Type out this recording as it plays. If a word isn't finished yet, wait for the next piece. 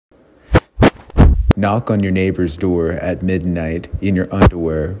Knock on your neighbor's door at midnight in your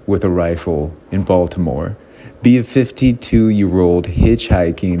underwear with a rifle in Baltimore. Be a 52-year-old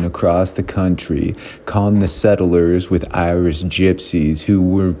hitchhiking across the country, calling the settlers with Irish gypsies who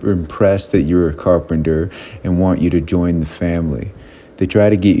were impressed that you're a carpenter and want you to join the family. They try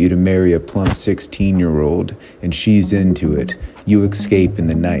to get you to marry a plump 16-year-old, and she's into it. You escape in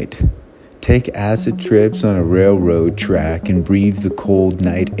the night. Take acid trips on a railroad track and breathe the cold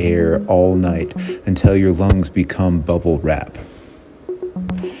night air all night until your lungs become bubble wrap.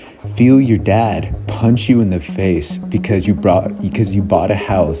 Feel your dad punch you in the face because you bought a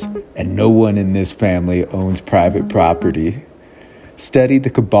house and no one in this family owns private property. Study the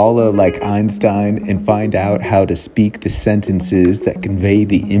Kabbalah like Einstein and find out how to speak the sentences that convey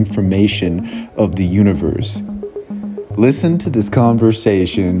the information of the universe. Listen to this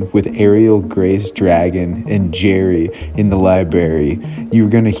conversation with Ariel Grace Draegon and Jerry in the library. You're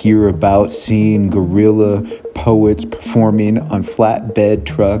going to hear about seeing guerrilla poets performing on flatbed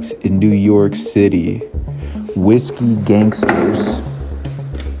trucks in New York City, whiskey gangsters,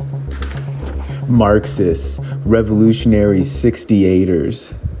 Marxists, revolutionary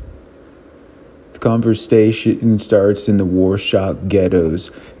 68ers. The conversation starts in the Warsaw ghettos.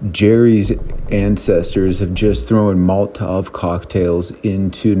 Jerry's ancestors have just thrown Molotov cocktails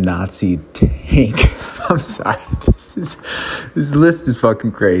into Nazi tank. I'm sorry, this list is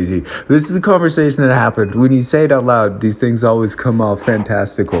fucking crazy. This is a conversation that happened. When you say it out loud, these things always come off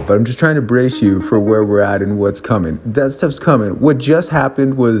fantastical, but I'm just trying to brace you for where we're at and what's coming. That stuff's coming. What just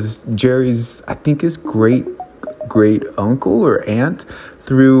happened was Jerry's, I think his great uncle or aunt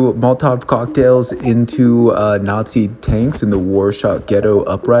threw Molotov cocktails into Nazi tanks in the Warsaw ghetto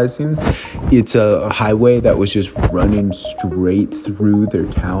uprising. It's a highway that was just running straight through their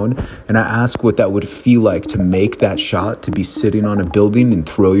town. And I asked what that would feel like to make that shot, to be sitting on a building and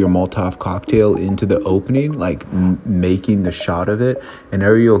throw your Molotov cocktail into the opening, like making the shot of it. And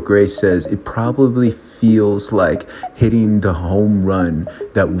Ariel Grace says it probably feels like hitting the home run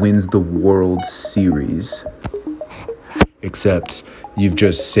that wins the World Series. Except you've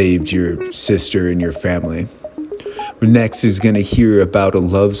just saved your sister and your family. Next is going to hear about a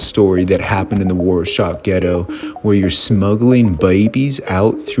love story that happened in the Warsaw ghetto where you're smuggling babies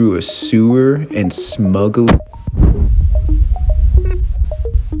out through a sewer and smuggling...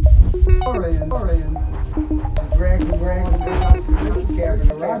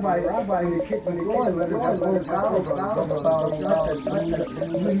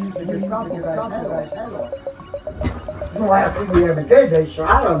 It's the last thing we ever did. They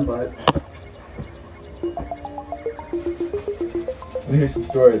shot him, but... Here's some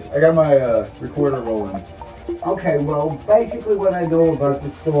stories. I got my recorder rolling. Okay, well, basically what I know about the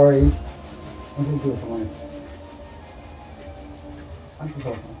story... I'm going to do it for me. I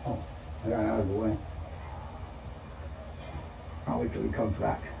got it out of the way. I'll wait till he comes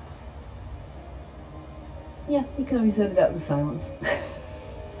back. Yeah, you can always edit out the silence.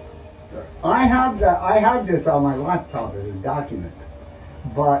 I have this on my laptop as a document,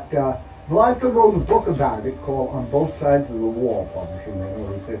 but Vlaska wrote a book about it called On Both Sides of the Wall, published in the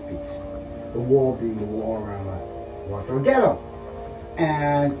early 50s. The wall being the wall around the Warsaw ghetto.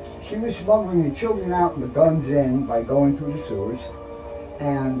 And she was smuggling the children out and the guns in by going through the sewers.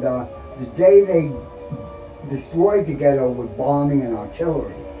 And the day they destroyed the ghetto with bombing and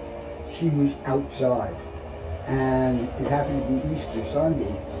artillery, she was outside. And it happened to be Easter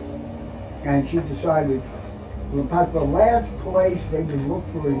Sunday. And she decided, well, about the last place they would look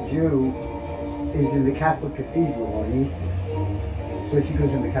for a Jew is in the Catholic Cathedral on Easter. So she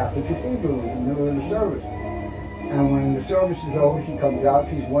goes in the Catholic Cathedral in the middle of the service. And when the service is over, she comes out,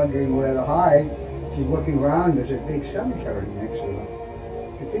 she's wondering where to hide. She's looking around, there's a big cemetery next to the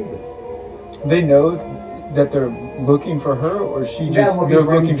cathedral. They know that they're looking for her, or they're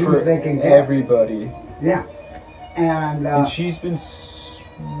looking for everybody? Yeah. And she's been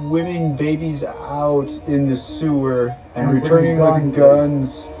swimming babies out in the sewer and returning with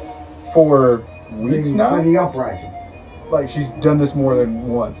guns for weeks now? For the uprising. Like she's done this more than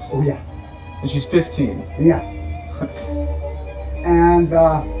once. Oh yeah. And she's 15. Yeah. And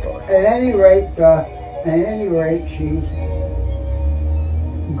at any rate, she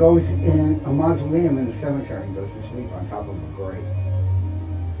goes in a mausoleum in the cemetery and goes to sleep on top of a grave.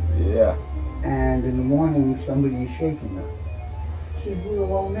 Yeah. And in the morning, somebody is shaking her. She's a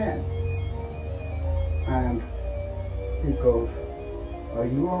little old man. And he goes, "Are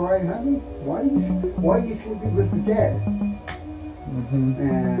you all right, honey? Why are you sleeping with the dead?" Mm-hmm.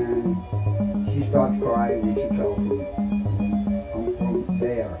 And she starts crying, and she tells him, "I'm from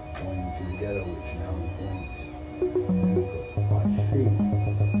there, going to the ghetto, which now in Queens." And he goes, "I see."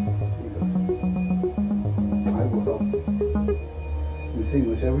 He goes,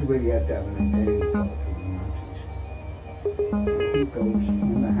 everybody had to have an identity card for the Nazis. He goes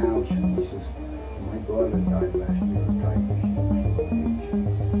in the house and he says, my daughter died last year of typhus.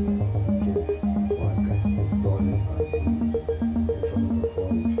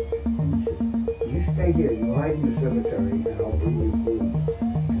 You stay here, you hide in the cemetery, and I'll bring you food.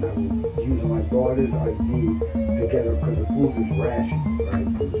 And I will use my daughter's ID to get her, because the food was rationed, right?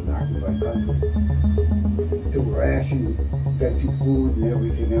 Because it's not in my country. To ration, get you food and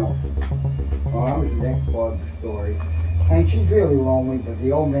everything else. Well, that was the next part of the story. And she's really lonely, but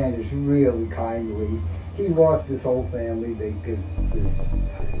the old man is really kindly. He lost his whole family because his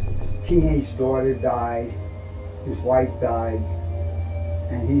teenage daughter died, his wife died,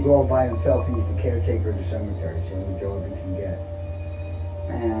 and he's all by himself. He's the caretaker of the cemetery, it's the only job he can get.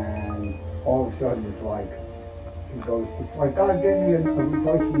 And all of a sudden it's like, he goes, it's like God gave me a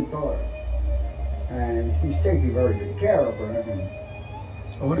replacement daughter. And he's taking very good care of her. And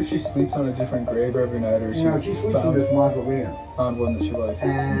I wonder if she sleeps on a different grave every night, or she sleeps in this mausoleum. Found one that she likes.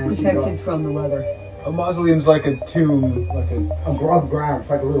 And protected from the weather. A mausoleum's like a tomb, like a above ground. It's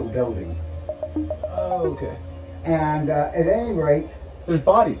like a little building. Oh, okay. And at any rate, there's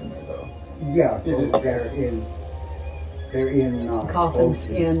bodies in there though. Yeah, so they're in coffins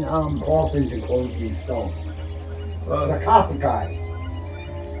in coffins enclosed in stone. Sarcophagi.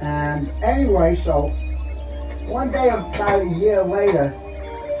 And anyway, so one day about a year later,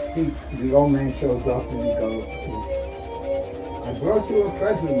 the old man shows up and he goes, I brought you a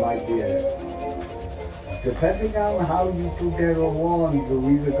present, my dear. Depending on how you two get along,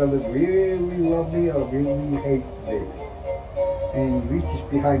 you're either going to really love me or really hate me. And he reaches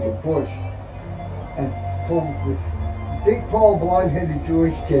behind a bush and pulls this big, tall, blonde-headed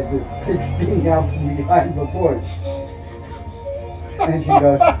Jewish kid that's 16 out from behind the bush. And she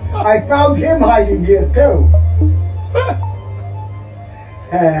goes, I found him hiding here too.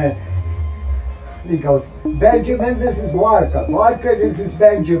 And he goes, Benjamin, this is Martha. Martha, this is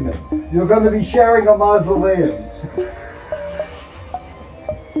Benjamin. You're going to be sharing a mausoleum.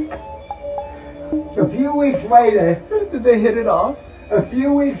 A few weeks later... Did they hit it off? A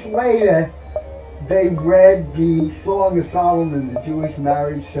few weeks later, they read the Song of Solomon, the Jewish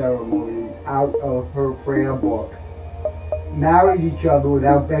marriage ceremony, out of her prayer book. Married each other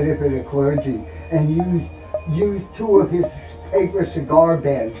without benefit of clergy, and used two of his paper cigar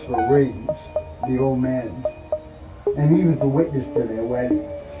bands for rings, the old man's. And he was the witness to their wedding.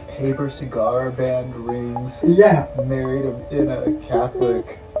 Paper cigar band rings. Yeah. Married in a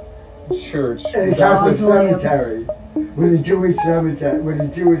Catholic church. In a Catholic cemetery. With a Jewish cemetery, with a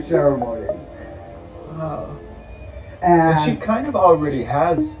Jewish ceremony. Wow. And she kind of already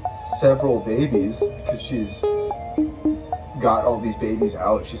has several babies because she's got all these babies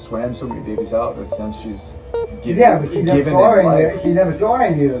out. She swam so many babies out that since she's but she never saw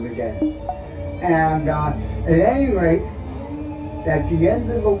any of them again. And at any rate, at the end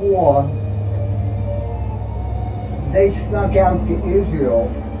of the war, they snuck out to Israel,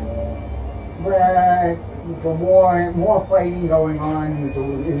 where the war, more fighting going on, with the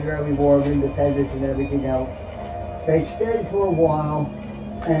Israeli War of Independence and everything else. They stayed for a while,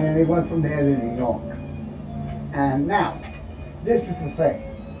 and then they went from there to New York. And now, this is the thing.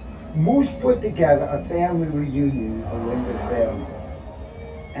 Moose put together a family reunion of Linda's family.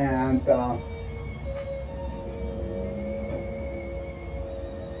 And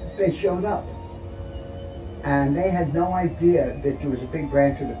they showed up. And they had no idea that there was a big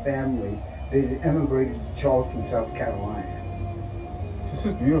branch of the family that had emigrated to Charleston, South Carolina. This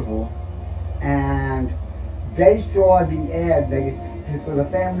is beautiful. And they saw the ad for the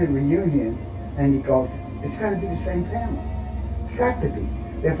family reunion, and he goes, it's got to be the same family. It's got to be.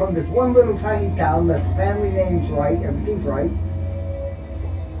 They're from this one little tiny town, the family name's right, everything's right.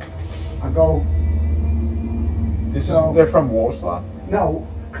 I go, they're from Warsaw? No,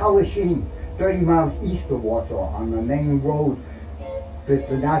 Kalasheen, 30 miles east of Warsaw, on the main road that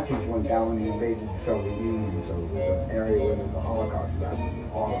the Nazis went down when they invaded the Soviet Union. So it was an area where the Holocaust was absolutely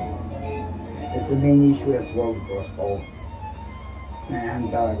horrible. It's the main east-west road across Poland. And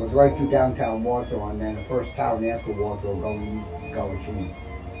it goes right through downtown Warsaw, and then the first town after Warsaw going east is Kalasheen.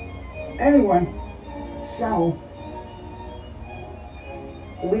 Anyway, so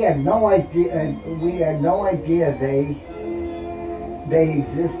we had no idea. They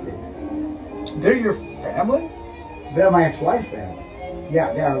existed. They're your family? They're my ex-wife's family.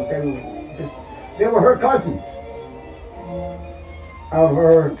 Yeah, they were her cousins of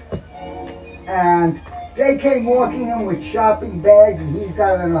her, and they came walking in with shopping bags, and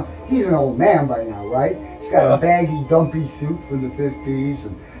he's an old man by now, right? He's got a baggy, dumpy suit from the 50s,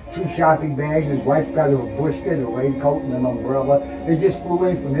 and 2 shopping bags. His wife's got a bushkit, a raincoat, and an umbrella. They just flew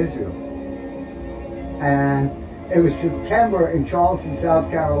in from Israel. And it was September in Charleston, South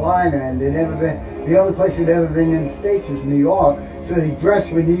Carolina, and they'd never been, the only place they'd ever been in the States was New York. So they dressed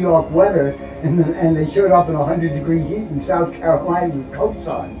for New York weather, and they showed up in 100-degree heat in South Carolina with coats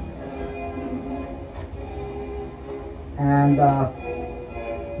on. And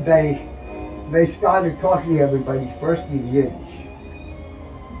they started talking to everybody first in Yiddish.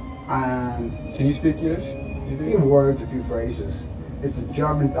 Can you speak Yiddish? A few words, a few phrases. It's a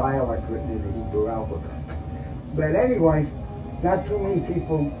German dialect written in the Hebrew alphabet. But anyway, not too many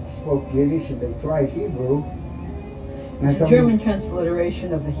people spoke Yiddish, and they tried Hebrew. It's a German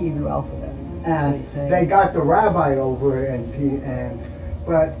transliteration of the Hebrew alphabet. And they got the rabbi over,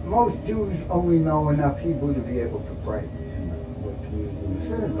 but most Jews only know enough Hebrew to be able to pray. What's used in the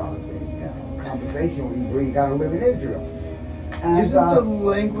synagogue. Conversational Hebrew, you got to live in Israel. And, isn't the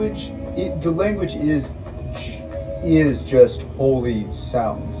language? The language is just holy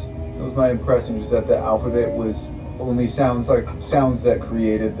sounds. That was my impression, is that the alphabet was only sounds that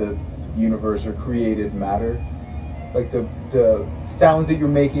created the universe or created matter. Like the sounds that you're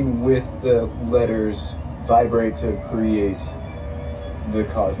making with the letters vibrate to create the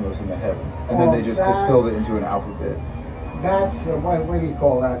cosmos and the heaven, and then they just distilled it into an alphabet. That's what do you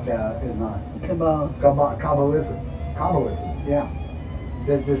call that? Kabbalah. Kabbalism. Yeah.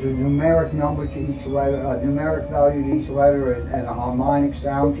 There's a numeric number to each letter, a numeric value to each letter, and a harmonic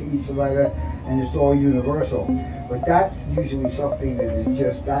sound to each letter, and it's all universal. But that's usually something that is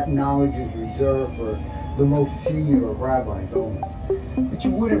just, that knowledge is reserved for the most senior of rabbis only. But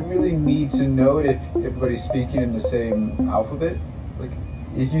you wouldn't really need to know it if everybody's speaking in the same alphabet. Like,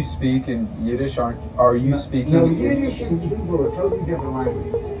 if you speak in Yiddish, are you speaking? No, Yiddish and Hebrew are totally different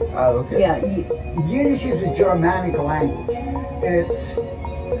languages. Oh, okay. Yeah. Yiddish is a Germanic language. It's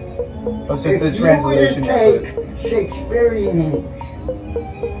the translation of it. Shakespearean English,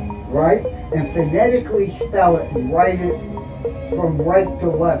 right, and phonetically spell it and write it from right to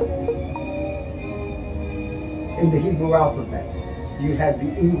left in the Hebrew alphabet, you have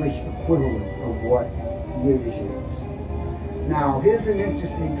the English equivalent of what Yiddish is. Now, here's an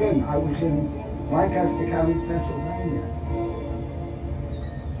interesting thing. I was in Lancaster County, Pennsylvania.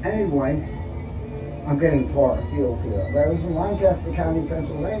 Anyway, I'm getting far afield here. But I was in Lancaster County,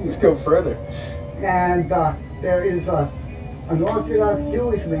 Pennsylvania. Let's go further. And there is an Orthodox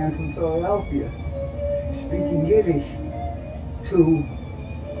Jewish man from Philadelphia speaking Yiddish to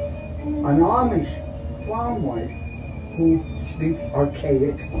an Amish farm wife who speaks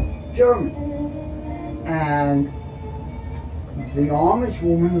archaic German. And the Amish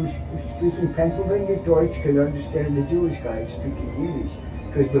woman who's speaking Pennsylvania Deutsch could understand the Jewish guy speaking Yiddish,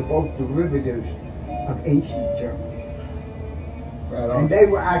 because they're both derivatives of ancient German. Right on. And they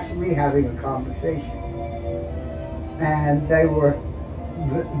were actually having a conversation. And they were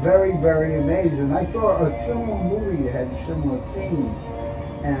very, very amazed. And I saw a similar movie that had a similar theme.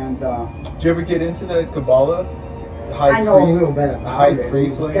 And did you ever get into the Kabbalah? I know a little bit about high it.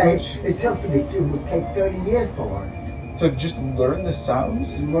 priest language? It's something that it would take 30 years to learn. So just learn the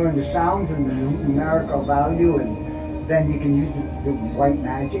sounds? You learn the sounds and the numerical value, and then you can use it to do white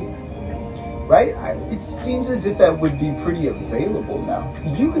magic. Right? It seems as if that would be pretty available now.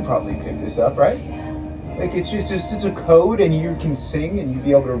 You could probably pick this up, right? Like it's a code, and you can sing, and you'd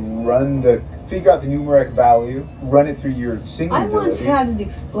be able to figure out the numeric value, run it through your singing ability. I once had it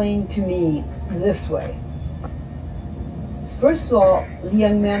explained to me this way. First of all, the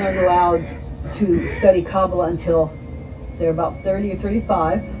young men are allowed to study Kabbalah until they're about 30 or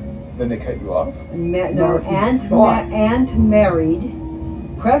 35. Then they cut you off? And married,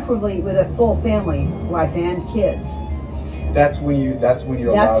 preferably with a full family, wife and kids. That's when you're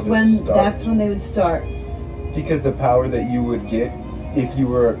allowed to start. That's when they would start. Because the power that you would get if you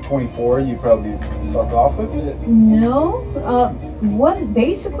were 24, you'd probably fuck off with it? No.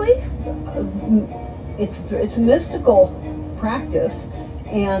 It's a mystical practice,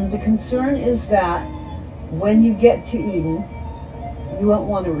 and the concern is that when you get to Eden, you won't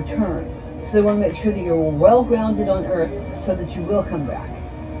want to return. So they want to make sure that you're well grounded on earth so that you will come back.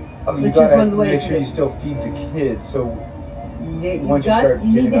 Oh, you gotta make sure you still feed the kids. So once you start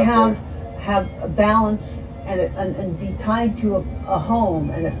you need to have a balance and be tied to a home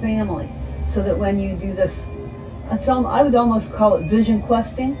and a family, so that when you do this, I would almost call it vision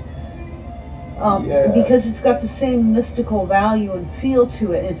questing. Because it's got the same mystical value and feel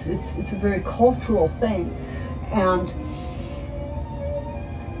to it. It's a very cultural thing, and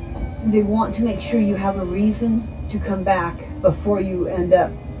they want to make sure you have a reason to come back before you end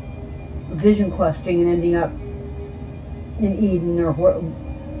up vision questing and ending up in Eden or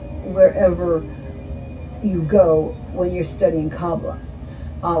wherever you go when you're studying Kabbalah.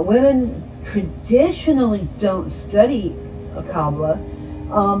 Women traditionally don't study a Kabbalah,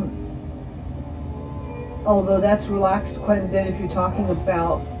 although that's relaxed quite a bit if you're talking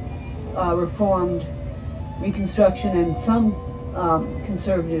about Reformed Reconstruction and some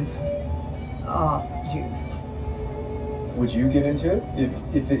conservative Jews. Would you get into it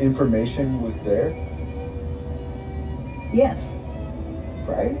if the information was there? Yes.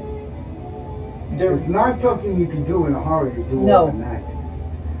 Right? It's not something you can do in a hurry to do No. overnight.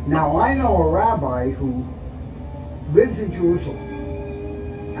 Now, I know a rabbi who lives in Jerusalem,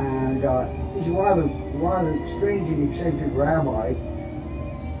 and he's a rather strange and eccentric rabbi.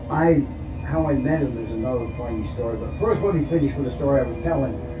 How I met him is another funny story, but first let me finish with the story I was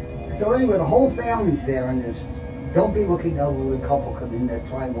telling. So anyway, the whole family's there, and this dumpy looking elderly couple come in there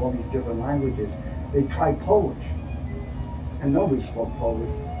trying all these different languages. They try Polish, and nobody spoke Polish.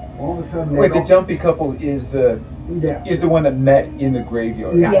 All of a sudden, Wait, the dumpy couple is the one that met in the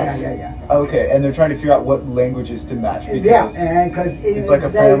graveyard. Yeah, Yes. yeah. Okay, and they're trying to figure out what languages to match because Yeah, and because it's like a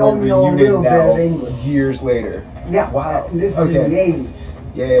they family only know a reunion little bit now, of English. years later. Yeah, Wow. and this is Okay. in the 80s,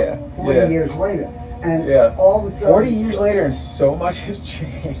 Yeah. 40 yeah. years later. And Yeah. all of a sudden... 40 years later and so much has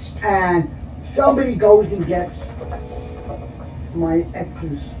changed. And somebody goes and gets my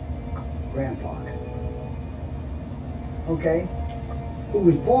ex's grandpa, okay, who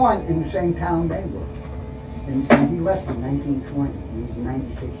was born in the same town they were. And he left in 1920. He's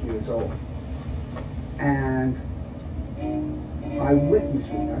 96 years old. And I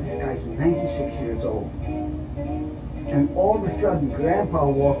witnessed this. Now, this guy's 96 years old. And all of a sudden, Grandpa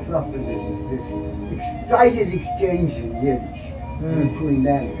walks up and there's this excited exchange in Yiddish between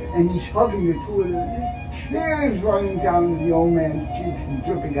them. And he's hugging the two of them. There's tears running down the old man's cheeks and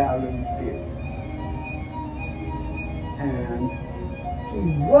dripping out of his beard. And he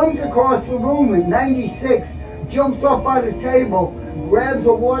runs across the room at 96, jumps up on the table, grabs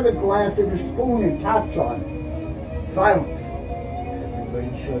a water glass and a spoon and taps on it. Silence.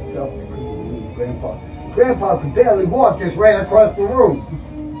 Everybody shuts up. They couldn't believe Grandpa. Grandpa could barely walk, just ran across the room.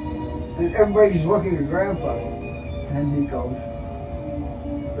 And everybody's looking at Grandpa. And he goes,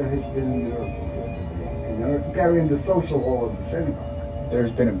 there has been a miracle here today. And they're in the social hall of the synagogue.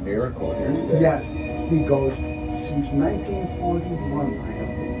 There's been a miracle here today. Yes. He goes, since 1941, I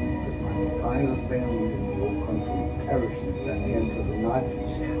have believed that my entire family in the old country perished at the hands of the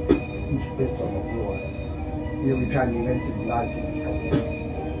Nazis. He spits on the floor. Every time he mentions Nazis, he comes in.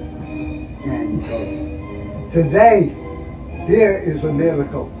 And he goes, today, here is a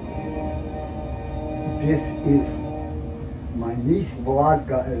miracle. This is my niece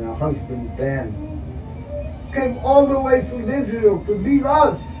Vladka and her husband Ben. Came all the way from Israel to meet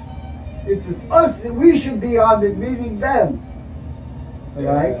us. It's us that we should be honored meeting them.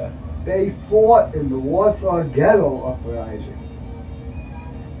 Right? Yeah. They fought in the Warsaw ghetto uprising.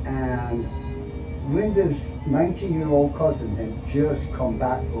 And Linda's 19-year-old cousin had just come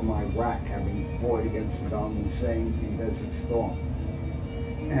back from Iraq, having fought against Saddam Hussein in Desert Storm.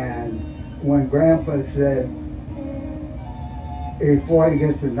 And when Grandpa said he fought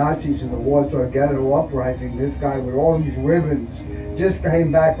against the Nazis in the Warsaw ghetto uprising, this guy with all these ribbons just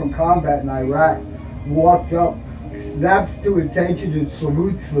came back from combat in Iraq, walks up, snaps to attention and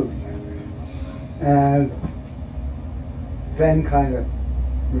salutes them. And Ben kind of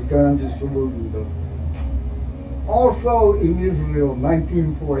returns to saluting them. Also in Israel,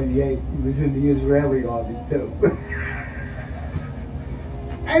 1948, he was in the Israeli army too.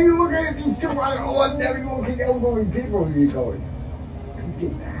 And you're looking at these two ordinary looking elderly people and you're going, who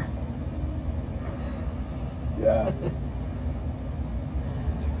did that? Yeah.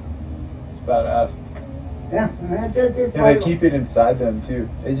 It's badass. Yeah, And they keep it inside them too.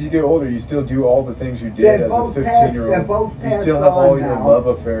 As you get older, you still do all the things you did as a 15-year-old. They're both You passed still have all on your now. love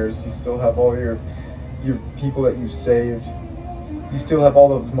affairs. You still have all your people that you've saved. You still have all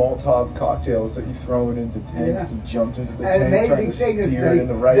those Molotov cocktails that you've thrown into tanks and jumped into the And tank trying to amazing thing is steer it in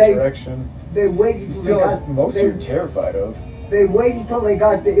the right direction. They waited You till still they have got most you're terrified of. They waited till they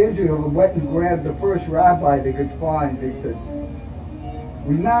got to Israel and went and grabbed the first rabbi they could find. They said,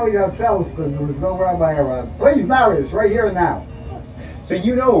 we married ourselves because there was no rabbi around. Please marry us right here and now. So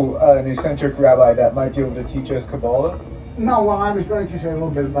you know an eccentric rabbi that might be able to teach us Kabbalah? No, well, I was going to say a little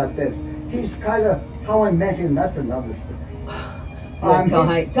bit about this. He's kind of, how I met him, that's another story.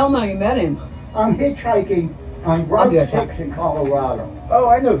 Tell him how you met him. I'm hitchhiking on Route 6 in Colorado. Oh,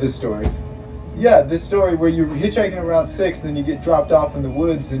 I know this story. Yeah, this story where you're hitchhiking around 6 and then you get dropped off in the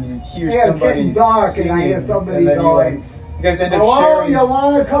woods and you hear Yeah, it's somebody getting dark singing, and I hear somebody and then going, you guys end up hello, you sharing,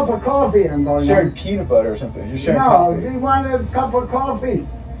 want a cup of coffee? And I'm going, sharing peanut butter or something. You're sharing no, coffee. do you want a cup of coffee?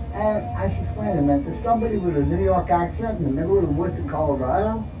 And I said, wait a minute, there's somebody with a New York accent in the middle of the woods of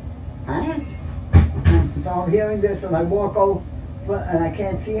Colorado? Huh? And so I'm hearing this and I walk over and I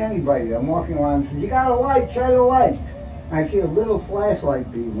can't see anybody. I'm walking around and says, you got a light, shine a light. And I see a little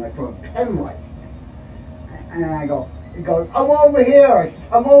flashlight beam, like from a pen light. And I go, he goes, I'm over here. I said,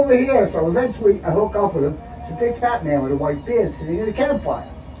 I'm over here. So eventually I hook up with him. It's a big fat man with a white beard sitting in a campfire.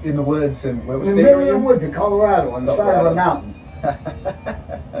 In the woods, and what was in the middle of the woods of Colorado on the side of a mountain.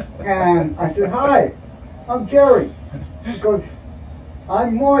 And I said, hi, I'm Jerry. He goes,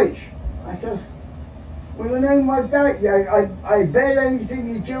 I'm Moish. I said, with a name like that, yeah, I bet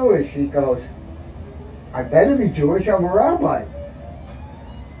anything you're Jewish. He goes, I better be Jewish, I'm a rabbi.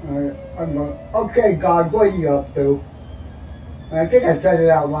 I'm going, okay, God, what are you up to? And I think I said it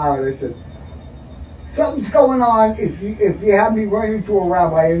out loud. I said, something's going on if you have me run into a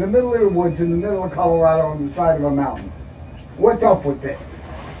rabbi in the middle of the woods in the middle of Colorado on the side of a mountain. What's up with this?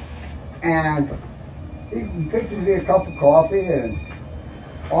 And he fixes me a cup of coffee and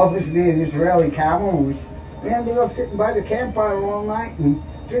offers me an Israeli camel. And we ended up sitting by the campfire all night and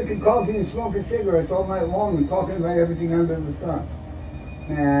drinking coffee and smoking cigarettes all night long and talking about everything under the sun.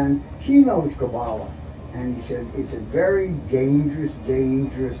 And he knows Kabbalah. And he said it's a very dangerous,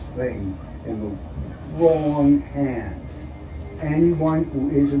 dangerous thing in the wrong hands. Anyone who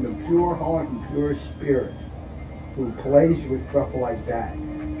is in the pure heart and pure spirit who plays with stuff like that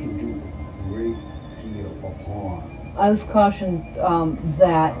can do a great deal of harm. I was cautioned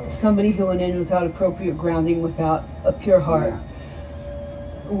that somebody going in without appropriate grounding, without a pure heart,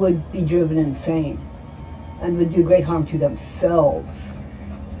 would be driven insane and would do great harm to themselves.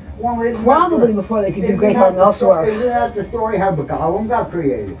 Well, probably before they could do great harm elsewhere. Isn't that the story how the Golem got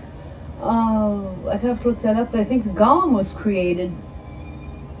created? Oh, I'd have to look that up, but I think the Golem was created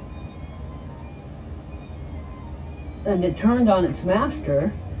and it turned on its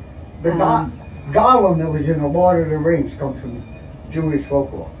master. The Golem that was in the Lord of the Rings comes from Jewish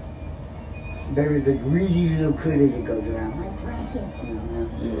folklore. There is a greedy little critter that goes around, my precious.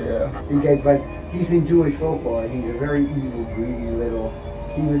 Yeah. He's in Jewish folklore. He's a very evil, greedy little.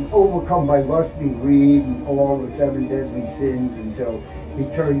 He was overcome by lust and greed and all the 7 deadly sins until he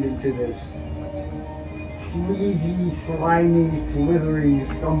turned into this sleazy, slimy, slithery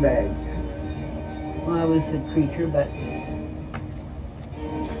scumbag. Well, I was a creature, but...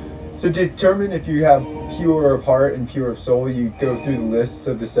 So to determine if you have pure of heart and pure of soul, you go through the lists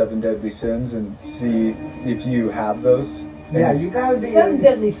of the 7 deadly sins and see if you have those? Yeah, you gotta be... 7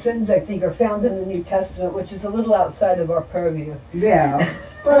 deadly sins, I think, are found in the New Testament, which is a little outside of our purview. Yeah,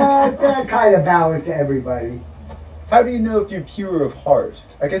 but that kind of valid to everybody. How do you know if you're pure of heart?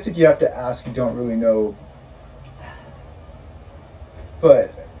 I guess if you have to ask, you don't really know.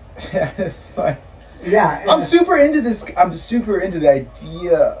 But it's like, yeah, I'm super into this. I'm super into the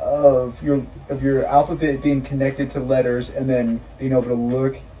idea of your alphabet being connected to letters and then being able to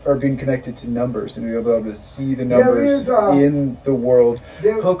look, or being connected to numbers and being able to see the numbers in the world.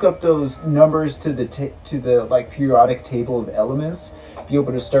 Hook up those numbers to the like periodic table of elements. Be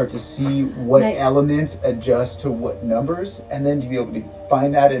able to start to see what elements adjust to what numbers, and then to be able to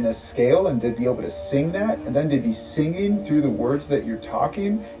find that in a scale, and to be able to sing that, and then to be singing through the words that you're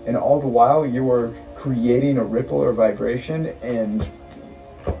talking, and all the while you're creating a ripple or vibration and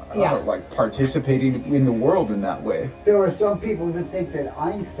like participating in the world in that way. There are some people that think that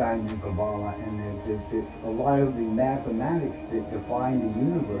Einstein knew Kabbalah, and that a lot of the mathematics that define the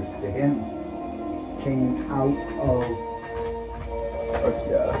universe to him came out of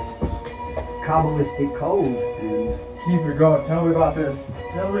Kabbalistic code. And keep it going. Tell me about this.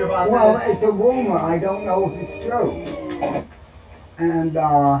 Tell me about this. Well, it's a rumor. I don't know if it's true. And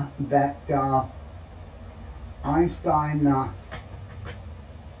that Einstein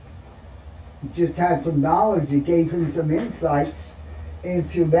just had some knowledge that gave him some insights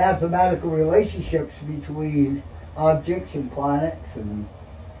into mathematical relationships between objects and planets and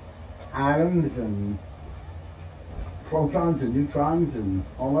atoms and protons and neutrons and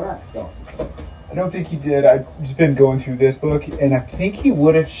all of that stuff. I don't think he did. I've just been going through this book, and I think he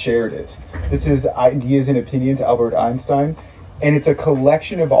would have shared it. This is Ideas and Opinions, Albert Einstein, and it's a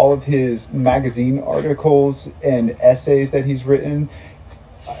collection of all of his magazine articles and essays that he's written.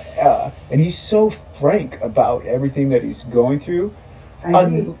 And he's so frank about everything that he's going through.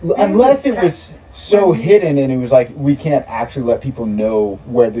 Unless it was so hidden and it was like, we can't actually let people know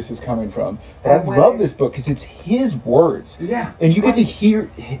where this is coming from. But I love this book because it's his words. Yeah. And you get to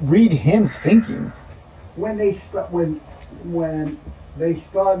read him thinking. When they started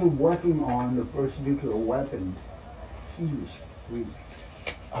working on the first nuclear weapons, he was freaked.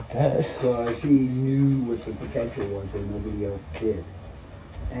 I bet. Because he knew what the potential was and nobody else did.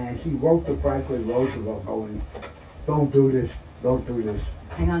 And he wrote to Franklin Roosevelt going, don't do this, don't do this.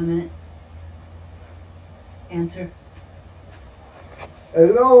 Hang on a minute. Answer.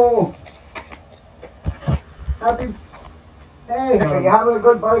 Hello. Happy. Hey, so you having a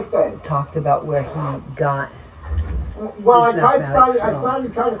good birthday? Talked about where he got. Well, I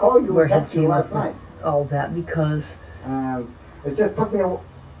started trying to call you where and text he you came last up night. with all that because It just took me a.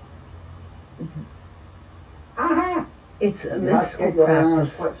 it's a You have to mystical get your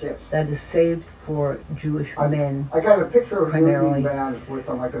practice footsteps. that is saved for Jewish men. I got a picture of you primarily. eating bananas with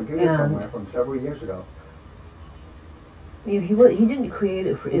on my computer And- somewhere from several years ago. He didn't create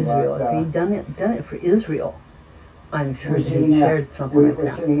it for Israel. If he'd done it for Israel, I'm sure that he shared something like We're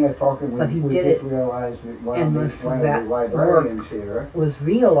that. sitting here talking. But he we did just it, realized that one and of most the, of one that of the librarians here Was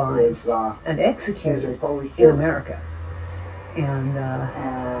realized is and is a executed Polish in Jew. America. And And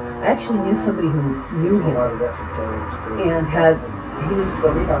I actually knew somebody who knew a lot him of esoterics and had he was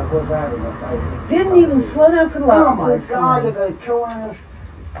So we're riding up. didn't even slow down for the Oh light. my God, they're gonna kill us.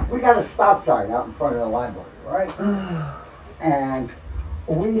 We got a stop sign out in front of the library, right? And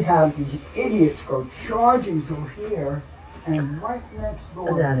we have these idiots go charging through here, and right next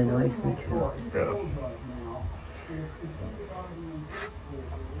door. That annoys me next too. door, it's Yeah. closed right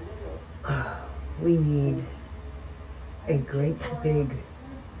now. We need a great big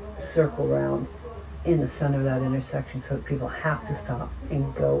circle round in the center of that intersection so that people have to stop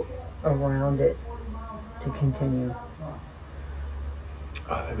and go around it to continue.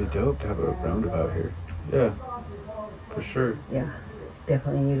 Oh, that'd be dope to have a roundabout here. Yeah, for sure. Yeah,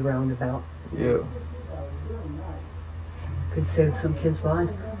 definitely need a roundabout. Yeah. Could save some kids'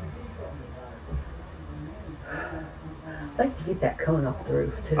 lives. I'd like to get that cone off the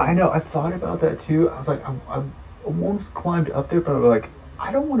roof too. I know, I thought about that too. I was like, I almost climbed up there, but I was like,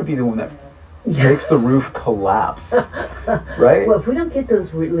 I don't want to be the one that makes the roof collapse. Right? Well, if we don't get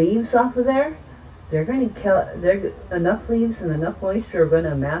those leaves off of there, they're going to kill. Enough leaves and enough moisture are going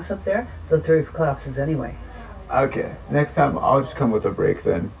to amass up there that the roof collapses anyway. Okay, next time I'll just come with a brake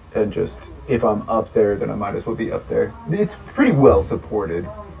then, and just, if I'm up there, then I might as well be up there. It's pretty well supported.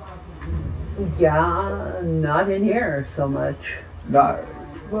 Yeah, not in here so much. Not,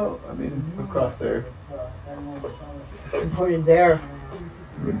 well, I mean, across there. Supported there.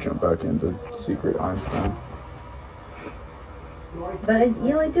 I'm gonna jump back into secret Einstein. But I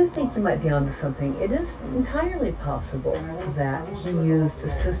do think you might be onto something. It is entirely possible that he used a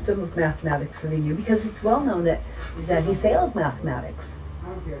system of mathematics that he knew, because it's well known that he failed mathematics,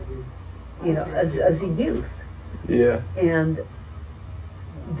 you know, as a youth. Yeah. And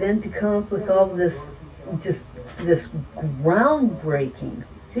then to come up with all this, just this groundbreaking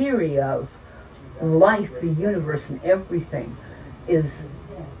theory of life, the universe, and everything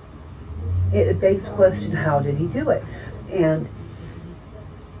it begs the question, how did he do it? And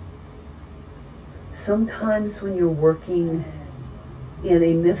sometimes when you're working in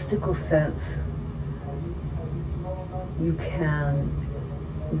a mystical sense, you can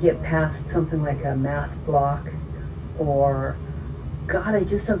get past something like a math block, or God, I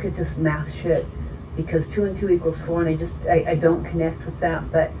just don't get this math shit because 2 and 2 equals 4, and I don't connect with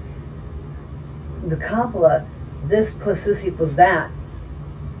that. But the Kabbalah, this plus this equals that,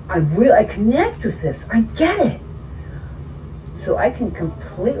 I connect with this. I get it. So I can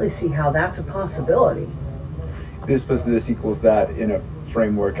completely see how that's a possibility. This plus this equals that in a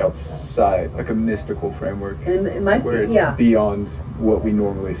framework outside, like a mystical framework, And it might where be, it's yeah. beyond what we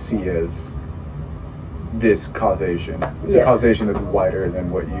normally see as this causation. It's Yes. a causation that's wider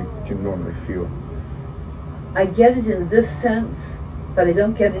than what you can normally feel. I get it in this sense, but I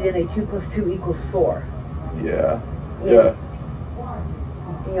don't get it in a 2 plus 2 equals 4. Yeah. In, Yeah.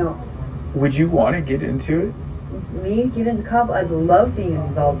 You know, Would you want to get into it? me get into Kabbalah, I'd love being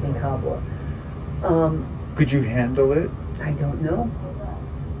involved in Kabbalah. Could you handle it? I don't know,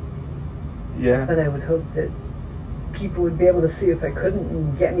 Yeah. but I would hope that people would be able to see if I couldn't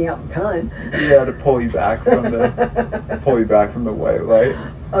and get me out in time. Yeah, to pull you back from the white light.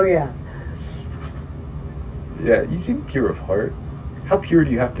 Oh yeah. Yeah, you seem pure of heart. How pure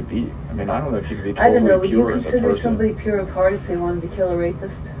do you have to be? I mean, I don't know if you can be totally I don't know, would you pure as a consider person. somebody pure of heart if they wanted to kill a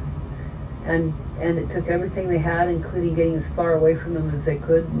rapist? And it took everything they had, including getting as far away from him as they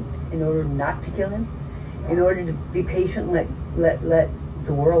could in order not to kill him? In order to be patient, let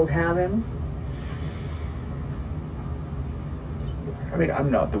the world have him? I mean,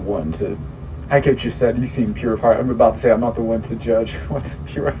 I'm not the one to... I get what you said, you seem pure of heart. I'm about to say I'm not the one to judge what's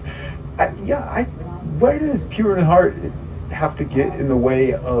pure. Why does pure in heart have to get in the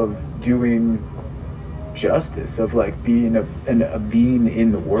way of doing justice, of like being a being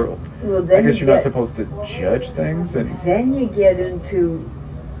in the world? Well, then I guess you're not supposed to judge things, and then you get into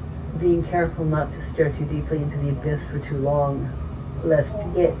being careful not to stare too deeply into the abyss for too long, lest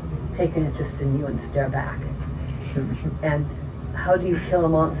to take an interest in you and stare back. And how do you kill a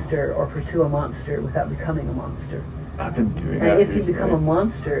monster or pursue a monster without becoming a monster? I've been doing and that if recently. you become a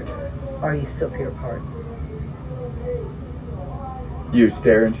monster, are you still pure of heart? You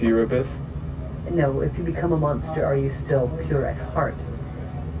stare into your abyss? No, if you become a monster, are you still pure at heart?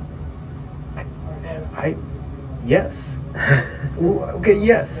 Yes. Well, okay,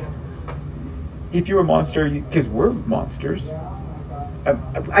 yes. If you're a monster, because we're monsters.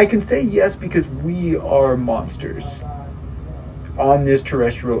 I can say yes because we are monsters. On this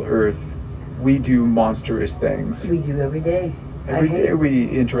terrestrial earth, we do monstrous things. We do every day. Every day we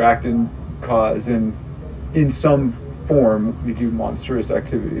interact and cause, and in some form, we do monstrous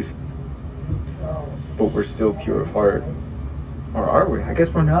activities. But we're still pure of heart. Or are we? I guess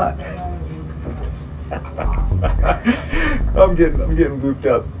we're not. I'm getting looped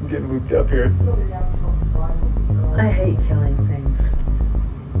up. I'm getting looped up here. I hate killing things.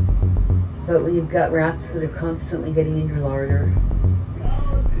 But when you've got rats that are constantly getting in your larder,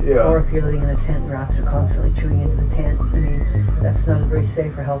 Yeah. or if you're living in a tent, rats are constantly chewing into the tent. I mean, that's not a very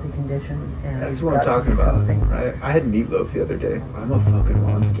safe or healthy condition. And That's you've what I'm got to talking do about, something. right? I had meatloaf the other day. I'm a fucking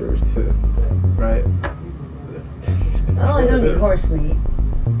monster too, right? Oh, I don't eat horse meat.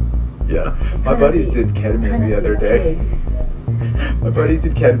 Yeah, my buddies did ketamine the other day. My buddies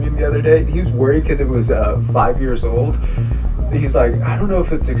did ketamine the other day. He was worried because it was 5 years old. He's like, I don't know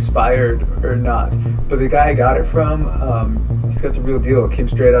if it's expired or not. But the guy I got it from, he's got the real deal. It came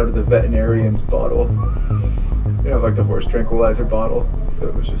straight out of the veterinarian's bottle. You know, like the horse tranquilizer bottle. So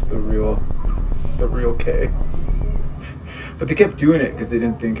it was just the real K. But they kept doing it because they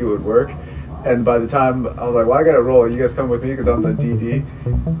didn't think it would work. And by the time I was like, well, I gotta roll. You guys come with me because I'm the DD.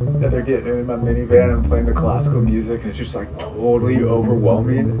 And they're getting in my minivan and playing the classical music, and it's just like totally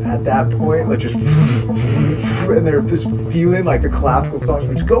overwhelming at that point. Like just, and they're just feeling like the classical songs,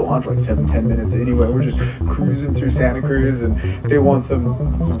 which go on for like 7-10 minutes anyway. We're just cruising through Santa Cruz, and they want some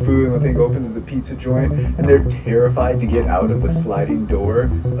food, and I think open to the pizza joint, and they're terrified to get out of the sliding door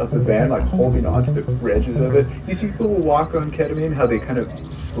of the van, like holding on to the edges of it. You see people who walk on ketamine, how they kind of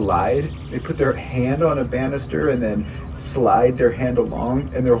slide. They put their hand on a banister and then slide their hand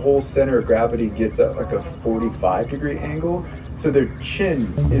along, and their whole center of gravity gets at like a 45-degree angle, so their chin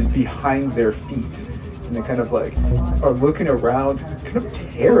is behind their feet, and they kind of like are looking around, kind of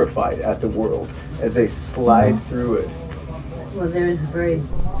terrified at the world as they slide through it. Well, there's a very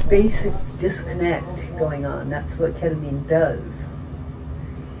basic disconnect going on. That's what ketamine does.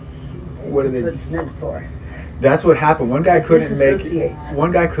 What That's what it's meant for. That's what happened. One guy couldn't make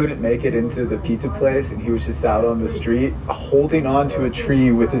Disassociates. it into the pizza place, and he was just out on the street holding onto a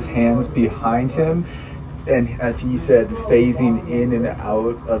tree with his hands behind him, and as he said, phasing in and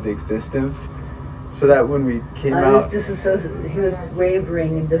out of existence, so that when we came out, he was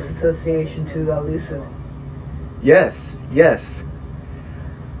wavering in disassociation to lucid. Yes.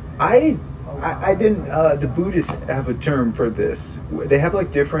 I didn't. The Buddhists have a term for this. They have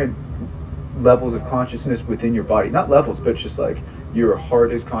like different levels of consciousness within your body. Not levels, but just like your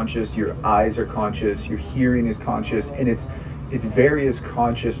heart is conscious, your eyes are conscious, your hearing is conscious, and it's various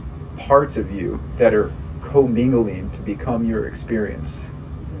conscious parts of you that are commingling to become your experience.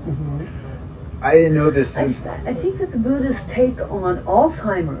 Mm-hmm. I didn't know this since... I think that the Buddhist take on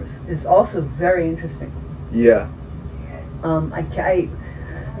Alzheimer's is also very interesting. Yeah. I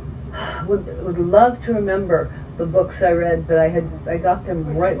would love to remember the books I read, but I got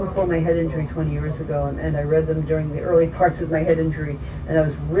them right before my head injury 20 years ago, and I read them during the early parts of my head injury, and I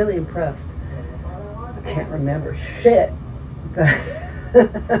was really impressed. I can't remember shit.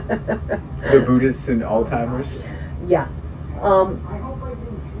 The Buddhists and Alzheimer's? Yeah.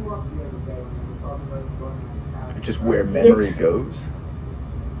 Just where memory goes?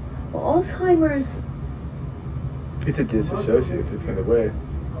 Well, Alzheimer's... It's a disassociative kind of way.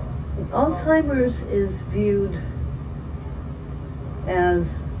 Alzheimer's is viewed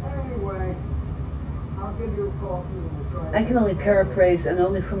as, I can only paraphrase and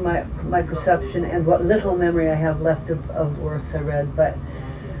only from my perception and what little memory I have left of the works I read, but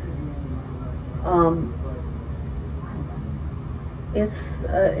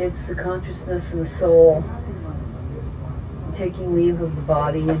it's the consciousness and the soul taking leave of the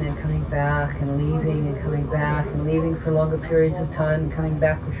body and then coming back and leaving and coming back and leaving for longer periods of time and coming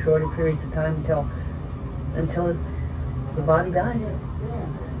back for shorter periods of time until the body dies.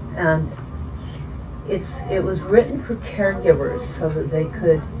 And it was written for caregivers so that they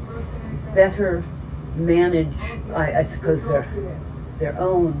could better manage, I suppose, their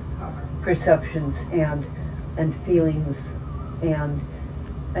own perceptions and feelings and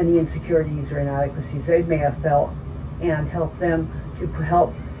any insecurities or inadequacies they may have felt, and help them to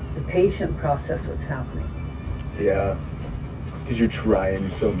help the patient process what's happening. Yeah, because you're trying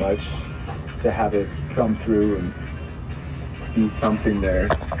so much to have it come through and be something there.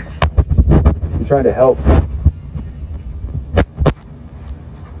 You're trying to help.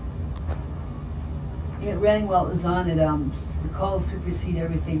 It rang while it was on. The calls supersede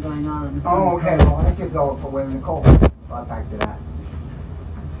everything going on. Oh, okay. Well, I just all for when the call. I'll back to that.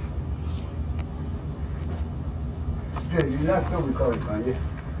 Good. You're not still recording, are you?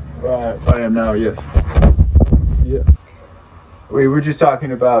 I am now, yes. Yeah. We were just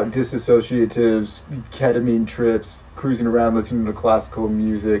talking about disassociatives, ketamine trips, cruising around listening to classical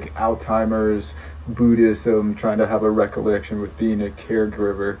music, Alzheimer's, Buddhism, trying to have a recollection with being a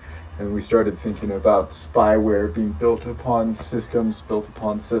caregiver. And we started thinking about spyware being built upon systems,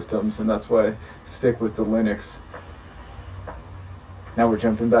 and that's why I stick with the Linux. Now we're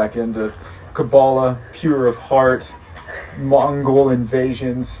jumping back into Kabbalah, pure of heart, Mongol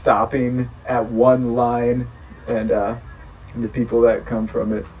invasions stopping at one line, and the people that come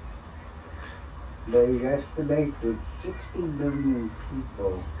from it. They estimate that 60 million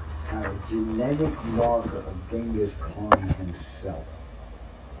people have a genetic marker of Genghis Khan himself.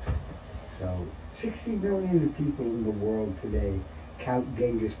 So 60 million people in the world today count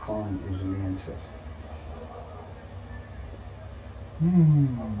Genghis Khan as an ancestor.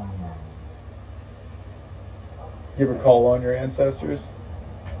 Do you ever call on your ancestors?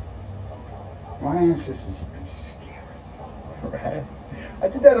 My ancestors would be scary. Right. I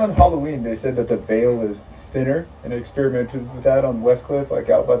did that on Halloween. They said that the veil is thinner, and I experimented with that on Westcliff, like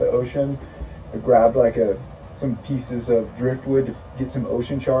out by the ocean. I grabbed like some pieces of driftwood to get some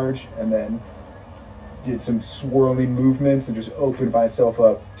ocean charge, and then did some swirling movements and just opened myself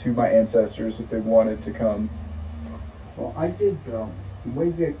up to my ancestors if they wanted to come. Well, I did way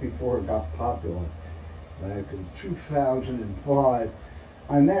back before it got popular, like in 2005.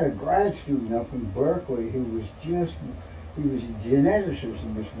 I met a grad student up in Berkeley who was he was a geneticist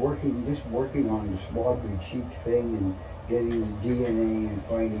and was working on the swabbing cheek thing and getting the DNA and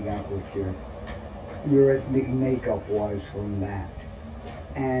finding out what your ethnic makeup was from that.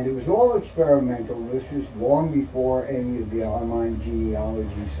 And it was all experimental. This is long before any of the online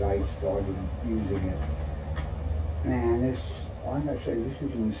genealogy sites started using it. And like I say, this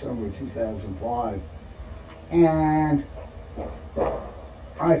was in the summer of 2005. And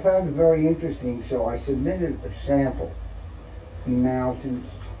I found it very interesting, so I submitted a sample. Now, since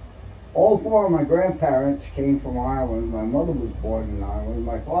all four of my grandparents came from Ireland, my mother was born in Ireland,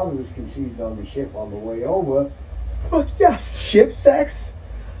 my father was conceived on the ship on the way over. Oh, yes, ship sex?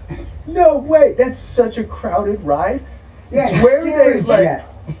 No way, that's such a crowded ride. Yeah, where did they,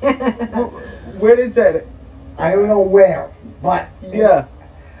 where is that? I don't know where, but yeah.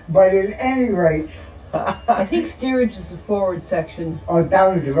 But at any rate, I think steerage is the forward section. Oh,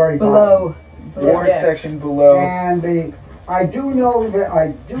 down at the very below. Forward section below. And I do know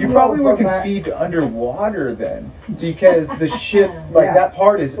that You probably were conceived underwater then, because the ship, like that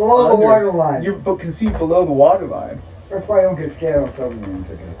part is below the water line. You're conceived below the water line. That's why I don't get scared on submarines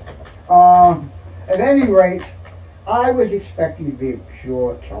again. At any rate, I was expecting to be a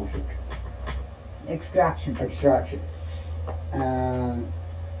pure Celtic. Extraction. And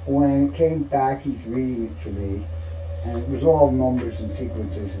when it came back, he's reading it to me, and it was all numbers and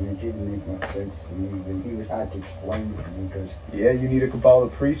sequences, and it didn't make much sense to me. But he had to explain it to me because you need a Kabbalah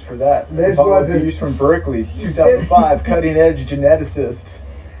priest for that. This Kabbalah priest from Berkeley, 2005, cutting edge geneticist.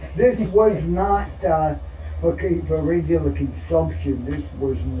 This was not for regular consumption. This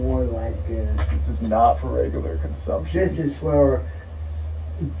was more like this is not for regular consumption. This is for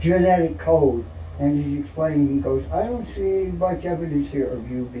genetic code. And he's explaining, he goes, I don't see much evidence here of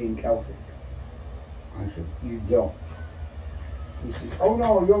you being Celtic. I said, you don't. He says, oh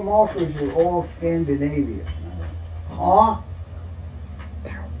no, your markers are all Scandinavian. I went, huh?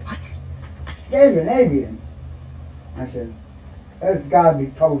 What? Scandinavian? I said, that's got to be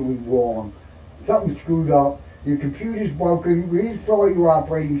totally wrong. Something screwed up. Your computer's broken. Reinstall your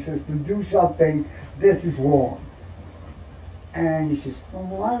operating system. Do something. This is wrong. And he says, well,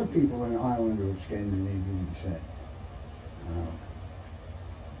 a lot of people in Ireland are of Scandinavian descent.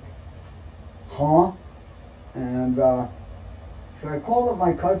 Huh? And so I called up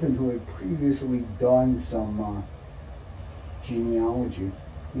my cousin who had previously done some genealogy.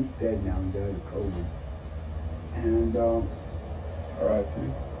 He's dead now, he died of COVID. And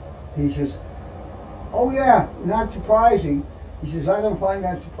R.I.P. He says, oh yeah, not surprising. He says, I don't find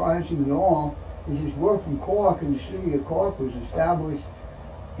that surprising at all. He says, we're from Cork, and the city of Cork was established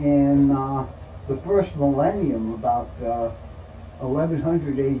in the first millennium, about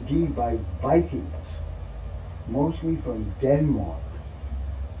 1100 AD by Vikings, mostly from Denmark.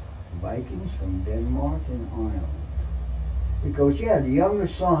 Vikings from Denmark and Ireland. Because, yeah, the younger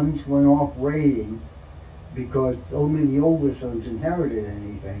sons went off raiding because only the older sons inherited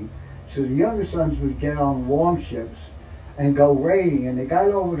anything. So the younger sons would get on longships and go raiding. And they got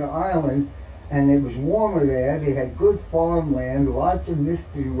over to Ireland, and it was warmer there. They had good farmland, lots of mist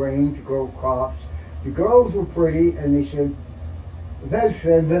and rain to grow crops. The girls were pretty, and they said,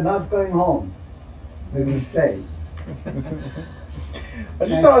 they're not going home. They're going to stay. I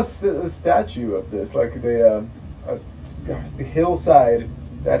just saw a statue of this, like the hillside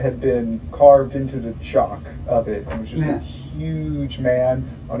that had been carved into the chalk of it. It was just a huge man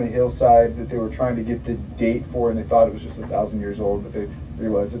on a hillside that they were trying to get the date for, and they thought it was just 1,000 years old, but they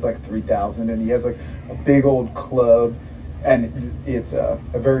realized it's like 3,000, and he has like a big old club, and it's a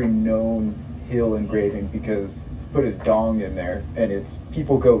very known hill engraving because he put his dong in there, and it's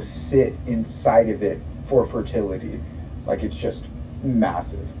people go sit inside of it for fertility. Like, it's just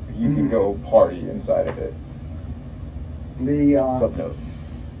massive. You can go party inside of it. Subnote.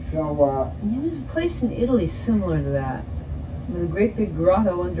 So, there's a place in Italy similar to that, with a great big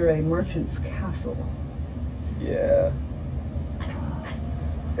grotto under a merchant's castle. Yeah.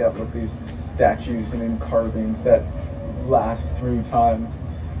 Yeah, look, these statues and carvings that last through time.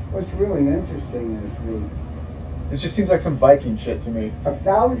 what's really interesting is This just seems like some Viking shit to me.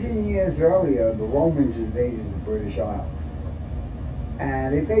 1,000 years earlier, the Romans invaded the British Isles.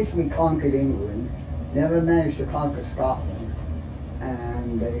 And they basically conquered England, never managed to conquer Scotland.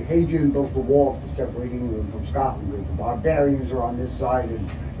 And Hadrian built the wall to separate England from Scotland because the barbarians are on this side, and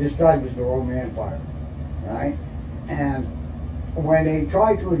this side was the Roman Empire, right? And when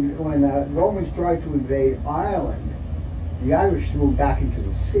the Romans tried to invade Ireland, the Irish threw them back into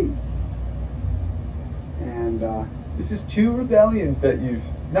the sea. And this is two rebellions that you've,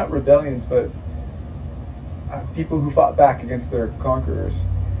 not rebellions, but people who fought back against their conquerors.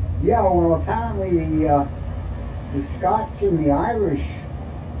 Yeah, well, apparently the Scots and the Irish,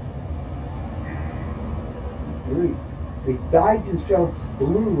 they dyed themselves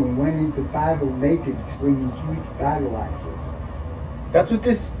blue and went into battle naked, swinging huge battle axes. That's what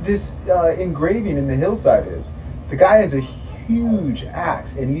this engraving in the hillside is. The guy has a huge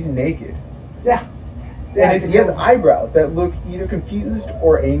axe and he's naked. Yeah. And he has eyebrows that look either confused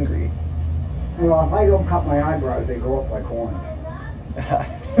or angry. Well, if I don't cut my eyebrows, they go up like horns.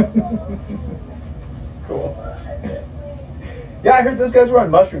 Cool. Yeah, I heard those guys were on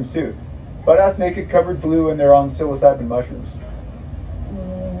mushrooms too. Butt-ass naked, covered blue, and they're on psilocybin mushrooms.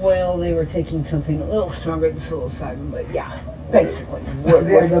 Well, they were taking something a little stronger than psilocybin, but yeah, basically.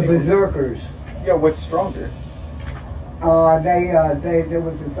 They're the berserkers. Yeah, what's stronger? There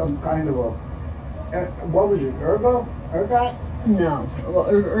was some kind of a, what was it, ergot? No. Well,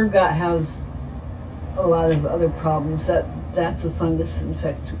 ergot has a lot of other problems. That's a fungus that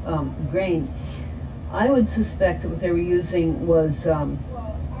infects grain. I would suspect that what they were using was fly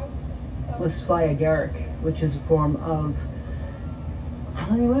agaric, which is a form of,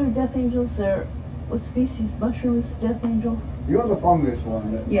 honey, what are death angels? What species mushroom is death angel? You're the fungus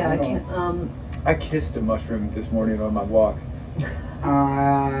one. Yeah, I can't. I kissed a mushroom this morning on my walk.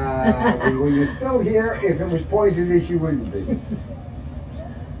 Well, you're still here. If it was poisonous, you wouldn't be.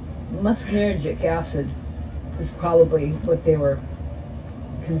 Muscarinic acid is probably what they were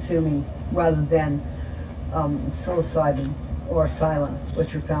consuming rather than psilocybin or psyllium,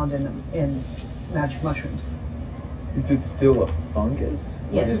 which are found in magic mushrooms. Is it still a fungus?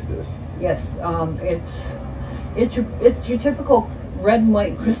 Yes. What is this? Yes, it's your typical red and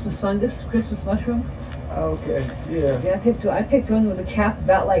white Christmas fungus, Christmas mushroom. Okay, yeah. Yeah, I picked one with a cap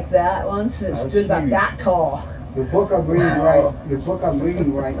about like that once, and it stood about that tall. The book I'm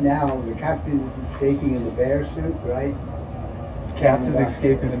reading right now, the captain is escaping in the bear suit, right? Captain's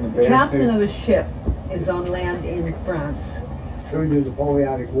escaping in the bear suit. Captain of a ship is on land in France. During the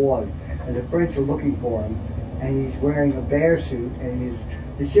Napoleonic Wars, and the French are looking for him, and he's wearing a bear suit, and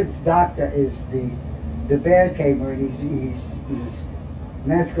the ship's doctor is the bear tamer, and he's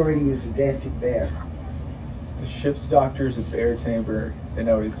masquerading as a dancing bear. The ship's doctor is a bear tamer, and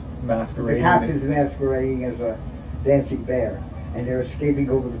now he's masquerading. The captain's masquerading as a dancing bear, and they're escaping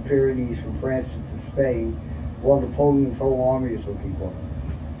over the Pyrenees from France into Spain, while Napoleon's whole army is looking for him.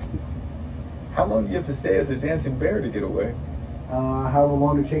 How long do you have to stay as a dancing bear to get away? How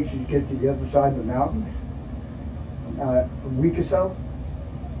long it takes you to get to the other side of the mountains? A week or so.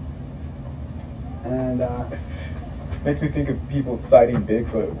 And Makes me think of people sighting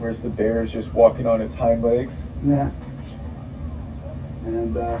Bigfoot, whereas the bear is just walking on its hind legs. yeah.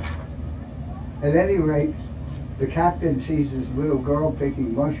 And at any rate, the captain sees this little girl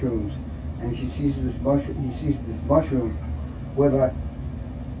picking mushrooms, and she sees this mushroom. He sees this mushroom with a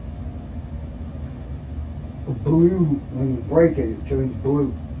blue. When you break it, it turns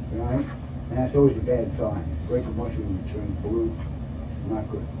blue, right? And that's always a bad sign. Break a mushroom, it turns blue. It's not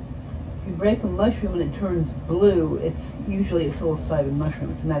good. If you break a mushroom and it turns blue, it's usually a psilocybin mushroom.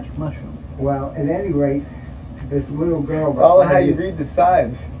 It's a magic mushroom. Well, at any rate, this little girl. It's all how you read the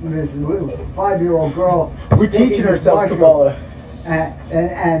signs. This little 5-year-old girl. We're teaching ourselves Kabbalah.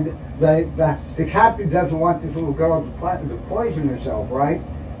 And the captain doesn't want this little girl to poison herself, right?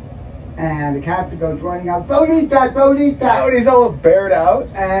 And the captain goes running out, don't eat that, don't eat that. Oh, and he's all bared out.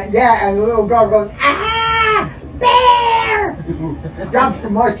 And yeah, and the little girl goes, ah, bear! Drops the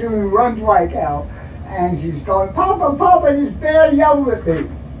mushroom and runs like hell. And she's going, Papa, Papa, this bear yelled at me.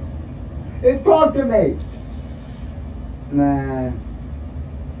 It talked to me. Nah.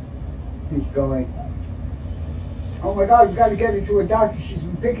 He's going, oh my God, we've got to get her to a doctor. She's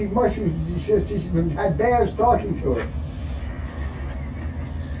been picking mushrooms. He says she's been had bears talking to her.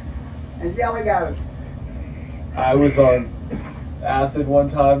 And yelling at her. I was on acid one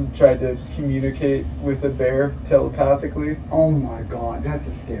time, tried to communicate with a bear telepathically. Oh my God, that's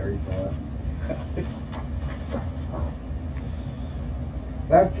a scary thought.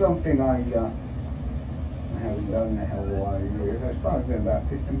 That's something I haven't done in a hell of a lot of years. It's probably been about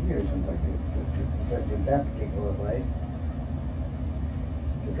 50 years since I did that particular way.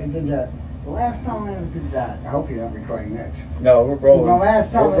 I did that. The last time I ever did that, I hope you're not recording this. No, we're rolling. The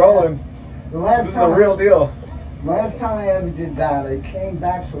last time we're rolling. This is the real deal. Last time I ever did that, I came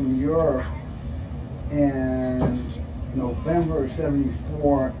back from Europe in November of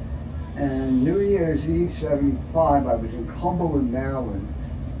 '74, and New Year's Eve '75, I was in Cumberland, Maryland,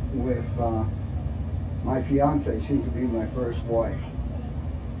 with my fiance, soon to be my first wife.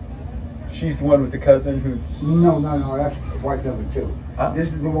 She's the one with the cousin who's... No, that's wife number 2. Oh.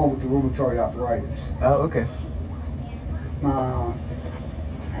 This is the one with the rheumatoid arthritis. Oh, okay.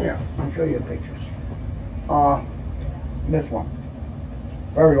 Here, I'll show you the pictures. This one.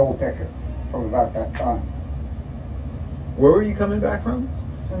 Very old picture from about that time. Where were you coming back from?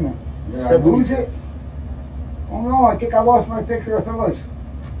 Did I lose it? Oh no, I think I lost my picture of Phyllis.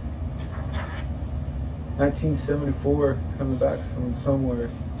 1974, coming back from somewhere.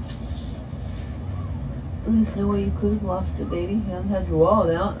 There's no way you could have lost it, baby. You haven't had your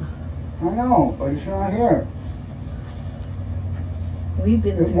wallet out. I know, but it's not here. We've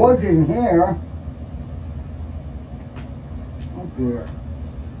been. It was in here. Oh dear.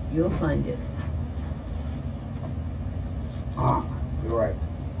 You'll find it. Ah, you're right.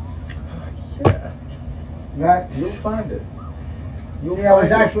 Yeah. That's. You'll find it. Yeah, I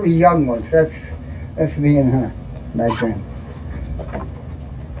was actually young once. That's me and her back then.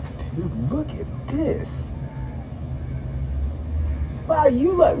 Dude, look at this. Wow,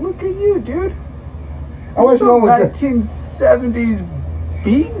 look at you, dude. I was some going with 1970s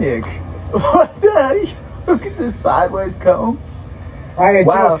beatnik. What the hell? Look at this sideways comb.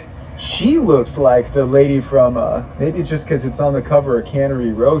 Wow, she looks like the lady from, maybe it's just because it's on the cover of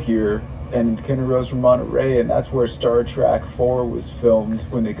Cannery Row here, and Cannery Row's from Monterey, and that's where Star Trek 4 was filmed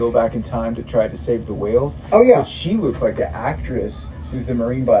when they go back in time to try to save the whales. Oh, yeah. But she looks like the actress who's the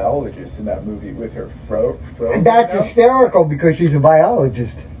marine biologist in that movie with her fro. And that's hysterical because she's a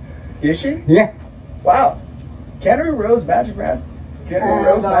biologist. Is she? Yeah. Wow. Cannery Row's magic, man. Cannery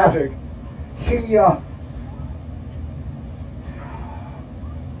Row's magic. She,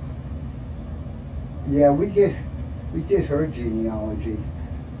 yeah, we did her genealogy.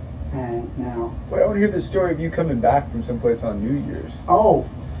 And now... Wait, I want to hear the story of you coming back from someplace on New Year's. Oh,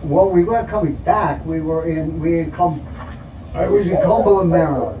 well, we weren't coming back. I was in Cumberland,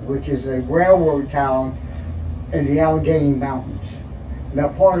 Maryland, which is a railroad town in the Allegheny Mountains.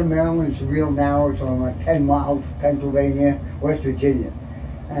 That part of Maryland is real narrow. It's on like 10 miles, Pennsylvania, West Virginia.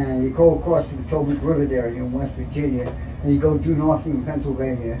 And you go across the Potomac River there in West Virginia, and you go due north in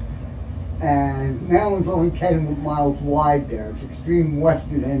Pennsylvania. And Maryland's only 10 miles wide there. It's the extreme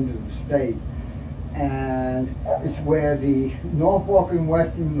western end of the state. And it's where the Norfolk and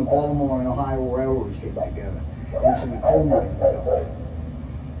Western, the Baltimore and Ohio railroads came together. It's in the coal mining belt.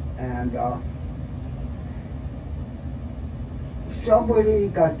 And somebody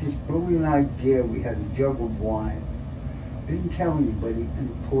got this brilliant idea. We had a jug of wine. Didn't tell anybody,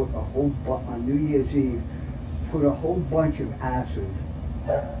 and put a whole on New Year's Eve, put a whole bunch of acid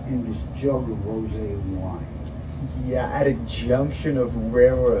in this jug of rosé wine. Yeah, at a junction of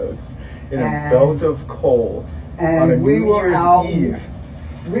railroads in a belt of coal and on a we New were Year's out, Eve.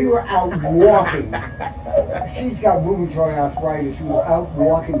 We were out walking. She's got rheumatoid arthritis. We were out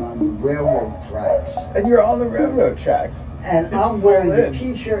walking on the railroad tracks. And you're on the railroad tracks. And It's I'm wearing full a in.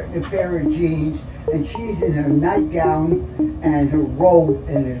 t-shirt and a pair of jeans, and she's in her nightgown and her robe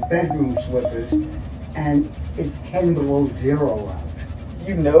and her bedroom slippers, and it's 10 below zero out.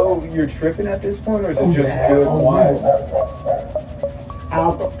 You know you're tripping at this point, or is it Oh, just yeah. good Oh, wine?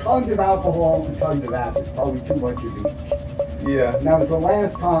 Tons of alcohol and tons of acid, probably too much of each. Yeah. Now, it was the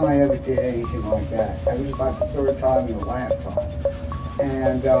last time I ever did anything like that. It was about the third time and the last time.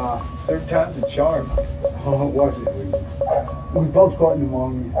 And, Third time's a charm. oh, it wasn't. We both got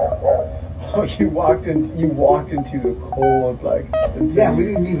pneumonia. Oh, you walked into the cold, like. Yeah, we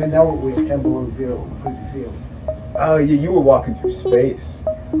didn't even know it was 10 below zero. We couldn't feel it. Oh, yeah, you were walking through space.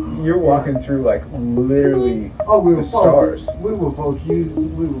 You're walking through, like, literally Oh, we were the stars. We were both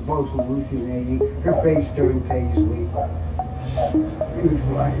hallucinating. Her face turned paisley. It was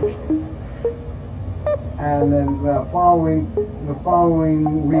like. And then the following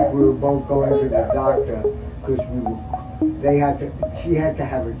week, we were both going to the doctor because she had to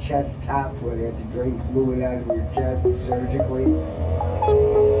have her chest tapped where they had to drain fluid out of her chest surgically.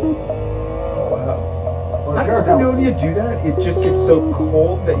 Wow. Well, How it does turned out- pneumonia do that? It just gets so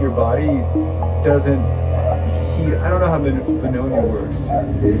cold that your body doesn't heat. I don't know how pneumonia works.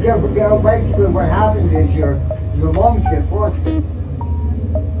 Basically, what happens is your lungs get frosted.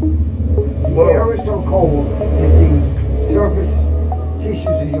 The air is so cold that the surface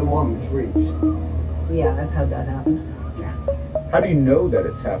tissues of your lungs freeze. Yeah, I've had that happen. How do you know that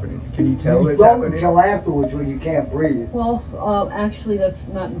it's happening? Can you tell You it's don't happening? until afterwards when you can't breathe. Well, actually, that's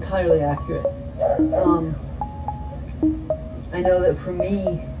not entirely accurate. I know that for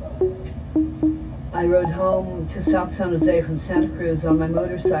me, I rode home to South San Jose from Santa Cruz on my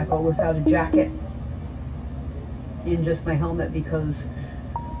motorcycle without a jacket, in just my helmet, because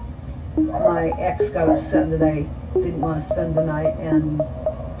my ex got upset that I didn't want to spend the night, and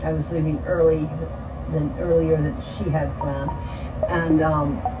I was leaving earlier than she had planned, and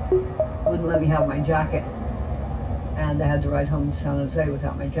wouldn't let me have my jacket, and I had to ride home to San Jose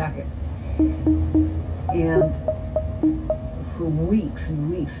without my jacket. And for weeks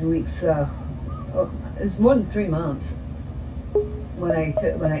and weeks and weeks, it was more than 3 months. When I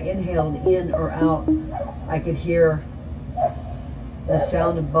inhaled in or out, I could hear the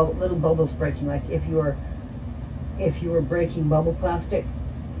sound of little bubbles breaking, like if you were breaking bubble plastic.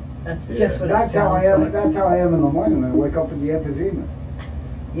 That's just what That's it how sounds I am. like. That's how I am in the morning. I wake up with the emphysema.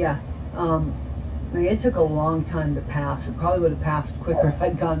 Yeah. I mean, it took a long time to pass. It probably would have passed quicker if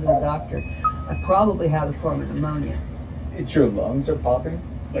I'd gone to the doctor. I probably had a form of pneumonia. It's your lungs are popping?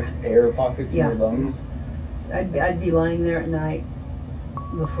 Like air pockets in your lungs? I'd be lying there at night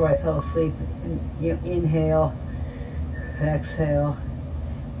before I fell asleep, and inhale, exhale,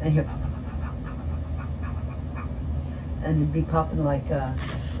 and hear pop, pop, pop, pop, pop, pop, pop, pop, and it'd be popping like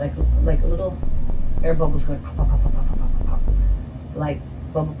little air bubbles going pop, pop, pop, pop, pop, pop, pop, pop, like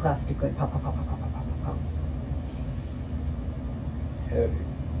bubble plastic going pop, pop, pop, pop, pop, pop, pop, pop. Heavy.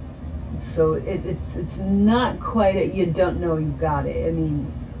 So it's not quite you don't know you got it. I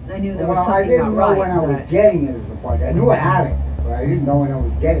mean, I knew there was Well, I something didn't not know right. when I was but- getting it as a point. I knew I had it, but I didn't know when I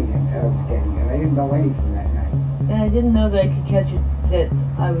was getting it. I didn't know anything that night. And I didn't know that I could that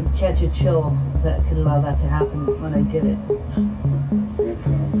I would catch a chill that could allow that to happen when I did it.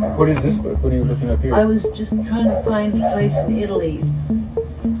 What is this book? What are you looking up here? I was just trying to find a place in Italy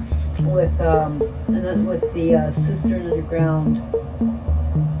with the cistern underground,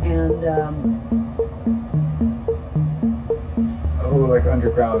 and Oh, like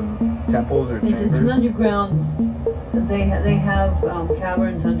underground temples or it's chambers? an underground. They have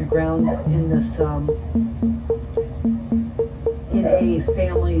caverns underground in this in a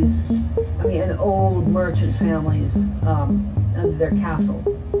family's, I mean, an old merchant family's under their castle.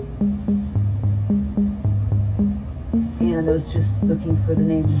 And I was just looking for the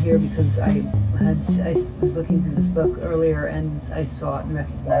name here because I was looking through this book earlier and I saw it and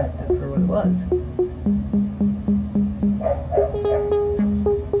recognized it for what it was.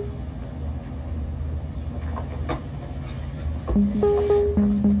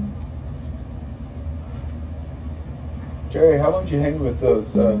 Jerry, how long did you hang with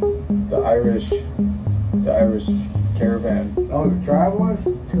those the Irish caravan? Oh, the travelers?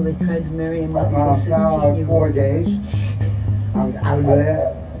 Until they tried to marry him up to About 16 4 days. I was out of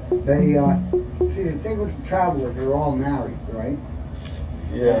there. They, see, the thing with the travelers, they're all married, right?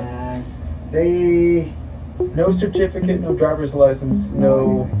 Yeah. And they, No certificate, no driver's license,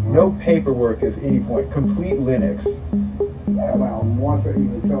 no paperwork at any point. Complete Linux. well, more so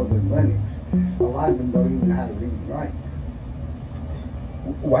even so than Linux. A lot of them don't even know how to read and write.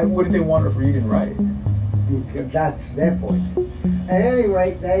 Why wouldn't they want to read and write? That's their point. At any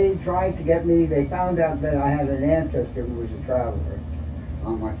rate, they tried to get me. They found out that I had an ancestor who was a traveler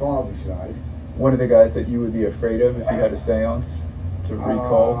on my father's side. One of the guys that you would be afraid of if you had a seance to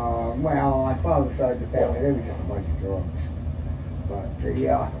recall? Well, on my father's side of the family, they were just a bunch of drugs. But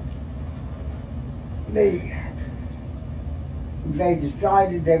they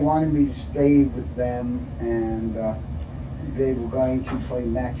decided they wanted me to stay with them, and they were going to play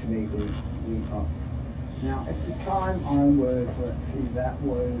matchmaker. Now, at the time I was, let's see, that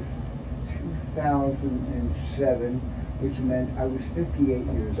was 2007, which meant I was 58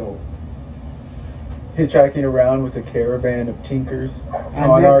 years old. Hitchhiking around with a caravan of tinkers,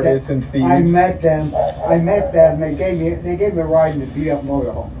 con artists, and thieves. I met them. They gave me a ride in the beat-up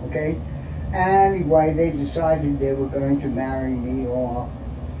motorhome, okay? Anyway, they decided they were going to marry me off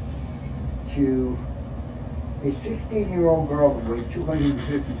to a 16-year-old girl who weighed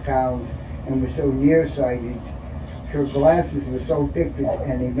 250 pounds and was so nearsighted. Her glasses were so thick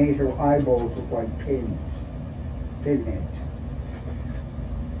and they made her eyeballs look like pinheads.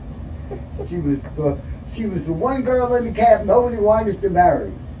 She was the one girl in the camp nobody wanted to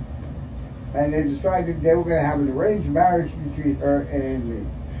marry. And they decided they were going to have an arranged marriage between her and me.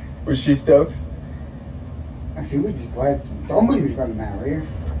 Was she stoked? She was just glad somebody was going to marry her.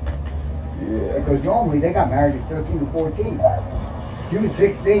 Yeah. Because normally they got married at 13 or 14. She was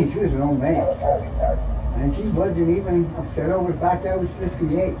 16, she was an old man. And she wasn't even upset over the fact that I was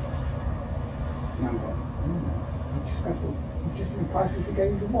 58. And I'm going, I'm just in the process of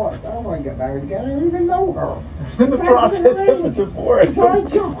getting divorced. I don't want to get married again. I don't even know her. In the process of a divorce. So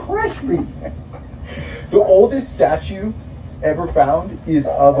she'll crush me. The oldest statue ever found is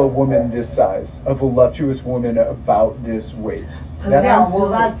of a woman this size, of a voluptuous woman about this weight.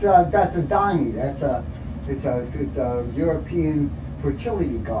 That's a Diane. It's a European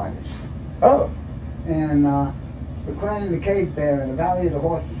fertility goddess. Oh. And the Crown and the Cave Bear and the Valley of the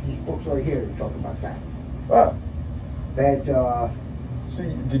Horses, these books right here that talk about that. Wow. That So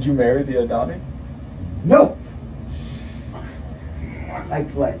did you marry the Adani? no. I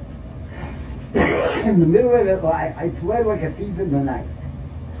fled. In the middle of it, I fled like a thief in the night.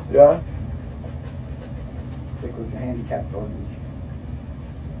 Yeah. Because the handicapped on me.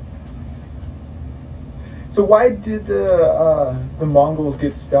 So why did the Mongols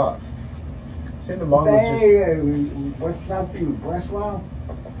get stopped? Saying the Mongols what's not being Breslau?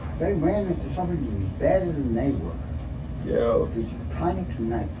 They ran into somebody who was better than they were. Yo. The Teutonic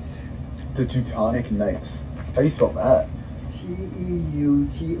Knights. The Teutonic Knights. How do you spell that?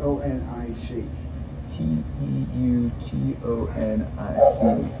 Teutonic.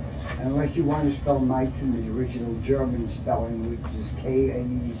 Teutonic. Unless you want to spell knights in the original German spelling, which is Knect.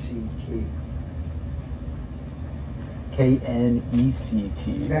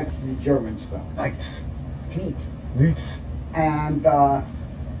 Knect. That's the German spelling. Knights. Neat. Knights. And the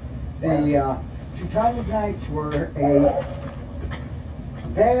Teutonic Knights were a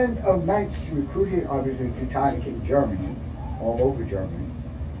band of knights recruited, obviously Teutonic in Germany, all over Germany,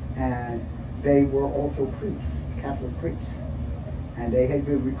 and they were also priests, Catholic priests. And they had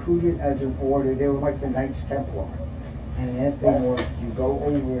been recruited as an order. They were like the Knights Templar. And their thing was to go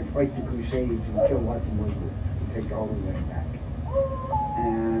over and fight the Crusades and kill lots of Muslims and take all of them back.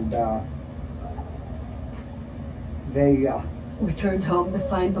 And they returned home to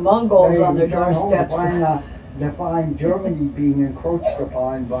find the Mongols on their doorsteps. To find Germany being encroached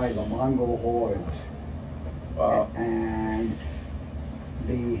upon by the Mongol hordes. Wow. And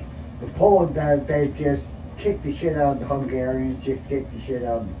the Poles, they just kicked the shit out of the Hungarians, just kicked the shit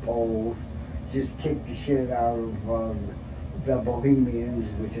out of the Poles, just kicked the shit out of the Bohemians,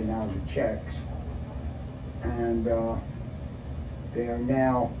 which are now the Czechs. And they are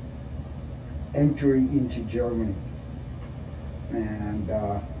now entering into Germany. And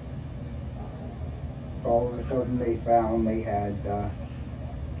all of a sudden they found they had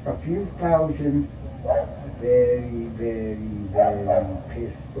a few thousand very, very, very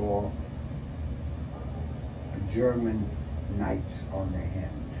pissed off German knights on their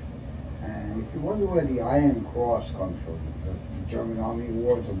hands. And if you wonder where the Iron Cross comes from, the German Army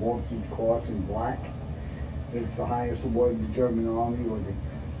awards a Maltese Cross in black. It's the highest award in the German Army, or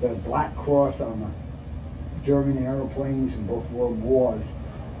the Black Cross on the German airplanes in both World Wars.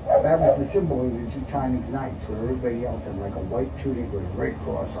 That was the symbol of the Teutonic Knights, where everybody else had like a white tunic with a red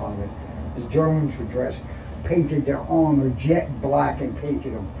cross on it. The Germans were dressed, painted their armor jet black and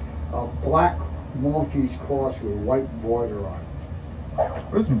painted a black Maltese cross with a white border on it.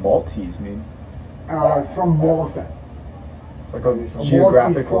 What does Maltese mean? From Malta. It's like a Maltese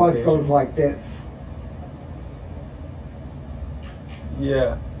geographic cross location. goes like this.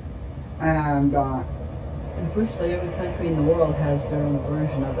 Yeah. And Virtually every country in the world has their own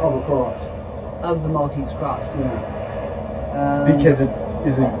version of it. of course, Of the Maltese cross. yeah. Because it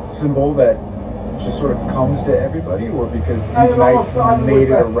is a symbol that just sort of comes to everybody, or because And these it all knights started made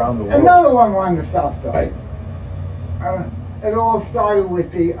with it around the world? Another one on the south side. It all started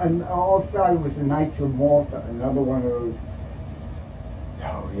with the Knights of Malta. Another one of those.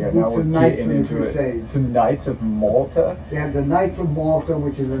 Oh yeah, now we're The Knights getting of the into it. Crusades. The Knights of Malta. You had the Knights of Malta,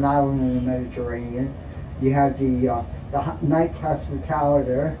 which is an island in the Mediterranean. You had the Knights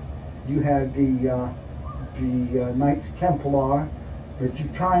Hospitaller. You had the Knights Templar, the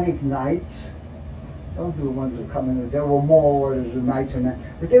Teutonic Knights. Those are the ones that come in. There were more orders of knights and that,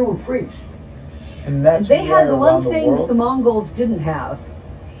 but they were priests. And that's They had the one around thing the that the world. Mongols didn't have.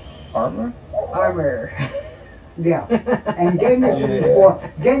 Armor. Armor. Yeah, and Genghis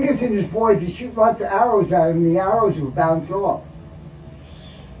and his boys, they shoot lots of arrows at him, and the arrows would bounce off.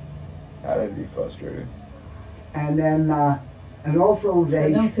 That'd be frustrating. And then, and also I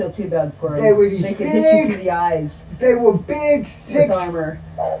they don't feel too bad for them. They were these They could hit you big- through the eyes were big with armor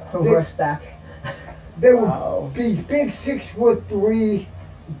from They- horseback. They were Wow. these big 6'3"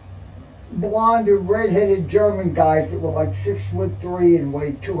 blonde and red-headed German guys that were like 6'3" and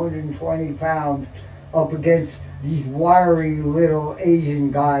weighed 220 pounds up against these wiry little Asian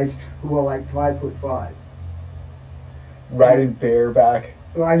guys who were like 5'5". Riding bareback.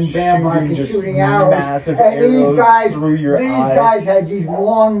 Riding bareback and just shooting arrows. massive And arrows through your these eye. guys had these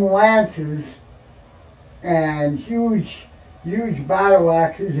long lances and huge battle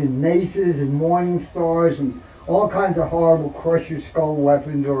axes and maces and morning stars and all kinds of horrible crush your skull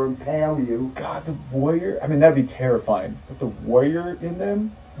weapons or impale you. God, the warrior. I mean, that'd be terrifying. But the warrior in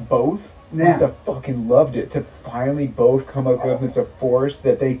them, both, Yeah. must have fucking loved it to finally both come up with a force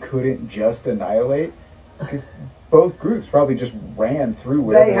that they couldn't just annihilate. Because both groups probably just ran through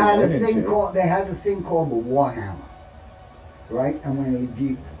whatever They had a went thing into. called the Warhammer, right? And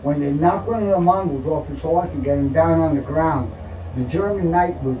when they knocked one of the Mongols off his horse and get him down on the ground, the German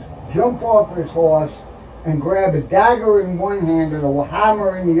knight would jump off his horse and grab a dagger in one hand and a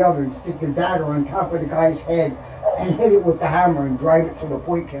hammer in the other and stick the dagger on top of the guy's head and hit it with the hammer and drive it so the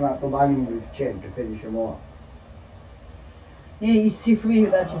point came out the bottom of his chin to finish him off. Yeah, you see, for me,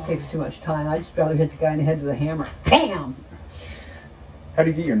 that just takes too much time. I'd just rather hit the guy in the head with a hammer. Bam! How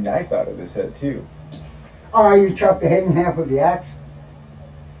do you get your knife out of his head, too? You chop the head in half with the axe,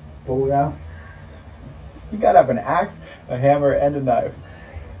 pull it out. You gotta have an axe, a hammer, and a knife.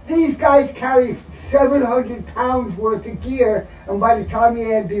 These guys carry 700 pounds worth of gear, and by the time you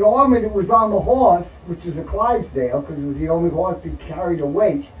had the armor that was on the horse, which was a Clydesdale, because it was the only horse that carried a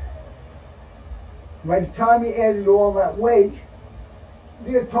weight, by the time you added all that weight,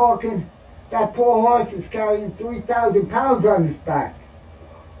 they're talking, that poor horse is carrying 3,000 pounds on his back.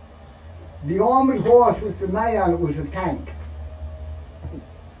 The armored horse with the knight on it was a tank.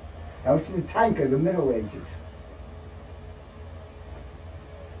 That was the tank of the Middle Ages.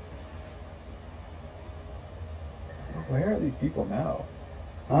 Where are these people now?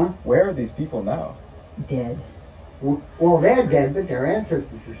 Huh? Where are these people now? Dead. Well, they're dead, but their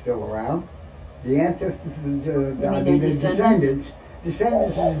ancestors are still around. The ancestors, their the descendants?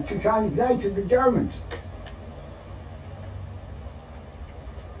 Descendants of the Teutonic Knights of the Germans.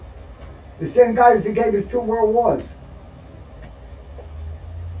 The same guys that gave us 2 world wars.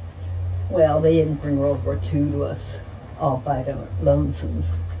 Well, they didn't bring World War II to us all by their lonesomes.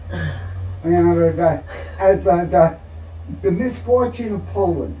 You know, the misfortune of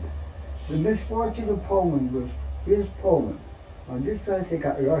Poland. The misfortune of Poland was, here's Poland. On this side they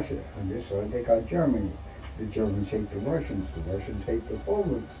got Russia. On this side they got Germany. The Germans hate the Russians. The Russians hate the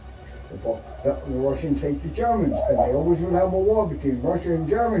Poles. The Russians hate the Germans. And they always would have a war between Russia and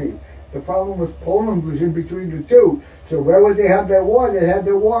Germany. The problem was Poland was in between the two. So where would they have their war? They'd have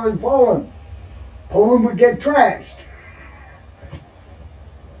their war in Poland. Poland would get trashed.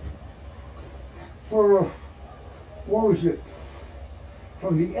 For, what was it?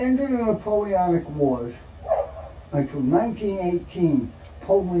 From the end of the Napoleonic Wars until 1918,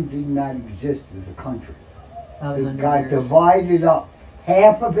 Poland did not exist as a country. About It 100 got years. divided up.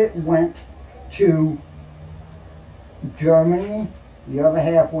 Half of it went to Germany, the other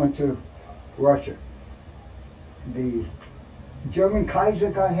half went to Russia. The German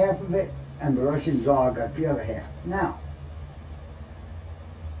Kaiser got half of it, and the Russian Tsar got the other half. Now,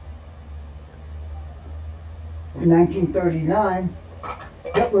 in 1939,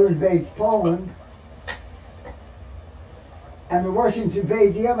 Hitler invades Poland, and the Russians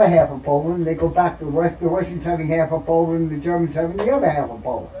invade the other half of Poland. They go back to the Russians having half of Poland, the Germans having the other half of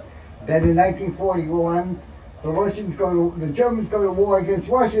Poland. Then in 1941, the Germans go to war against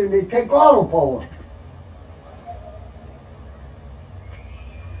Russia and they take all of Poland.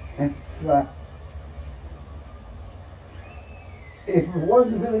 It's, if it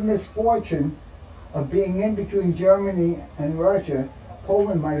wasn't for the misfortune of being in between Germany and Russia,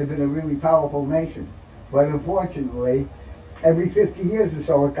 Poland might have been a really powerful nation. But unfortunately, every 50 years or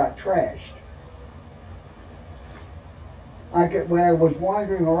so it got trashed. When I was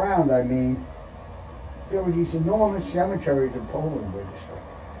wandering around, I mean, there were these enormous cemeteries in Poland where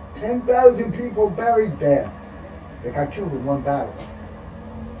there's like 10,000 people buried there. They got killed in one battle.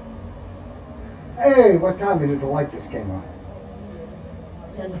 Hey, what time is it? The light just came on.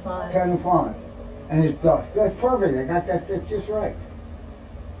 10 to 5. 10 to 5. And it's dusk. That's perfect. I got that set just right.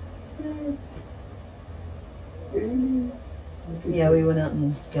 Yeah, we went out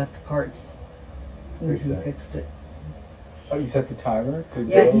and got the parts. And Fixed he that. fixed it. Oh, you set the timer?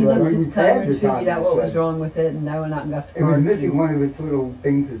 Yeah, he right. looked at We the timer had the and figured timer out what was set. wrong with it, and I went out and got the It was parts. missing one of its little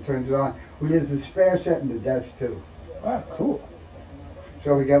things that turns it on, which is the spare set in the desk too. Ah, cool.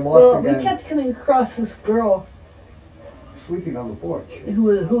 So we get Well, lost we again, kept coming across this girl sleeping on the porch. who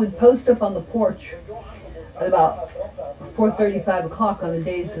would post up on the porch at about 4:30, 5 o'clock on the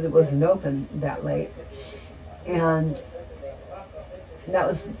days that it wasn't open that late, and that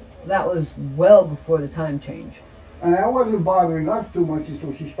was well before the time change. And that wasn't bothering us too much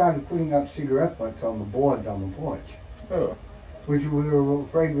until she started putting up cigarette butts on the boards on the porch, Oh, which we were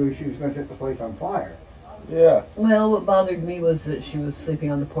afraid she was going to set the place on fire. yeah. Well, what bothered me was that she was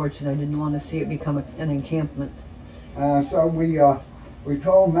sleeping on the porch, and I didn't want to see it become an encampment. So we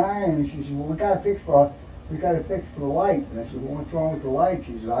told Marion, she said, well, we got to fix the light. And I said, well, what's wrong with the light?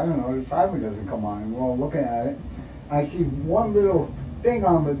 She said, I don't know, the timer doesn't come on. And we're all looking at it. I see one little thing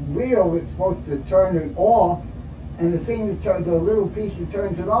on the wheel that's supposed to turn it off, and the thing that turns, the little piece that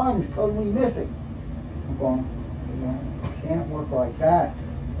turns it on is totally missing. I'm going, it can't work like that.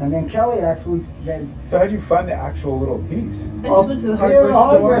 And then Kelly actually said, So how'd you find the actual little piece? I just went to the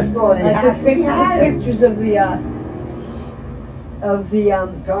hardware store. They I took had it. pictures of the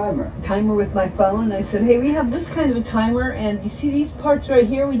timer. with my phone, and I said, hey, we have this kind of a timer, and you see these parts right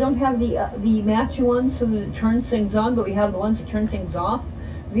here? We don't have the matching ones so that it turns things on, but we have the ones that turn things off.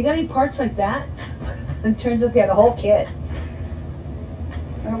 Have you got any parts like that? And it turns out they had a whole kit.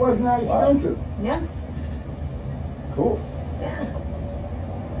 And it wasn't that expensive. Yeah. Cool. Yeah.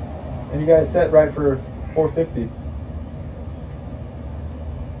 And you got it set right for 450.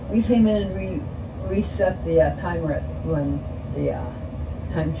 We came in and reset the timer at when the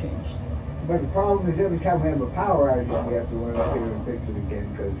time changed. But the problem is every time we have a power outage, we have to run up here and fix it again,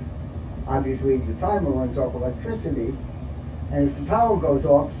 because obviously the timer runs off electricity, and if the power goes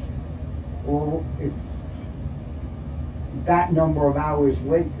off, well, it's that number of hours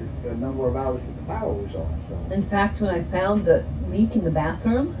late, the number of hours that the power was off. So. In fact, when I found the leak in the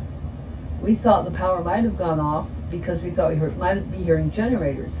bathroom, we thought the power might have gone off because we thought we might be hearing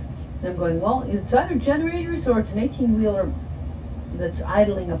generators. And I'm going, well, it's either generators or it's an 18-wheeler that's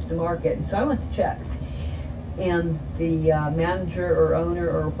idling up the market. And so I went to check. And the manager or owner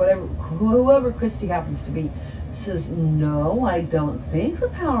or whatever, whoever Christy happens to be, says, no, I don't think the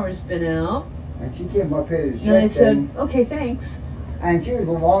power's been out. And she came up here to check. And I said, okay, thanks. And she was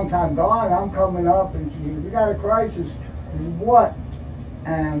a long time gone. I'm coming up, and she said, we got a crisis. I said, what?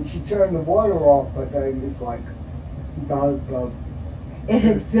 And she turned the water off, but then it's like it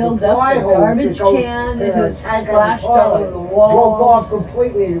has filled up supply the hose garbage that goes can, to it has the tank on splashed all over the broke off walls.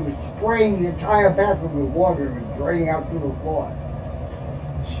 completely, and it was spraying the entire bathroom with water. It was draining out through the floor.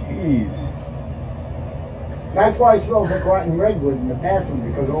 Jeez. That's why it smells like rotten redwood in the bathroom,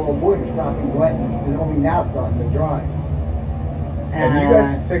 because all the wood is stopping wet and it's only now starting to dry. And you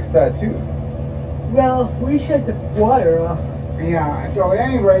guys fixed that too. Well, we shut the water off. Yeah, so at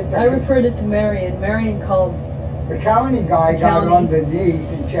any rate, I referred it to Marion. Marion called. the county guy got County. on the knees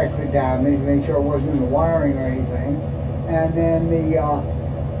and checked the damage, made sure it wasn't in the wiring or anything. And then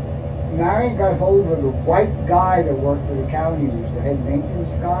Marion got hold of the white guy that worked for the county, who was the head maintenance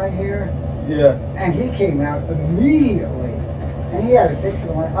guy here. Yeah. And he came out immediately. And he had to fix it.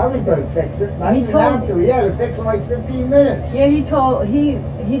 I was going to fix it. I didn't have to. He had to fix it in like 15 minutes. Yeah,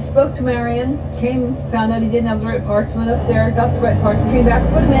 he spoke to Marion, found out he didn't have the right parts, went up there, got the right parts, came back,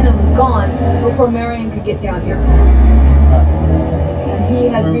 put them in, and was gone before Marion could get down here. And he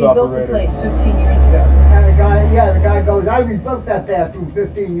had rebuilt the place 15 years ago. And the guy goes, I rebuilt that bathroom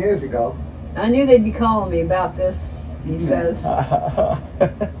 15 years ago. I knew they'd be calling me about this, he says.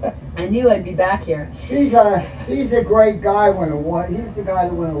 I knew I'd be back here. He's a great guy. He's the guy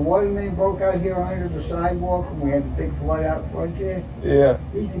that when the water main broke out here under the sidewalk and we had the big flood out front here. Yeah.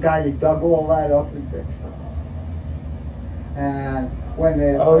 He's the guy that dug all that up and fixed it. And when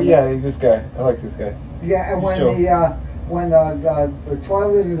the this guy. I like this guy. yeah, and He's when the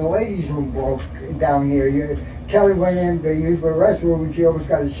toilet in the ladies' room broke down here, Kelly went in to use the restroom and she almost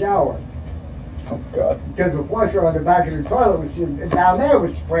got a shower. Oh God. Because the flusher on the back of the toilet was down there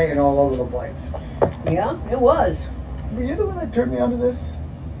was spraying all over the place. Yeah, it was. Were you the one that turned me onto this?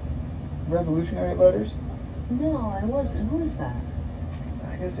 Revolutionary Letters? No, I wasn't. Who is that?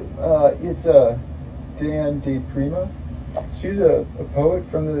 I guess it's Diane Prima. She's a poet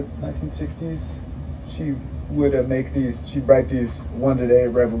from the 1960s. She would she'd write these one-a-day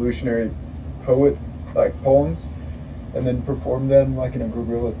revolutionary poems, and then perform them like in a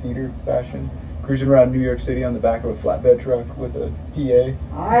guerrilla theater fashion, cruising around New York City on the back of a flatbed truck with a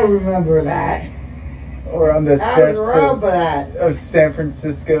PA. I remember that. Or on the steps of San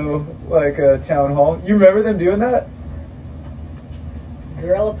Francisco, like a town hall. You remember them doing that?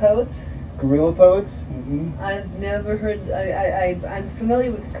 Guerrilla poets? Guerrilla poets? Mm-hmm. I've never heard. I'm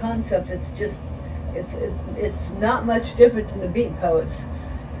familiar with the concept. It's just, it's not much different than the beat poets,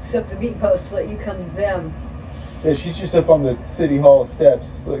 except the beat poets let you come to them. Yeah, she's just up on the city hall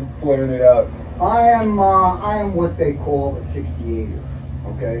steps, like blaring it out. I am what they call a 68er.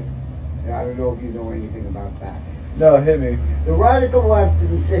 Okay. I don't know if you know anything about that. No, hit me. The radical left in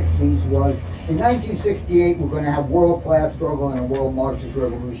the 60s was, in 1968, we're going to have world-class struggle and a world Marxist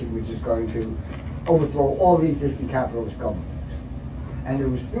revolution, which is going to overthrow all the existing capitalist governments. And there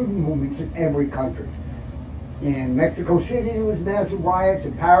were student movements in every country. In Mexico City, there was massive riots.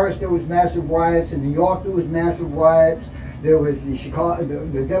 In Paris, there was massive riots. In New York, there was massive riots. There was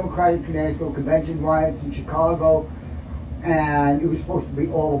the Democratic National Convention riots in Chicago. And it was supposed to be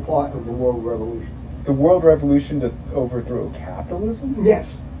all a part of the world revolution. The world revolution to overthrow capitalism?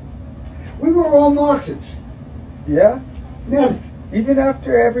 Yes. We were all Marxists. Yeah? Yes. Even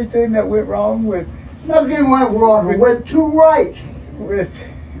after everything that went wrong with... Nothing went wrong. It went too right.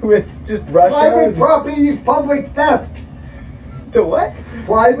 With just Russia... Private property is public theft. The what?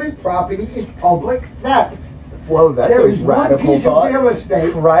 Private property is public theft. Whoa, that's there a radical one piece thought. Of real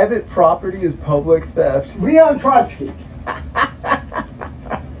estate. Private property is public theft. Leon Trotsky.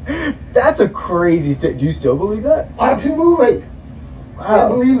 That's a crazy statement. Do you still believe that? Absolutely. Wow. I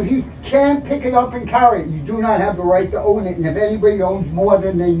believe you can't pick it up and carry it. You do not have the right to own it. And if anybody owns more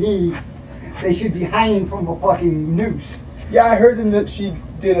than they need, they should be hanging from a fucking noose. Yeah, I heard that she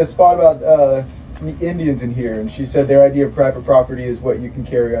did a spot about the Indians in here, and she said their idea of private property is what you can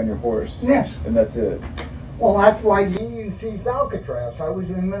carry on your horse. Yes. And that's it. Well, that's why the Indians seized Alcatraz. I was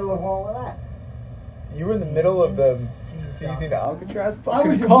in the middle of all of that. You were in the middle of the seizing Alcatraz?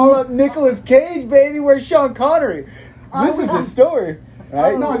 Fucking call up Nicolas Cage, baby. Where's Sean Connery? This is a story,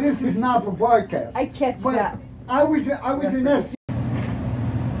 right? No, this is not for broadcast. I catch that. I was in SC.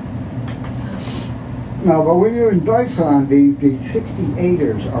 No, but when you're in Deutschland, the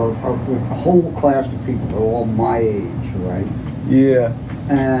 68ers are a whole class of people. They're all my age, right? Yeah.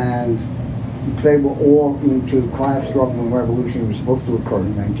 And they were all into class struggle and revolution. It was supposed to occur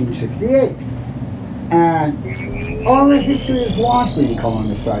in 1968. And all the history is lost when you come on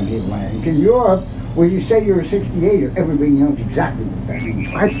this side of the Atlantic. In Europe, when you say you're a 68er, everybody knows exactly what that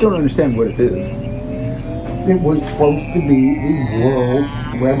means. I just don't understand what it is. It was supposed to be the world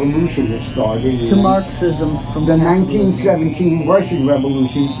revolution that started To Marxism from the capitalism. 1917 Russian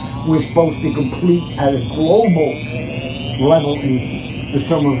Revolution was supposed to complete at a global level in the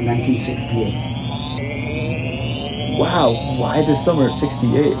summer of 1968. Wow, why the summer of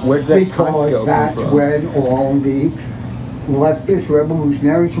 68? Where did that time scale Because come that's from? when all the leftist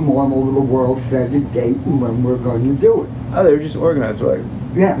revolutionaries from all over the world set a date and when we're going to do it. Oh, they were just organized, like,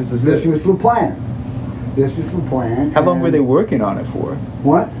 Yeah, this this is it. was the plan. This was the plan. How long were they working on it for?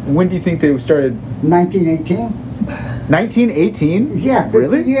 What? When do you think they started? 1918? 1918? Yeah, 50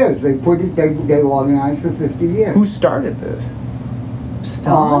 Really? years. They put it. They organized for 50 years. Who started this?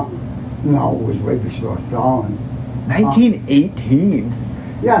 Stalin? No, it was way before Stalin. 1918?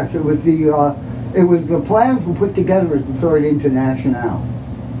 Yes, it was the plans were put together as the Third International.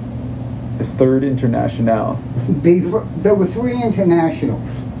 The Third International. There were three internationals.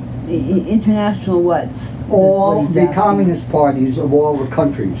 International what? All the communist parties of all the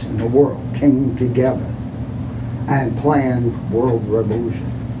countries in the world came together and planned world revolution.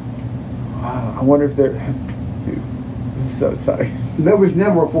 Wow, I wonder if they're... Dude, this is so sorry. There was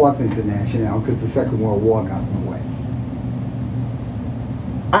never a Fourth International because the Second World War got in the way.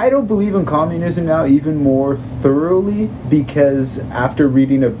 I don't believe in communism now even more thoroughly because after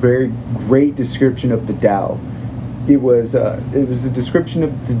reading a very great description of the Tao, it was a description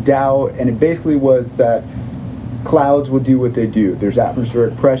of the Tao, and it basically was that clouds will do what they do. There's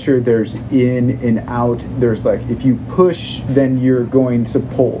atmospheric pressure, there's in and out. There's like, if you push, then you're going to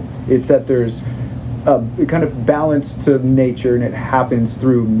pull. It's that there's a kind of balance to nature, and it happens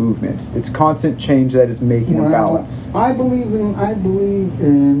through movement. It's constant change that is making a balance. I believe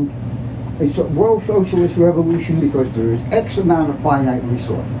in a world socialist revolution because there is X amount of finite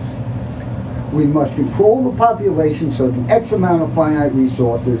resources. We must control the population so the X amount of finite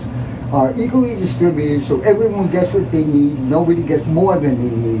resources are equally distributed so everyone gets what they need, nobody gets more than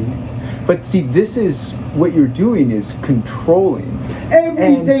they need. But see, this is what you're doing is controlling.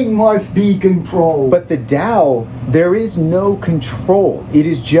 Everything must be controlled. But the Tao, there is no control. It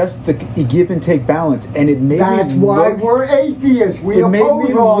is just the give and take balance. And it made That's me why look, we're atheists. We it made oppose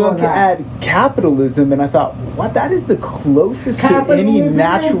me all look of that. at capitalism, and I thought, what? That is the closest to any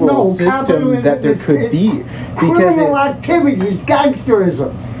natural system that there could be. Because criminal activity is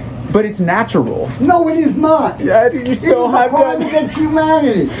gangsterism. But it's natural. No, it is not. Yeah, dude, you're so hyped hyped against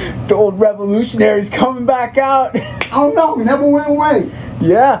humanity. The old revolutionaries coming back out. Oh no, never went away.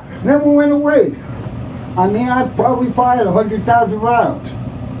 Yeah. Never went away. I mean, I probably fired 100,000 rounds.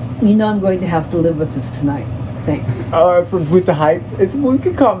 You know I'm going to have to live with this tonight. Thanks. With the hype, we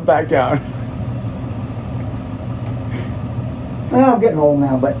could calm back down. Well, I'm getting old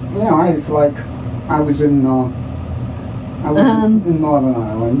now, but you know, it's like I was in in Northern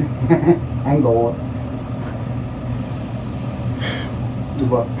Ireland, Angola.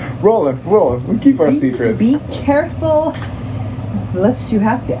 Rolling. We keep our secrets. Be careful, lest you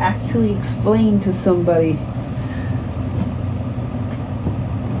have to actually explain to somebody.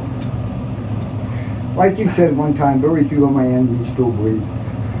 Like you said one time, very few of my enemies still breathe.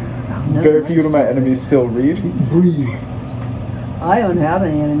 No, Very few of my enemies still read. Breathe. I don't have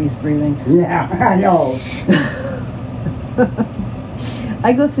any enemies breathing. Yeah, I know.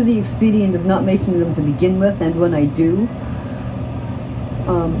 I go through the expedient of not making them to begin with, and when I do,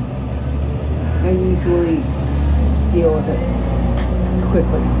 I usually deal with it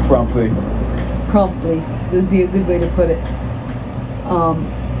quickly. Promptly. It would be a good way to put it.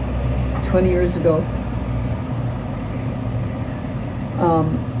 20 years ago,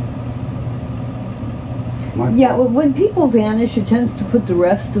 when people vanish, it tends to put the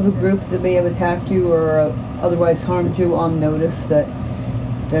rest of the group that may have attacked you or otherwise harmed you on notice that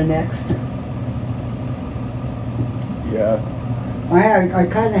they're next. Yeah. I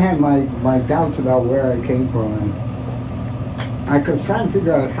kind of had my doubts about where I came from, and I was trying to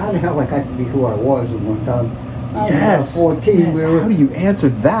figure out how the hell I got to be who I was at one time. I was 14. Yes. How do you answer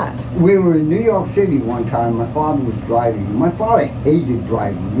that? We were in New York City one time. My father was driving. My father hated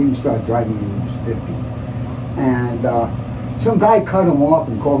driving. He didn't start driving when he was 50. And some guy cut him off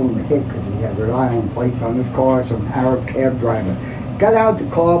and called him a hick because he had Rhode Island plates on his car, some Arab cab driver. Got out the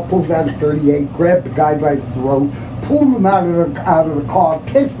car, pulled out a .38, grabbed the guy by the throat, pulled him out of the car,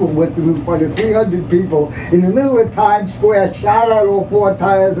 pistol whipped him in front of 300 people in the middle of Times Square, shot out all 4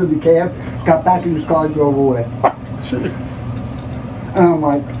 tires of the cab, got back in his car and drove away. And I'm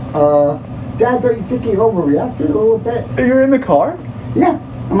like, Dad, don't you think he overreacted a little bit? You're in the car? Yeah,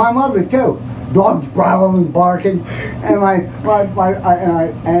 and my mother too. Dogs growling, barking, and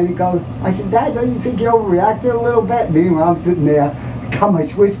and he goes, I said, Dad, don't you think you overreacted a little bit? Meanwhile, I'm sitting there, got my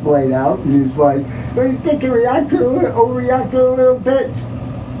switchblade out, and he's like, don't you think you overreacted a little bit?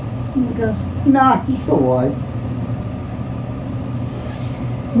 And he goes, nah, he's still alive.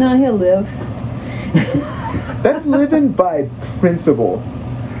 No, he'll live. That's living by principle.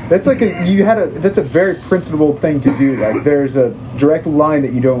 That's like that's a very principled thing to do. Like there's a direct line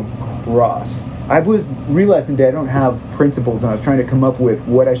that you don't cross. I was realizing that I don't have principles, and I was trying to come up with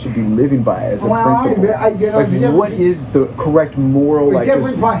what I should be living by as a principle. What is the correct moral,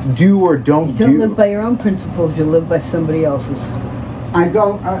 just do or don't do? You don't live by your own principles, you live by somebody else's. I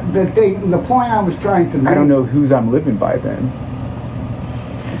don't, the point I was trying to make... I don't know whose I'm living by then.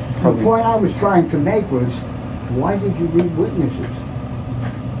 The point I was trying to make was, why did you read Witnesses?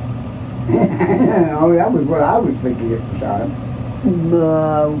 That was what I was thinking at the time. But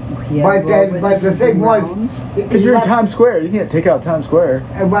the thing was... Because you're in Times Square, you can't take out Times Square.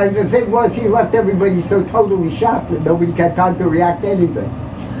 But the thing was, he left everybody so totally shocked that nobody had time to react to anything.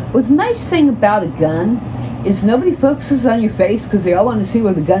 Well, the nice thing about a gun is nobody focuses on your face because they all want to see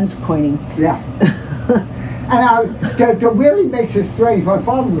where the gun's pointing. Yeah. And that really makes it strange. My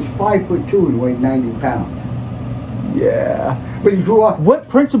father was 5'2" and weighed 90 pounds. Yeah. But he grew up... What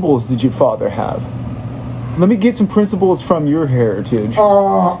principles did your father have? Let me get some principles from your heritage.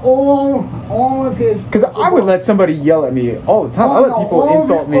 All of his... Because I would let somebody yell at me all the time. I let people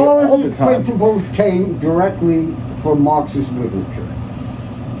insult me all the time. All of his principles came directly from Marxist literature.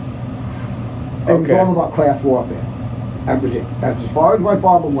 It was all about class warfare. That was it. That's as far as my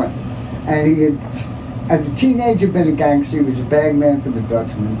father went. And he had, as a teenager, been a gangster. He was a bagman for the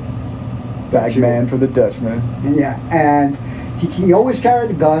Dutchman. Bagman for the Dutchman. Yeah, and he always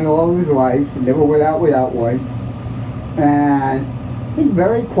carried a gun all his life. He never went out without one. And he's a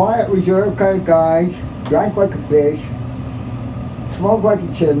very quiet, reserved kind of guy. Drank like a fish. Smoked like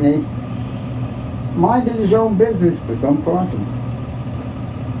a chimney. Minded his own business, but don't cross him.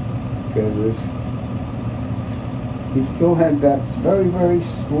 Because he still had that very, very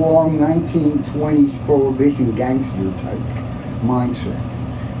strong 1920s prohibition gangster type mindset.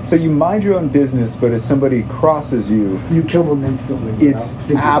 So you mind your own business, but if somebody crosses you, you kill them instantly. It's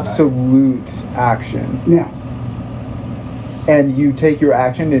absolute action. Yeah. And you take your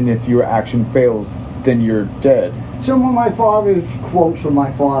action, and if your action fails, then you're dead. Some of my father's quotes from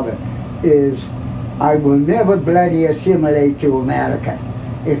my father is, "I will never bloody assimilate to America.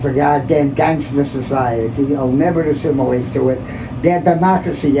 It's a goddamn gangster society. I'll never assimilate to it. Their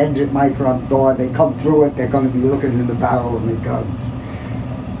democracy ends at my front door. They come through it, they're going to be looking in the barrel of their guns."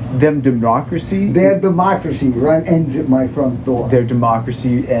 Them democracy? Their democracy ends at my front door. Their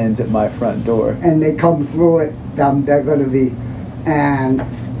democracy ends at my front door. And they come through it, they're going to be... And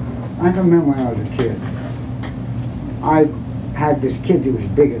I can remember when I was a kid, I had this kid who was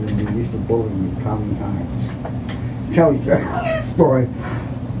bigger than me, used to bully me, Tommy Hines. Tell you that story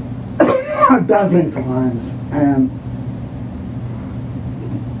a dozen times. And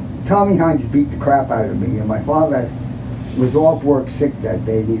Tommy Hines beat the crap out of me, and my father was off work sick that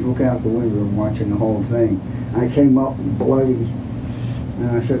day, and he's looking out the window and watching the whole thing. I came up bloody,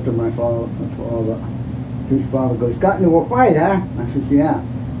 and I said to my father, his father goes, "Got into a fight, huh?" I said, "Yeah."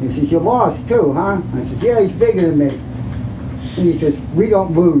 He says, "You lost too, huh?" I said, "Yeah, he's bigger than me." And he says, "We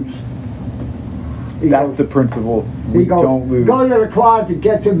don't lose." That's the principle. We don't lose. "Go to the closet,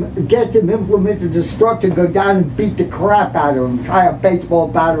 get some implements of destruction, go down and beat the crap out of him. Try a baseball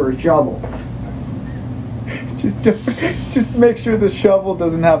bat or a shovel." Just make sure the shovel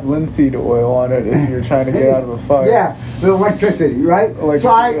doesn't have linseed oil on it if you're trying to get out of a fire. Yeah, the electricity, right? So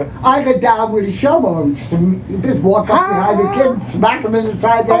I got down with a shovel and just walk up behind the kid and smack him in the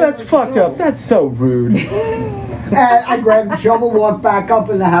side. Oh, that's fucked up. That's so rude. And I grabbed the shovel, walked back up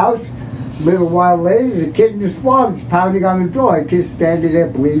in the house. A little while later, the kid and his father's pounding on the door. The kid's standing there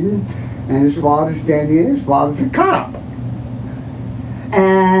bleeding, and his father's standing in. His father's a cop.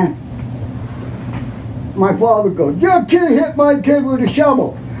 And my father goes, "Your kid hit my kid with a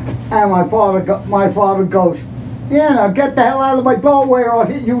shovel." And my father goes, "Yeah, now get the hell out of my doorway or I'll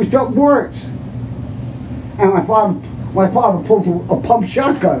hit you with something worse." And my father pulls a pump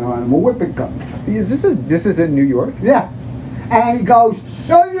shotgun on him, a whipping gun. This is in New York? Yeah. And he goes,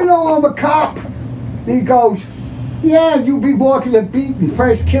 "Oh, you know I'm a cop." He goes, "Yeah, you'll be walking and beating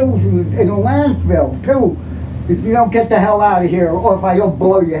fresh kills in a landfill too, if you don't get the hell out of here, or if I don't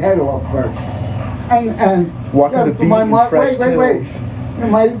blow your head off first." And walking the beat and fresh kills.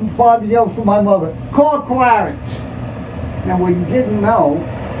 And my father yells to my mother, "Call Clarence." Now, what you didn't know,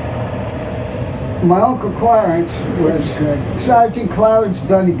 my Uncle Clarence was Sergeant Clarence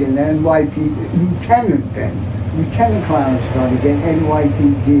Dunnigan, NYPD, Lieutenant then. Lieutenant Clarence Dunnigan,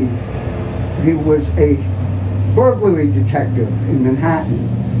 NYPD. He was a burglary detective in Manhattan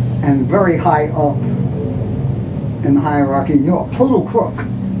and very high up in the hierarchy in New York. Total crook.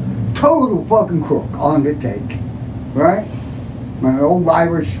 Total fucking crook on the take. Right? My old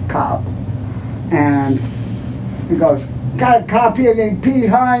Irish cop. And he goes, "Got a cop here named Pete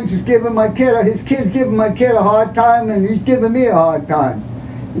Hines who's giving his kid's giving my kid a hard time, and he's giving me a hard time."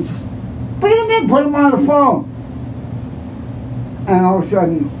 He says, "Put him in, put him on the phone." And all of a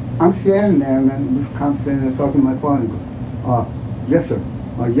sudden, I'm standing there, and this cop's standing there talking to my phone. He goes, "Yes, sir.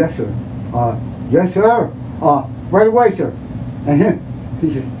 Yes, sir. Yes, sir. Right away, sir." And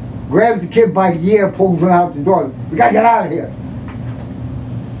he says, grabs the kid by the ear, pulls him out the door. "We gotta get out of here."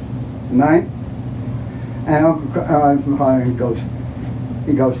 Right? And Uncle Clarence,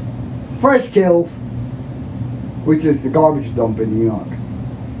 he goes, "Fresh kills," which is the garbage dump in New York.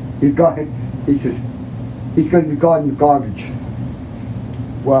 He says, he's going to be guarding the garbage.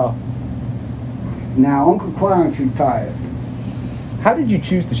 Wow. Now, Uncle Clarence retired. How did you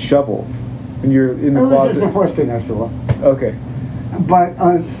choose the shovel when you're in the closet? This is the first thing I saw. Okay. But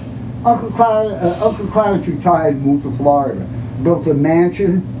Uncle Clarence retired and moved to Florida. Built a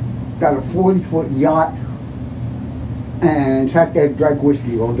mansion, got a 40-foot yacht, and sat there, drank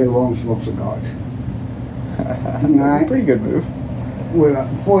whiskey all day long, smoked cigars. Right? Pretty good move. With a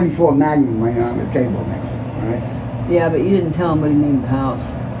 44 Magnum laying on the table next to him, right? Yeah, but you didn't tell him what he named the house.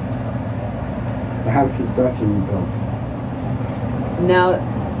 The house that Dutchman built. Now,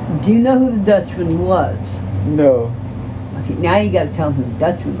 Do you know who the Dutchman was? No. Okay, now you got to tell him who the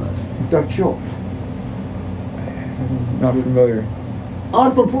Dutchman was. Dutch Schultz. Not familiar.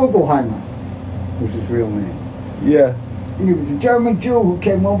 Arthur Brugelheimer was his real name. Yeah. And he was a German Jew who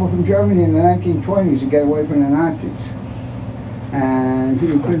came over from Germany in the 1920s to get away from the Nazis. And he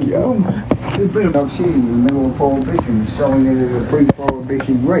had been about city in the middle of Prohibition, selling it at a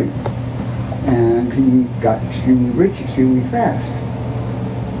pre-Prohibition rate. And he got extremely rich extremely fast.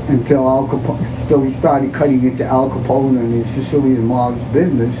 Until he started cutting into Al Capone and his Sicilian mob's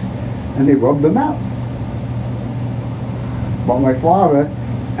business, and they rubbed him out. But my father,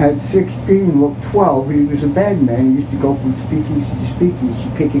 at 16, looked 12, he was a bad man. He used to go from speakeasy to speakeasy,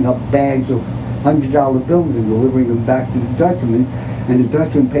 picking up bags of $100 bills and delivering them back to the Dutchman. And the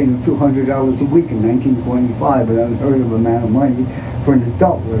Dutchman paid him $200 a week in 1925, an unheard of amount of money for an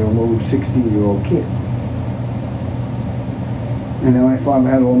adult, let alone a 16-year-old kid. And then my father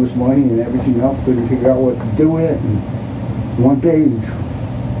had all this money and everything else, couldn't figure out what to do with it. And one day,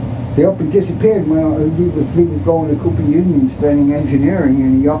 he up and disappeared. He was going to Cooper Union studying engineering,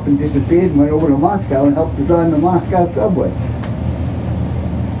 and he up and disappeared and went over to Moscow and helped design the Moscow subway.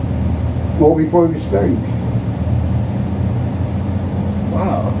 All before he was 30.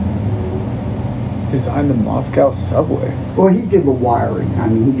 Wow. Designed the Moscow subway. Well, he did the wiring. I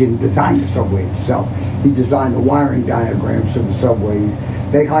mean, he didn't design the subway itself. He designed the wiring diagrams for the subway.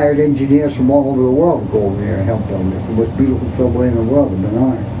 They hired engineers from all over the world to go over there and help them. It's the most beautiful subway in the world, the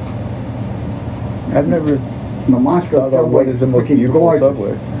Bernard. I've never The Moscow subway what is the most beautiful gorgeous.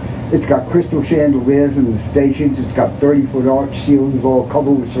 subway. It's got crystal chandeliers in the stations. It's got 30-foot arch ceilings all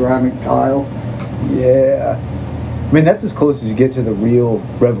covered with ceramic tile. Yeah. I mean, that's as close as you get to the real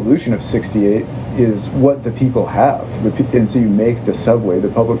revolution of '68, is what the people have. And so you make the subway, the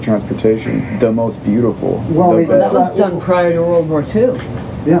public transportation, the most beautiful. Well, the That best. was done prior to World War II.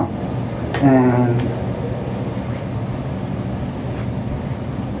 Yeah. And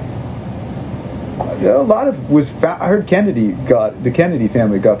Yeah, a lot of I heard the Kennedy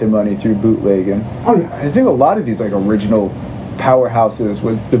family got their money through bootlegging. oh yeah. I think a lot of these like original powerhouses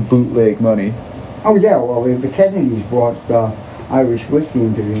was the bootleg money. Oh yeah, well, the Kennedys brought Irish whiskey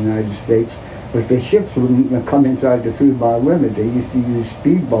into the United States, but the ships wouldn't come inside the 3-mile limit. They used to use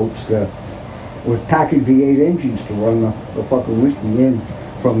speedboats with packet V8 engines to run the fucking whiskey in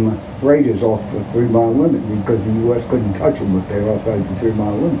from freighters off the 3-mile limit, because the U.S. couldn't touch them if they were outside the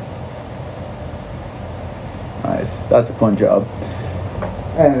 3-mile limit. Nice. That's a fun job.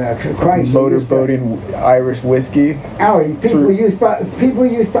 And Christ, Motorboating Irish whiskey. People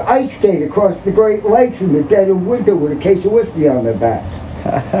used to ice skate across the Great Lakes in the dead of winter with a case of whiskey on their backs.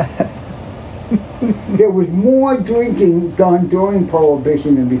 There was more drinking done during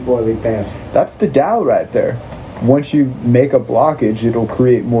Prohibition than before they passed. That's the Tao right there. Once you make a blockage, it'll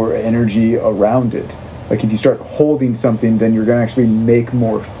create more energy around it. Like if you start holding something, then you're going to actually make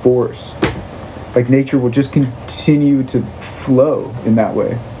more force. Like nature will just continue to flow in that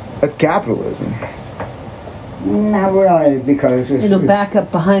way. That's capitalism. Not really, because It'll back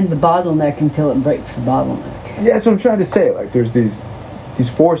up behind the bottleneck until it breaks the bottleneck. Yeah, that's what I'm trying to say. Like there's these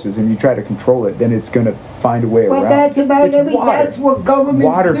forces, and you try to control it, then it's going to find a way But around. that's about It's every. water. That's what governments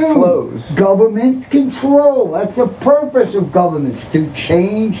Water do. flows. Governments control. That's the purpose of governments, to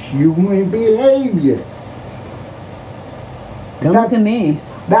change human behavior. Don't look at me.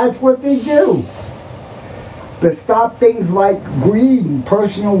 That's what they do. To stop things like greed and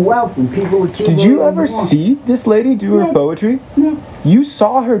personal wealth and people accumulating. Did you ever more. see this lady do her Yeah. poetry? Yeah. You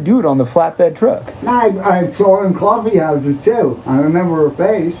saw her do it on the flatbed truck. I saw her in coffee houses too. I remember her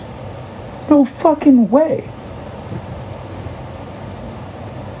face. No fucking way.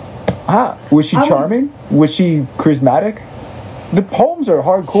 Was she charming? Was she charismatic? The poems are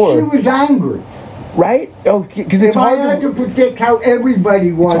hardcore. She was angry. Right? Oh, because it's If I hard had to, to predict how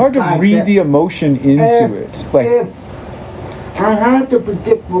everybody was, it's hard to back read then, the emotion into it. Like, if I had to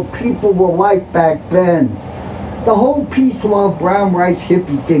predict what people were like back then, the whole peace, love, brown rice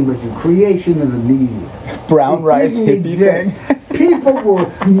hippie thing was a creation of the media. brown It rice didn't hippie exist. thing. People were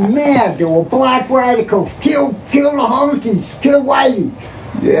mad. There were black radicals. Kill the honkies. Kill whitey.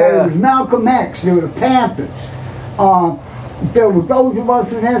 There was Malcolm X. There were the Panthers. There were those of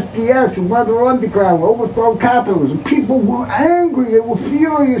us in SDS and Weather Underground, overthrow capitalism. People were angry. They were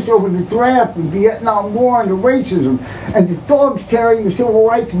furious over the draft and Vietnam War and the racism and the dogs tearing the civil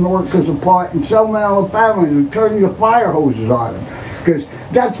rights workers apart in Selma, Alabama, and turning the fire hoses on them. Because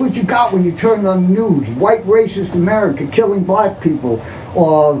that's what you got when you turn on the news. White racist America killing black people,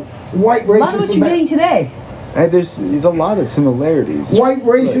 or white racist. A lot of what you're getting today. There's a lot of similarities. White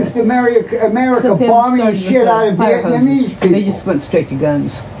racist America Some people bombing the started with shit out of fire hoses. Vietnamese people. They just went straight to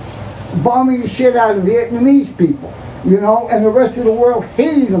guns. bombing the shit out of Vietnamese people, you know, and the rest of the world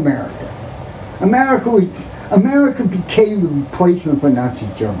hated America. America became the replacement for Nazi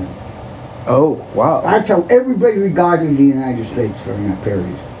Germany. Oh, wow. That's how everybody regarded the United States during that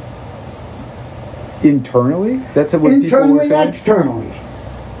period. Internally? That's what internally, people were saying? externally.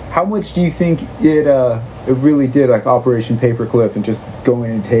 How much do you think it really did, like Operation Paperclip, and just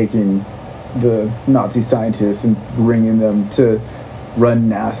going and taking the Nazi scientists and bringing them to run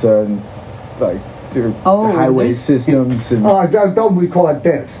NASA and like their highway systems? And don't record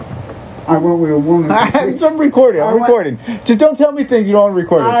this. I went with a woman. I'm recording. Just don't tell me things you don't want to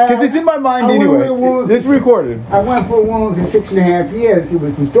record, because it's in my mind anyway. It's recorded. I went for a woman for 6.5 years. It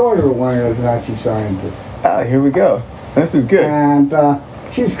was the daughter of one of those Nazi scientists. Ah, here we go. This is good. And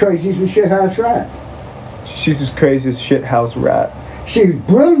she's crazy as a shithouse rat. She's as crazy as a shithouse rat. She's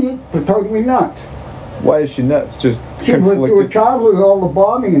brilliant, but totally nuts. Why is she nuts? Just she went through her childhood with all the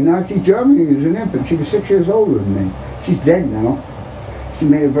bombing in Nazi Germany as an infant. She was 6 years older than me. She's dead now. She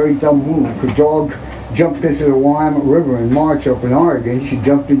made a very dumb move. Her dog jumped into the Willamette River in March up in Oregon. She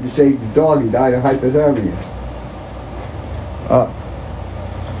jumped in to save the dog and died of hypothermia.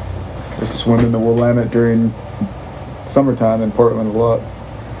 I swim in the Willamette during summertime in Portland a lot.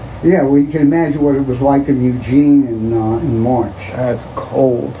 Yeah, well, you can imagine what it was like in Eugene in March. That's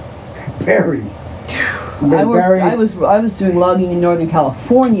cold. Very. I was doing logging in Northern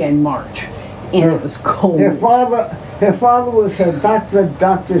California in March, and it was cold. Her father was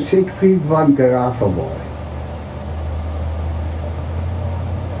Dr. Siegfried von Grafenboy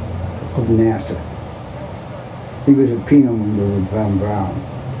of NASA. He was a Pinot member with Von Braun.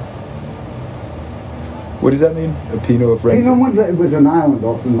 What does that mean? A Pinot of Rain? Pinot was an island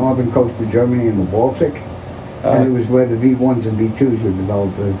off the northern coast of Germany in the Baltic, and it was where the V-1s and V-2s were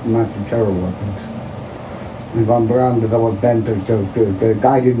developed, the Nazi terror weapons. And Von Braun developed them to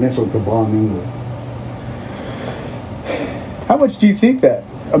guided missiles to bomb England. How much do you think that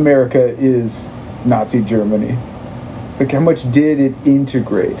America is Nazi Germany? Like, how much did it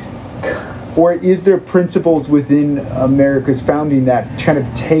integrate? Or is there principles within America's founding that kind of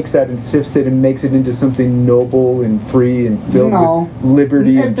takes that and sifts it and makes it into something noble and free and filled with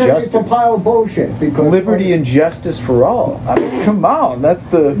liberty and justice? It's a pile of bullshit. Because liberty and justice for all. I mean, come on, that's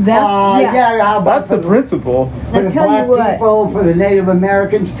the principle. For the black people, for the Native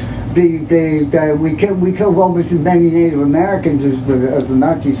Americans, we killed almost as many Native Americans as the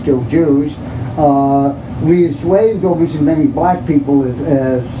Nazis killed Jews. We enslaved almost as many black people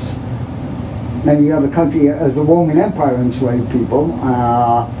as many other countries, as the Roman Empire enslaved people.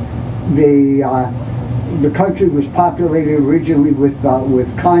 The country was populated originally with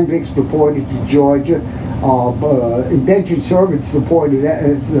convicts deported to Georgia, indentured servants deported,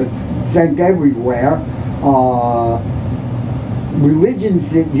 sent everywhere. Religions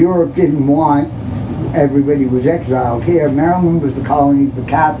that Europe didn't want, everybody was exiled here. Maryland was the colony for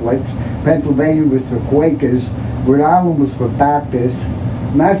Catholics, Pennsylvania was for Quakers, Rhode Island was for Baptists,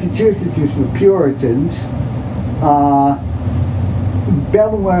 Massachusetts was for Puritans,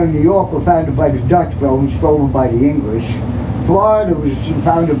 Delaware and New York were founded by the Dutch but only stolen by the English. Florida was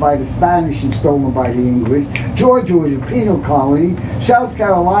founded by the Spanish and stolen by the English. Georgia was a penal colony. South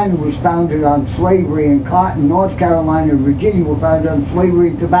Carolina was founded on slavery and cotton. North Carolina and Virginia were founded on slavery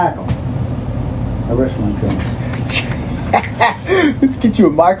and tobacco. I rest my case. Let's get you a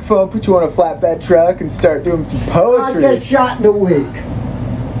microphone, put you on a flatbed truck, and start doing some poetry. I get shot in a week.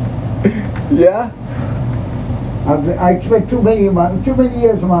 Yeah? I spent too many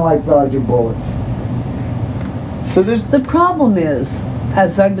years of my life dodging bullets. So the problem is,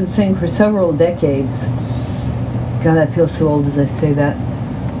 as I've been saying for several decades, God, I feel so old as I say that,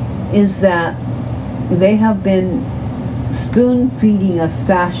 is that they have been spoon-feeding us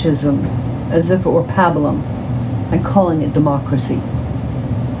fascism as if it were pablum and calling it democracy.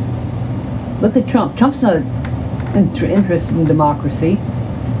 Look at Trump. Trump's not interested in democracy.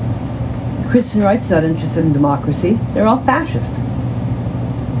 Christian right's not interested in democracy. They're all fascist.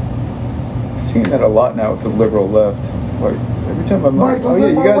 Seeing that a lot now with the liberal left. Like every time I'm like, oh yeah,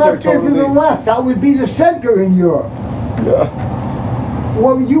 you guys are totally. The left. That would be the center in Europe. Yeah.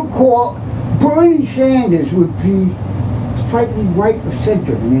 What you call Bernie Sanders would be slightly right of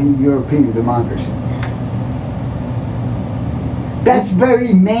center in any European democracy. That's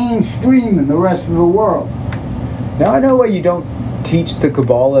very mainstream in the rest of the world. Now I know why you don't teach the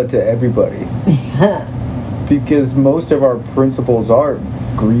Kabbalah to everybody. Yeah. Because most of our principles are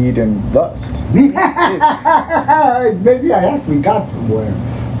greed and lust. Maybe I actually got somewhere.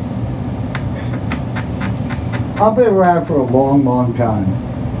 I've been around for a long, long time,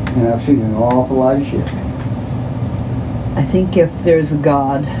 and I've seen an awful lot of shit. I think if there's a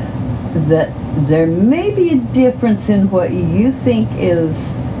God, that there may be a difference in what you think is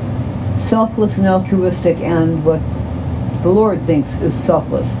selfless and altruistic and what the Lord thinks is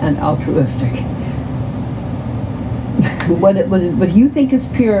selfless and altruistic. what you think is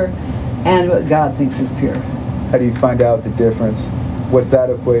pure and what God thinks is pure. How do you find out the difference? What's that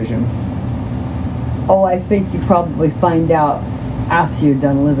equation? Oh, I think you probably find out after you're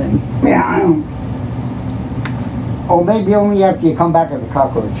done living. Yeah, I don't. Or maybe only after you come back as a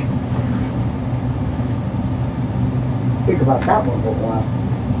cockroach. Think about that one for a while.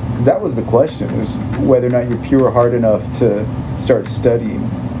 That was the question, was whether or not you're pure hard enough to start studying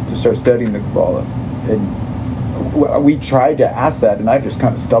the Kabbalah. And we tried to ask that, and I just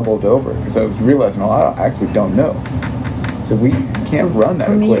kind of stumbled over because I was realizing, I actually don't know. So we can't run that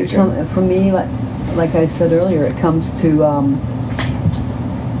equation. For me, like I said earlier, it comes to,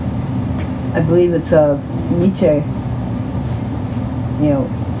 I believe it's Nietzsche. You know,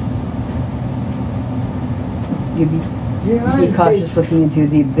 be cautious looking into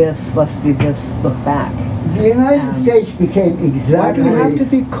the abyss, lest the abyss look back. The United States became exactly... Why do you have to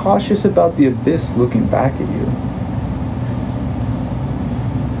be cautious about the abyss looking back at you?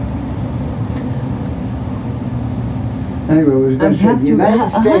 Anyway, I was going to say, the United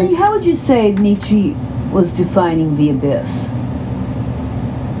States... Honey, how would you say Nietzsche was defining the abyss?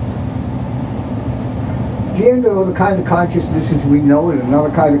 The end of the kind of consciousness as we know it, another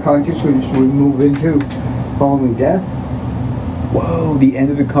kind of consciousness we move into following death. Whoa, the end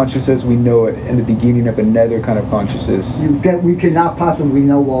of the consciousness we know it, and the beginning of another kind of consciousness. That we cannot possibly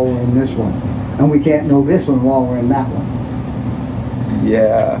know while we're in this one. And we can't know this one while we're in that one.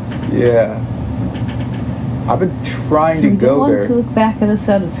 Yeah. I've been trying to go there. So you don't want to look back at us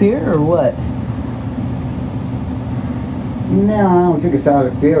out of fear, or what? No, I don't think it's out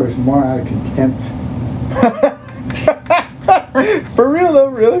of fear. It's more out of contempt. For real though,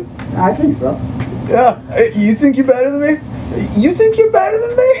 really? I think so. Yeah. You think you're better than me? You think you're better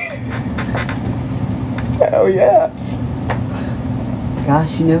than me? Hell yeah.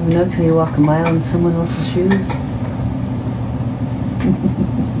 Gosh, you never know till you walk a mile in someone else's shoes.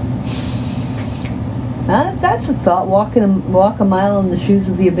 That's a thought. Walk a mile in the shoes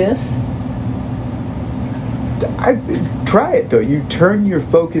of the abyss. Try it though. You turn your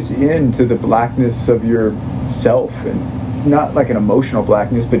focus into the blackness of yourself, and not like an emotional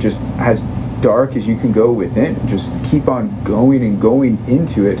blackness, but just as dark as you can go within. Just keep on going and going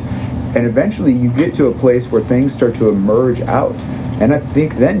into it, and eventually you get to a place where things start to emerge out. And I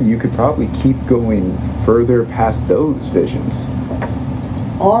think then you could probably keep going further past those visions.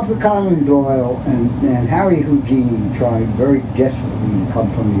 Arthur Conan Doyle and Harry Houdini tried very desperately to come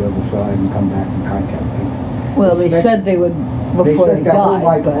from the other side and come back and contact people. Well, they said they would before they died. They spent their whole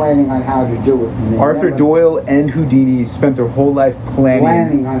life planning on how to do it. Arthur Doyle and Houdini spent their whole life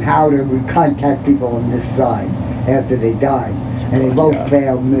planning on how to contact people on this side after they died. And they both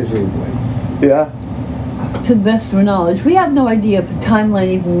failed miserably. Yeah. To the best of our knowledge, we have no idea if the timeline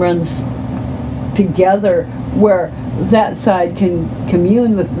even runs together where that side can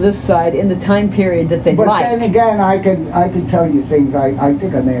commune with this side in the time period that they'd like. But then again, I can tell you things, I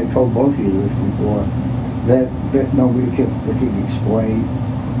think I may have told both of you this before, that nobody can explain.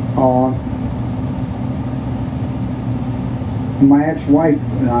 My ex-wife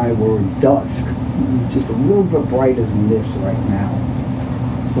and I were at dusk, just a little bit brighter than this right now,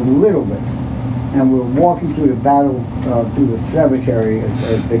 just a little bit. And we were walking through through the cemetery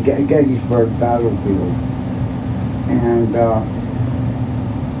at the Gettysburg battlefield. And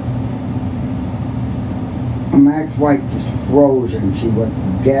my ex-wife just froze and she went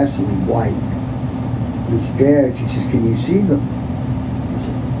ghastly white and stared. She says, "Can you see them?" I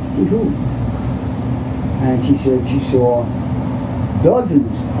said, "See who?" And she said she saw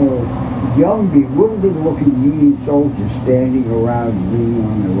dozens of young, bewildered-looking Union soldiers standing around leaning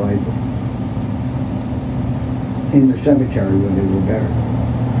on their rifle in the cemetery where they were buried.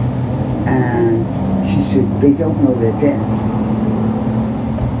 And she said, "They don't know they're dead.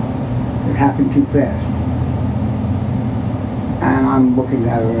 It happened too fast." And I'm looking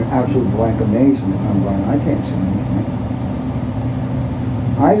at her in absolute blank amazement. I'm going, I can't see anything.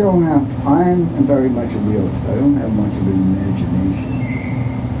 I'm very much a realist. I don't have much of an imagination.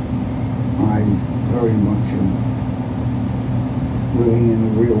 I very much am living in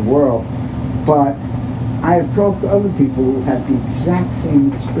the real world. But I have talked to other people who had the exact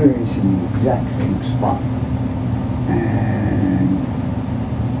same experience in the exact same spot. And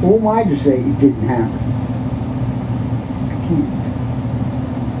who am I to say it didn't happen? I can't.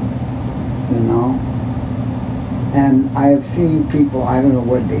 You know? And I have seen people, I don't know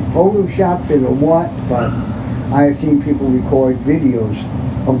whether they photoshopped it or what, but I have seen people record videos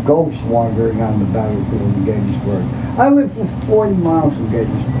of ghosts wandering on the battlefield in Gettysburg. I lived for 40 miles from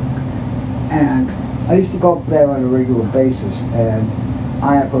Gettysburg, and I used to go up there on a regular basis, and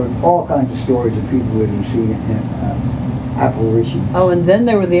I have heard all kinds of stories of people that have seen apparitions. Oh, and then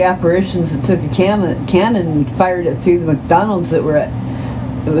there were the apparitions that took a cannon and fired it through the McDonald's that were at.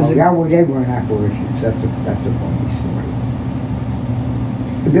 It was they weren't apparitions. That's a funny story.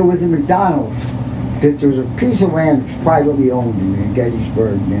 But there was a McDonald's. There was a piece of land that's privately owned in the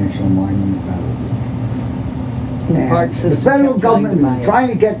Gettysburg National Monument Battlefield. The federal government was trying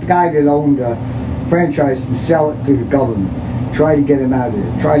to get the guy that owned the franchise to sell it to the government. Try to get him out of there.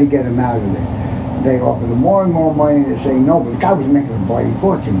 They offered him more and more money, and they say no, but the guy was making a bloody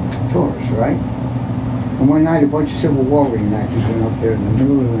fortune with tourists, right? And one night a bunch of Civil War reenactors went up there in the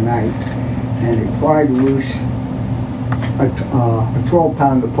middle of the night, and they pried loose a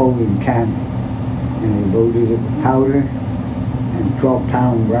 12-pound Napoleon cannon, and they loaded it with powder and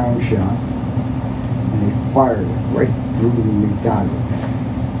 12-pound round shot, and they fired it right through the McDonald's.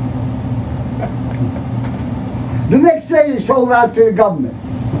 The next day they sold out to the government.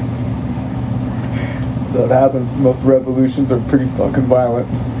 So it happens. Most revolutions are pretty fucking violent.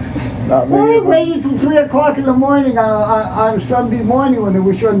 Not Well, many they of them. waited till 3 o'clock in the morning on a Sunday morning when they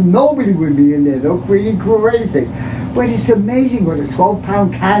were sure nobody would be in there. No cleaning crew or anything. But it's amazing what a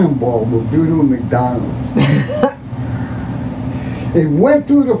 12-pound cannonball will do to a McDonald's. It went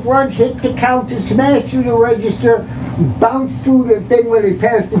through the front, hit the counter, smashed through the register, bounced through the thing where they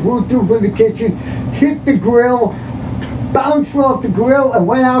passed the food through from the kitchen, hit the grill, bounced off the grill, and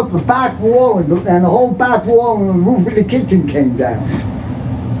went out the back wall, and the whole back wall and the roof of the kitchen came down.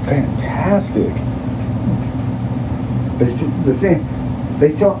 Fantastic. The thing,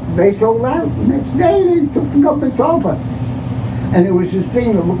 they sold out. The next day they took the government's over. And it was this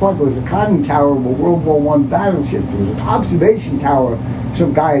thing that looked like it was a conning tower of a World War I battleship. It was an observation tower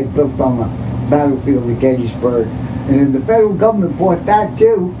some guy had built on the battlefield at Gettysburg. And then the federal government bought that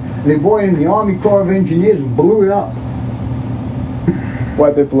too. They bought it in the Army Corps of Engineers and blew it up.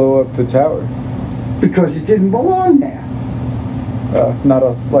 Why'd they blow up the tower? Because it didn't belong there. Not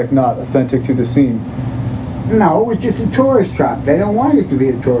authentic to the scene. No, it was just a tourist trap. They don't want it to be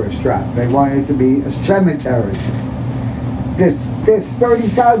a tourist trap. They want it to be a cemetery. There's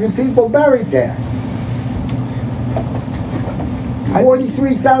 30,000 people buried there.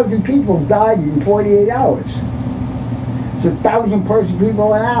 43,000 people died in 48 hours. It's 1,000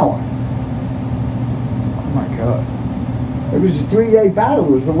 people an hour. Oh my God. It was a 3-day battle.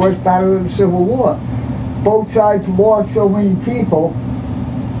 It was the worst battle of the Civil War. Both sides lost so many people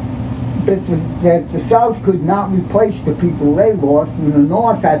that the South could not replace the people they lost, and the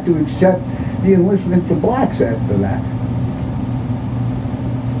North had to accept the enlistments of blacks after that.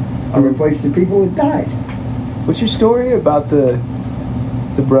 And replace the people that died. What's your story about the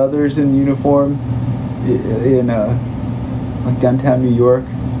brothers in uniform in like downtown New York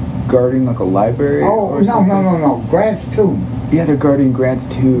guarding like a library? Oh, or something? no. Grant's tomb. Yeah, they're guarding Grant's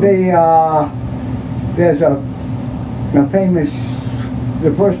tomb. There's a famous,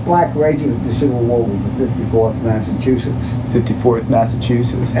 the first black regiment of the Civil War was the 54th Massachusetts. 54th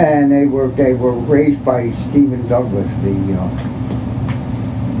Massachusetts. And they were raised by Stephen Douglas,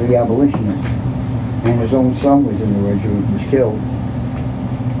 the abolitionist. And his own son was in the regiment, was killed.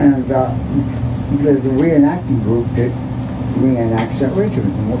 And there's a reenacting group that reenacts that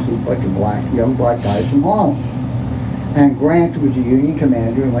regiment, mostly a bunch of young black guys from Harlem. And Grant was a Union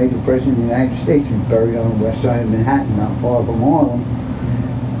commander and later President of the United States, and buried on the west side of Manhattan, not far from Harlem.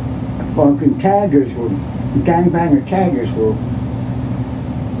 Fucking gangbanger taggers were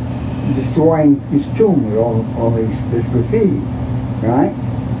destroying his tomb with all this graffiti, right?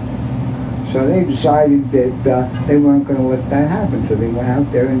 So they decided that they weren't going to let that happen, so they went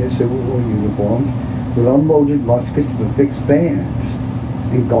out there in their Civil War uniforms with unloaded muskets with fixed bayonets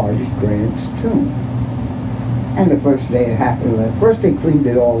and guarded Grant's tomb. And the first day it happened, first they cleaned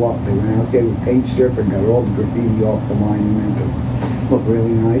it all up. They went out there with paint strip and got all the graffiti off the monument. It looked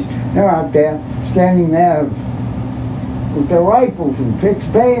really nice. They're out there, standing there with their rifles and fixed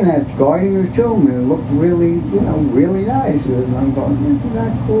bayonets guarding the tomb, and it looked really, really nice. And I'm going, isn't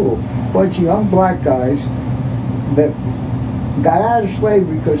that cool? A bunch of young black guys that got out of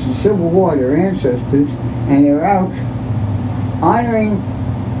slavery because of the Civil War, their ancestors, and they're out honoring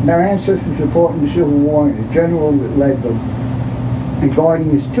their ancestors supporting the Civil War and the general that led them, and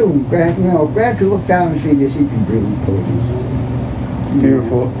guarding his tomb. Grant could look down and see this, he'd be really pleased. It's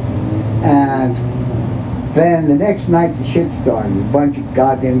beautiful. And then the next night the shit started. A bunch of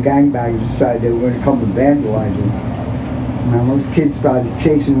goddamn gangbangers decided they were going to come and vandalize him. And those kids started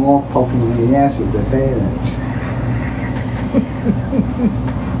chasing them off, poking them in the ass with their bayonets.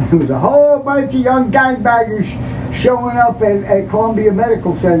 There was a whole bunch of young gangbangers showing up at Columbia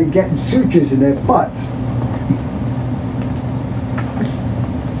Medical Center getting sutures in their butts.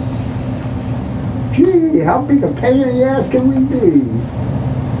 Gee, how big a pain in the ass can we be?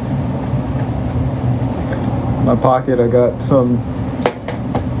 In my pocket, I got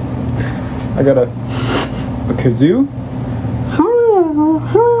a kazoo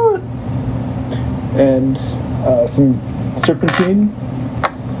and some serpentine.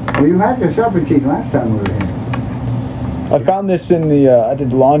 Well, you had the serpentine last time we were here. I found this in the, I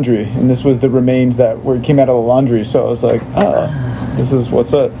did laundry, and this was the remains that came out of the laundry, so I was like, oh, this is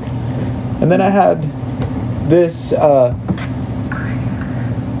what's up. And then I had this, Aaliyah?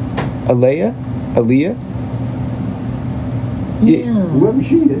 Yeah. Whoever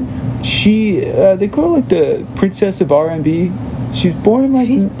she is. She, they call her like the princess of R&B. She was born in like...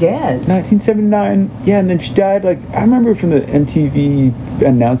 She's dead. 1979. Yeah, and then she died like... I remember from the MTV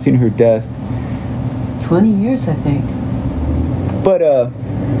announcing her death. 20 years, I think. But,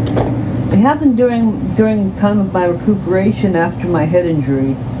 It happened during the time of my recuperation after my head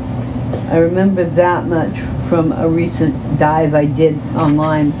injury. I remember that much from a recent dive I did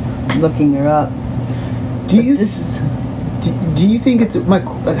online, looking her up. do you think it's... My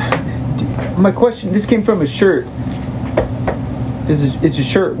question... This came from a shirt. It's a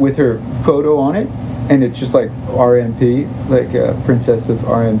shirt with her photo on it, and it's just like R&B, like Princess of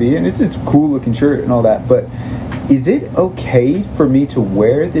R&B, and it's a cool looking shirt and all that, but is it okay for me to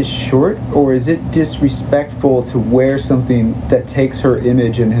wear this short, or is it disrespectful to wear something that takes her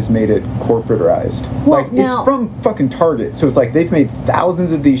image and has made it corporatized? Well, like, it's from fucking Target, so it's like they've made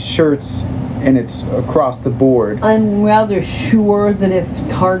thousands of these shirts and it's across the board. I'm rather sure that if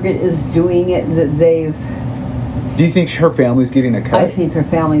Target is doing it, that they've... Do you think her family's getting a cut? I think her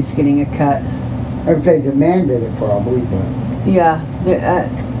family's getting a cut. If they demanded it, probably, but... Yeah.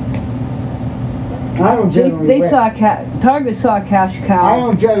 I don't generally Target saw a cash cow. I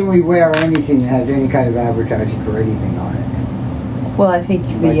don't generally wear anything that has any kind of advertising for anything on it. Well, I think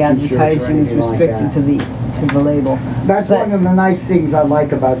Like the t-shirts or advertising is anything like restricted that. to the label. That's But- one of the nice things I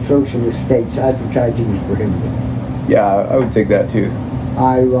like about socialist states. Advertising is prohibited. Yeah, I would take that too.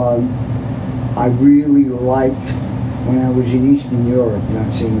 I really liked when I was in Eastern Europe,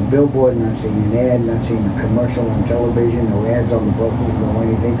 not seeing a billboard, not seeing an ad, not seeing a commercial on television, no ads on the buses, no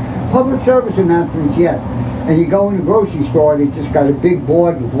anything. Public service announcements, yes. And you go in the grocery store, they just got a big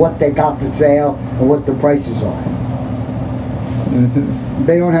board with what they got for sale and what the prices are. Mm-hmm.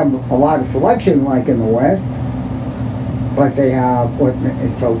 They don't have a lot of selection like in the West, but they have what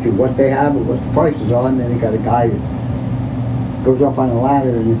it tells you what they have and what the prices are, and then they got a guy that goes up on a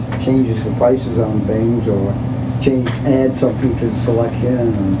ladder and it changes the prices on things, or adds something to the selection.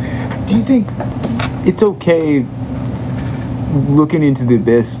 And Do you think it's okay looking into the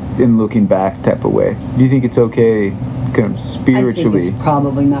abyss and looking back type of way? Do you think it's okay kind of spiritually? I think it's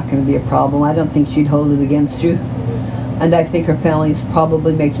probably not going to be a problem. I don't think she'd hold it against you. And I think her family's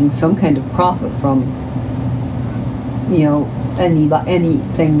probably making some kind of profit from,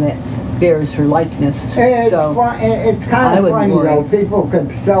 anything that bears her likeness. It's kind of funny, though. People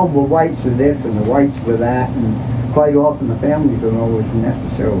can sell the rights to this and the rights to that, and quite often the families don't always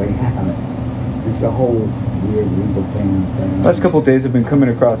necessarily have it. It's a whole weird legal thing. Last couple of days I've been coming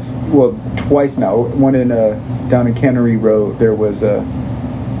across, well, twice now. One in down in Cannery Road, there was a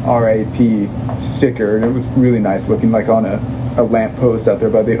RIP sticker, and it was really nice looking, like on a lamp post out there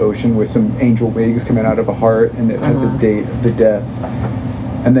by the ocean with some angel wings coming out of a heart, and it had the date of the death.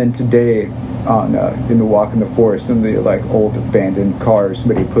 And then today, in the Walk in the Forest, in the like old abandoned cars,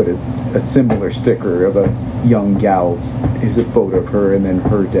 somebody put a similar sticker of a young gal. Here's a photo of her and then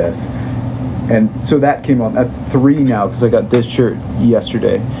her death. And so that came on. That's 3 now because I got this shirt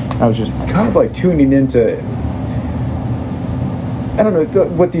yesterday. I was just kind of like tuning into, I don't know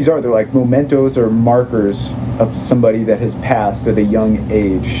what these are. They're like mementos or markers of somebody that has passed at a young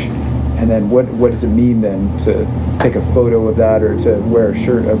age. And then what does it mean then to take a photo of that or to wear a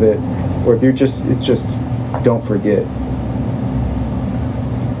shirt of it? Or if it's just don't forget.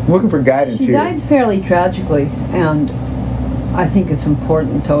 I'm looking for guidance here. She died fairly tragically, and I think it's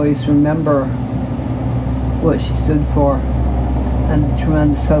important to always remember what she stood for and the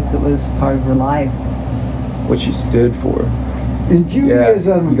tremendous hope that was part of her life. What she stood for. In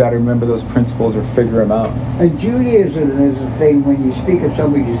Judaism, you got to remember those principles or figure them out. In Judaism, there's a thing when you speak of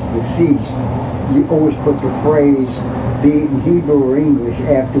somebody who's deceased, you always put the phrase, be it in Hebrew or English,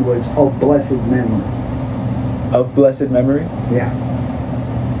 afterwards, of blessed memory. Of blessed memory? Yeah.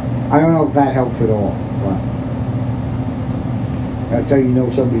 I don't know if that helps at all, but That's how you know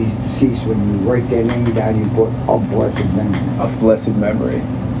somebody's deceased when you write their name down. You put of blessed memory. Of blessed memory.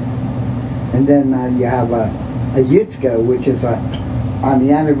 And then you have a yitzka, which is on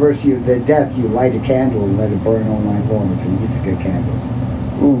the anniversary of their death, you light a candle and let it burn all night long. It's a yitzka candle.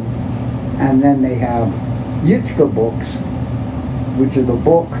 Ooh. And then they have yitzka books, which are the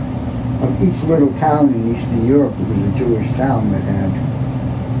book of each little town in Eastern Europe. It was a Jewish town that had,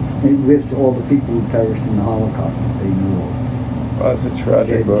 it lists all the people who perished in the Holocaust that they knew of. Well, that's a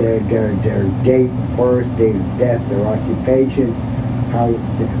tragic book. Their date of birth, date of death, their occupation,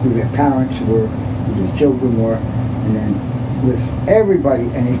 who their parents were, who their children were, and then lists everybody.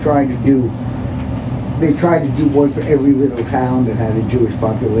 And they tried to do one for every little town that had a Jewish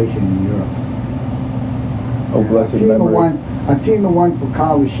population in Europe. Oh, blessed memory. I've seen the one for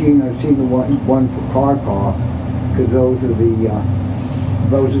Kalashin. I've seen the one for Kharkov, because those are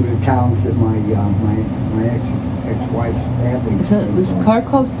the towns that my ex-wife's family. Was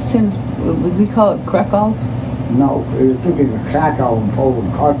Kharkov the same as, would we call it Krakow? No, it was thinking of Krakow in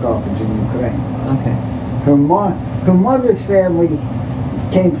Poland. Kharkov is in Ukraine. Okay. Her mother's family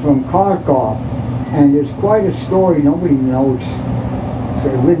came from Kharkov, and there's quite a story nobody knows. So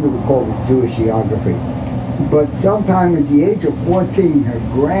Linda would call this Jewish geography. But sometime at the age of 14, her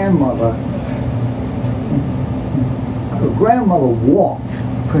grandmother walked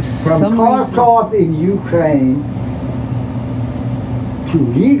from Kharkov in Ukraine to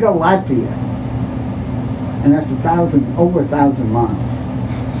Riga, Latvia, and that's over 1,000 miles.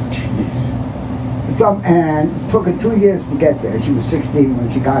 Jeez. And it took her 2 years to get there. She was 16 when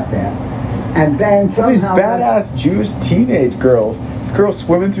she got there. And then somehow... These badass Jewish teenage girls. This girl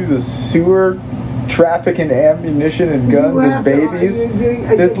swimming through the sewer, trafficking ammunition and guns and babies.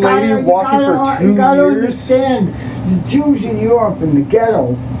 This lady walking for 2 years. You gotta understand, the Jews in Europe in the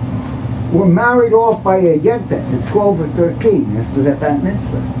ghetto were married off by a yente at 12 or 13 after that bat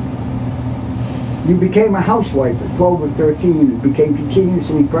mitzvah. You became a housewife at 12 or 13 and became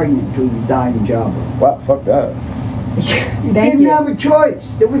continuously pregnant until you died in childbirth. Wow, fuck that. You didn't have a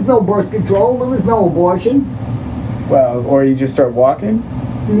choice. There was no birth control. There was no abortion. Well, or you just start walking?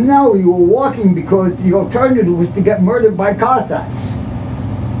 No, you were walking because the alternative was to get murdered by Cossacks.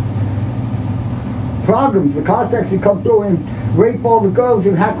 Problems. The Cossacks would come through and rape all the girls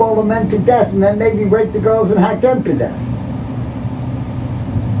and hack all the men to death, and then maybe rape the girls and hack them to death.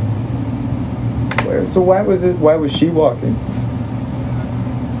 So why was she walking?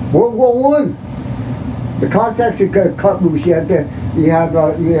 World War I. The Cossacks had cut loose. You had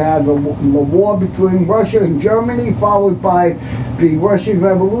the war between Russia and Germany, followed by the Russian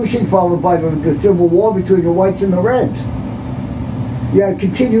Revolution, followed by the Civil War between the whites and the reds. You had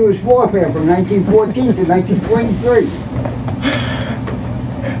continuous warfare from 1914 to 1923.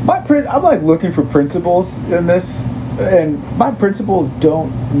 I'm like looking for principles in this, and my principles don't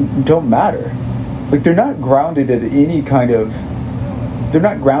matter. Like they're not grounded in any kind of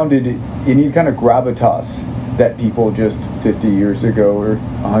gravitas that people just 50 years ago or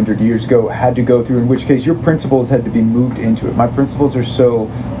 100 years ago had to go through, in which case your principles had to be moved into it. My principles are so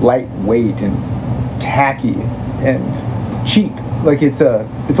lightweight and tacky and cheap. Like it's a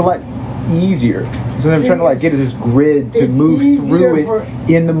lot easier. So I'm trying to like get this grid to move through it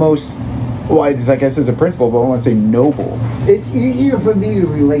in the most, well, I guess it's a principle, but I want to say noble. It's easier for me to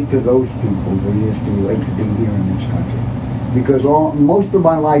relate to those people than it is to relate to being here in this country. Because most of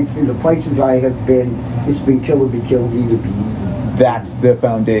my life, in the places I have been, it's been kill or be killed, eat or be eaten. That's the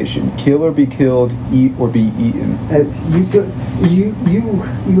foundation. Kill or be killed, eat or be eaten.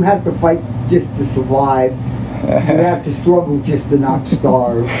 You have to fight just to survive. You have to struggle just to not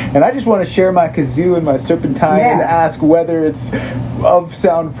starve. And I just want to share my kazoo and my serpentine and ask whether it's of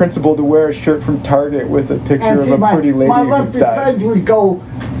sound principle to wear a shirt from Target with a picture of a pretty lady who's died. My lefty friends would go,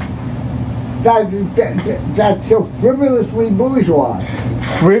 that's so frivolously bourgeois.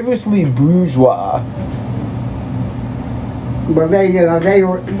 Frivolously bourgeois. But they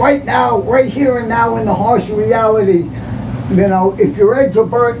were right now, right here and now in the harsh reality. You know, if your eggs are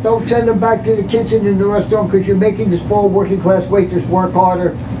burnt, don't send them back to the kitchen in the restaurant because you're making the spoiled working class waitress work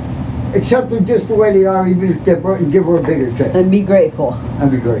harder. Accept them just the way they are, even if they're burnt, and give her a bigger tip. And be grateful.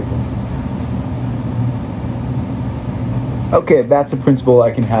 And be grateful. Okay, that's a principle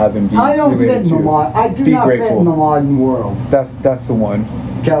I can have and be I don't related fit in to. I do be not grateful. fit in the modern world. That's the one.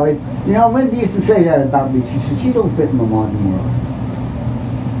 Kelly, you know, Linda used to say that about me. She said, you don't fit in the modern world.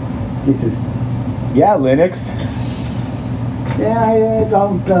 She says, yeah, Linux. yeah, I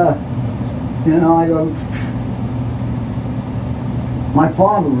don't, I don't. My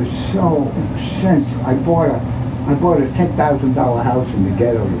father was so incensed. I bought I bought a $10,000 house in the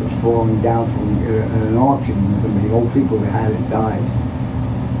ghetto that was falling down from an auction when the old people that had it died.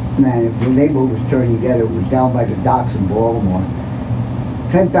 Man, the neighborhood was turning ghetto. It was down by the docks in Baltimore.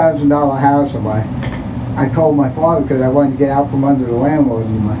 $10,000 house, and I told my father, because I wanted to get out from under the landlord,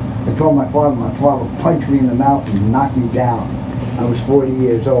 I told my father punched me in the mouth and knocked me down. I was 40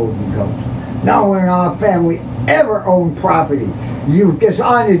 years old. He goes, "No one in our family ever owned property. You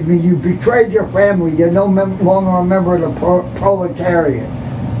dishonored me. You betrayed your family. You're no longer a member of the proletariat."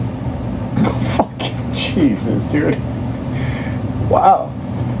 Fucking Jesus, dude. Wow.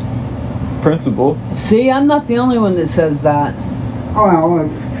 Principle. See, I'm not the only one that says that. Well,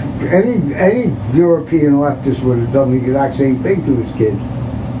 any European leftist would have done the exact same thing to his kids.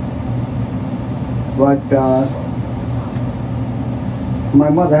 But my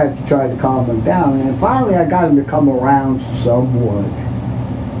mother had to try to calm him down, and finally I got him to come around somewhat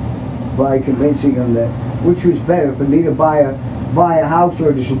by convincing him that which was better, for me to buy a house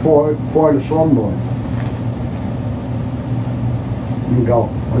or to support a slumlord. You go,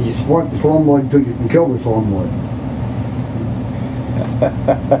 well, you support the slumlord until you can kill the slumlord.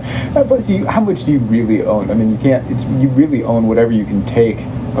 Plus, how much do you really own? I mean, you can't. You really own whatever you can take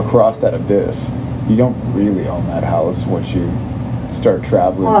across that abyss. You don't really own that house once you start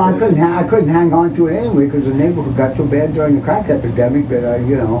traveling. Well, I couldn't hang on to it anyway because the neighborhood got so bad during the crack epidemic that I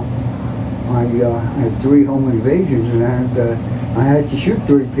had 3 home invasions and I had to shoot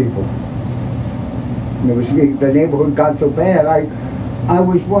 3 people. And the neighborhood got so bad. I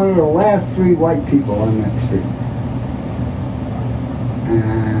was one of the last 3 white people on that street.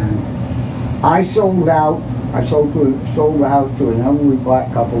 And I sold out. I sold the house to an elderly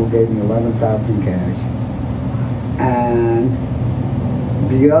black couple who gave me $11,000 cash. And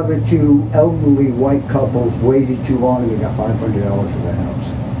the other 2 elderly white couples waited too long and they got $500 for the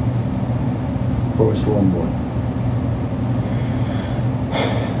house for a slumlord.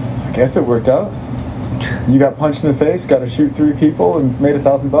 I guess it worked out. You got punched in the face, got to shoot 3 people, and made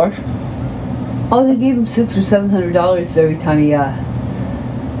 $1,000. Oh, they gave him $600 or $700 every time he.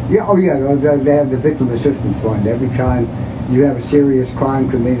 Yeah, oh yeah, they have the Victim Assistance Fund. Every time you have a serious crime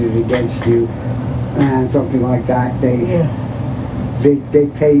committed against you and something like that, they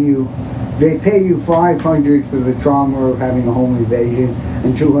pay you $500 for the trauma of having a home invasion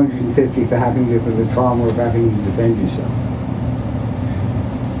and $250 for the trauma of having to defend yourself.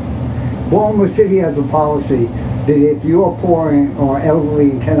 Baltimore City has a policy that if you're poor or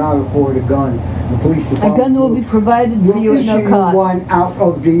elderly and cannot afford a gun, the police department A gun will be provided for you at no cost. One out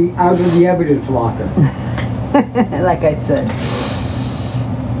of the evidence locker. Like I said.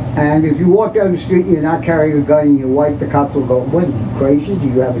 And if you walk down the street and you're not carrying a gun and you wipe, the cops will go, "What, are you crazy? Do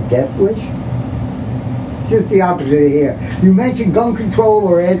you have a death wish?" Just the opposite of here. You mention gun control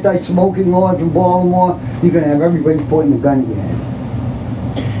or anti-smoking laws in Baltimore, you're going to have everybody pointing a gun in your head.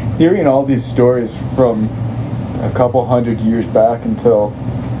 Hearing all these stories from a couple hundred years back until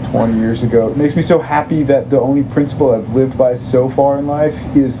 20 years ago, it makes me so happy that the only principle I've lived by so far in life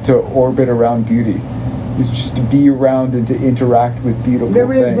is to orbit around beauty. It's just to be around and to interact with beautiful things.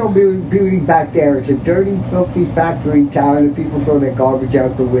 There is no beauty back there. It's a dirty, filthy factory town, and people throw their garbage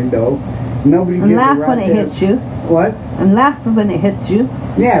out the window. Nobody and gives laugh a when it hits you. What? And laugh when it hits you.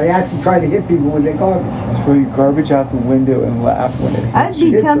 Yeah, they actually try to hit people with their garbage. Throw your garbage out the window and laugh when it hits I'd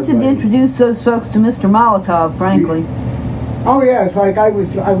you. be tempted to introduce those folks to Mr. Molotov, frankly. Oh yeah, it's like I was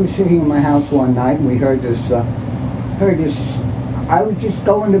sitting in my house one night and we heard this. I was just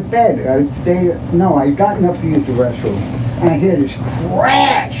going to bed. I'd gotten up to use the restroom, and I hear this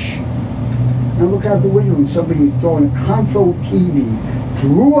crash. And I look out the window and somebody's throwing a console TV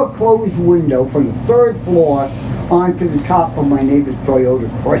through a closed window from the 3rd floor onto the top of my neighbor's Toyota,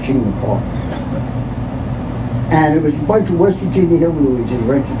 crushing the car. And it was a bunch of West Virginia hillbillies who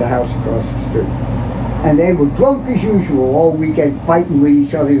rented the house across the street. And they were drunk as usual all weekend, fighting with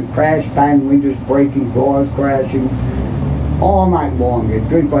each other, crash, bang, windows breaking, doors crashing, all night long. They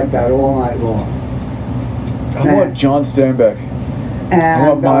drink like that all night long. I want John Steinbeck. I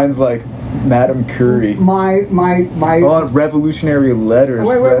want minds like Madame Curie. I want revolutionary letters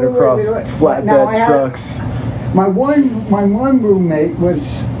read across flatbed trucks. My one roommate was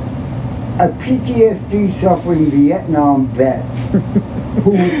a PTSD suffering Vietnam vet.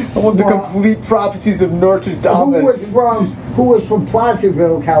 I want the complete prophecies of Notre Dame. Who was from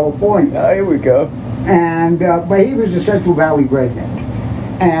Placerville, California. Oh, here we go. And but he was a Central Valley redneck.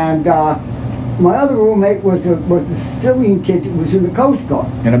 And my other roommate was a Sicilian kid that was in the Coast Guard.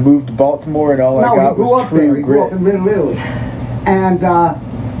 And I moved to Baltimore, and all I got was true He grew up in Little Italy. And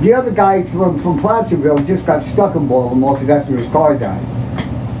the other guy from Placerville just got stuck in Baltimore because that's where his car died.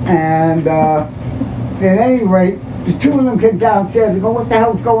 And at any rate, the two of them came downstairs and go, what the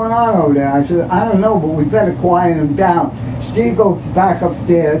hell's going on over there? I said, I don't know, but we better quiet him down. Steve goes back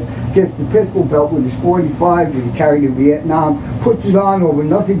upstairs, gets the pistol belt with his 45 that he carried in Vietnam, puts it on over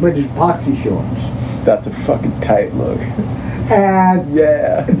nothing but his boxy shorts. That's a fucking tight look. And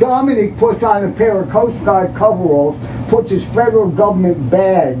yeah. Dominic puts on a pair of Coast Guard coveralls, puts his federal government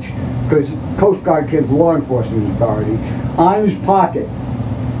badge, because Coast Guard gives law enforcement authority, on his pocket.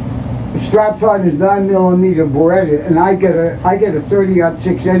 Straps on his 9mm Beretta, and I get a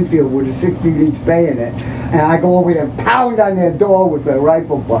 30-06 Enfield with a 16-inch bayonet, and I go over there and pound on their door with a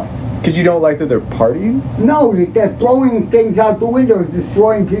rifle butt. Because you don't like that they're partying? No, they're throwing things out the windows,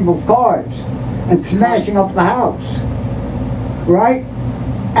 destroying people's cars, and smashing up the house. Right?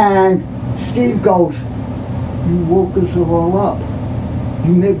 And Steve goes, you woke us all up.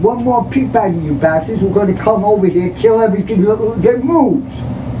 You make one more peep out of you bastards, we're going to come over here, kill everything that moves.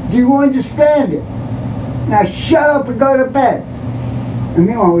 Do you understand it? Now shut up and go to bed. And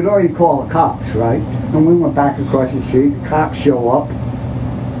meanwhile, we'd already called the cops, right? And we went back across the street, the cops show up,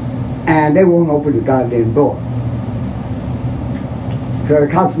 and they won't open the goddamn door. So the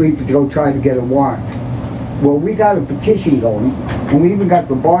cops leave to go try to get a warrant. Well, we got a petition going, and we even got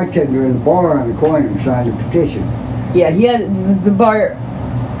the bartender in the bar on the corner and signed a petition. Yeah, he had the bar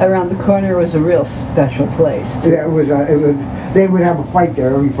around the corner was a real special place. Too. Yeah, it was. They would have a fight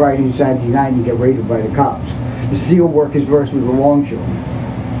there every Friday and Saturday night and get raided by the cops. The steel workers versus the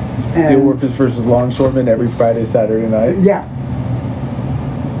longshoremen. Steel workers versus longshoremen every Friday, Saturday night? Yeah.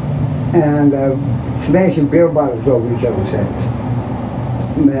 And smashing beer bottles over each other's heads.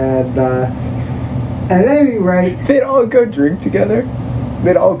 And at any rate... They'd all go drink together?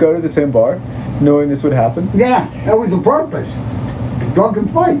 They'd all go to the same bar, knowing this would happen? Yeah, that was the purpose. Drunken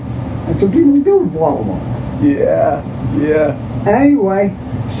fight. That's what people do in Baltimore. Yeah, yeah. Anyway,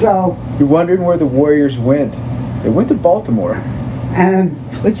 so... You're wondering where the Warriors went. They went to Baltimore. And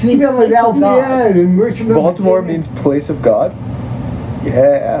which means Philadelphia and Richmond. Baltimore means place of God?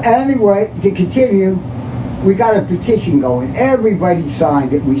 Yeah. Anyway, to continue, we got a petition going. Everybody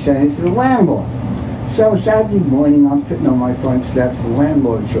signed it. We sent it to the landlord. So Saturday morning, I'm sitting on my front steps. The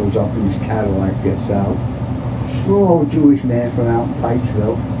landlord shows up in his Cadillac, gets out. Little old Jewish man from out in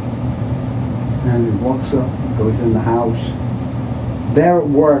Pikesville. And he walks up, goes in the house. They're at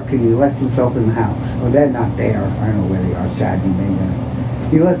work, and he lets himself in the house. Well, they're not there. I don't know where they are, Saturday, maybe.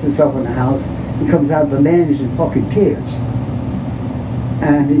 He lets himself in the house. He comes out, the man is in fucking tears.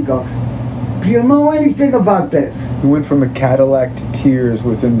 And he goes, do you know anything about this? He went from a Cadillac to tears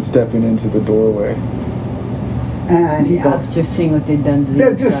within stepping into the doorway. And he goes, after seeing what they'd done to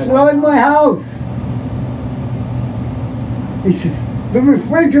they're destroying my house. He says, the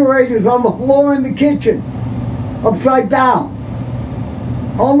refrigerator's on the floor in the kitchen, upside down.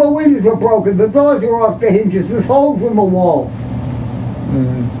 All the windows are broken, the doors are off the hinges, there's holes in the walls.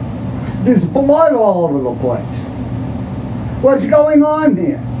 Mm-hmm. There's blood all over the place. What's going on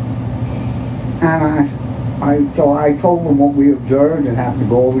here? And so I told him what we observed and have to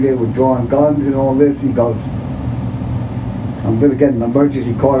go over there with drawing guns and all this. He goes, I'm going to get an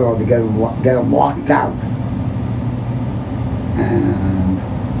emergency call or to get him locked out. And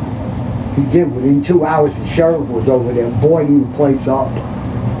he did. Within 2 hours, the sheriff was over there boarding the place up.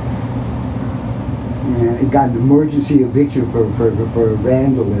 And he got an emergency eviction for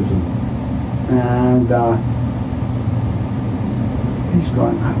vandalism. And he's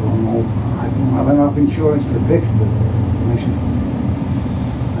going, I don't know. I don't have enough insurance to fix it. I said,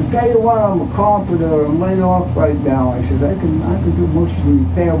 I tell you what, I'm a carpenter. I'm laid off right now. I said, I can do most of the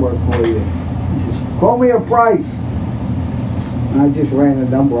repair work for you. He says, call me a price. And I just ran a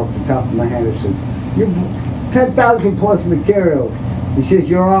number off the top of my head. I said, you 10,000 plus materials. He says,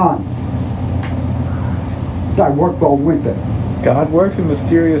 you're on. So I worked all winter. God works in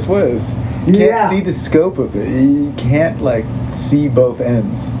mysterious ways. You can't see the scope of it. You can't, like, see both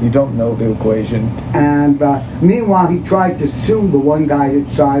ends. You don't know the equation. And meanwhile, he tried to sue the one guy that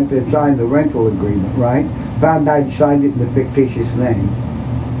signed the rental agreement, right? Found out he signed it in a fictitious name.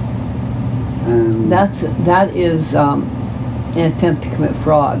 That is an attempt to commit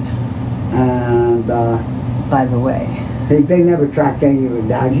fraud. And by the way, they never tracked any of them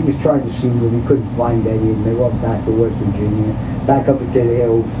down. He was trying to sue them. He couldn't find any of them. They went back to West Virginia, back up into the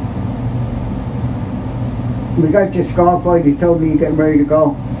hills. We got your scarf on. You told me you're getting ready to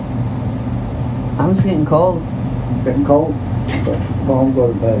go. I was getting cold. Getting cold? Go home, go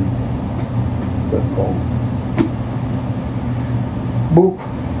to bed. Get cold. Boop.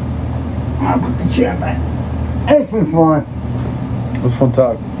 I'll put the chair back. It's been fun. It was fun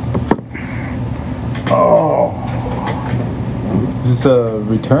talk. Oh. Is this a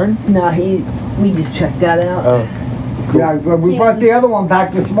return? No, he We just checked that out. Oh, cool. Yeah, we brought the other one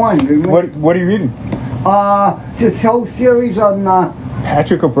back this morning, didn't we? What are you reading? This whole series on,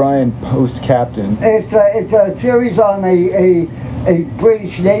 Patrick O'Brien, Post Captain. it's a series on a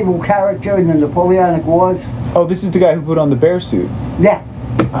British naval character in the Napoleonic Wars. Oh, this is the guy who put on the bear suit. Yeah.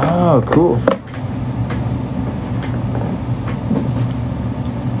 Oh, cool.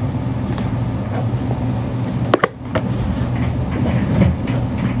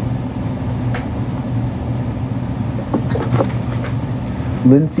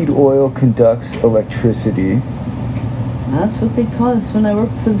 Linseed oil conducts electricity. That's what they taught us when I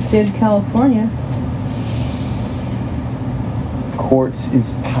worked for the state of California. Quartz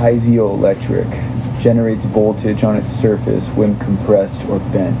is piezoelectric, generates voltage on its surface when compressed or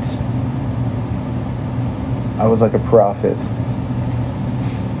bent. I was like a prophet.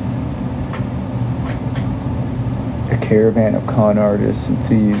 A caravan of con artists and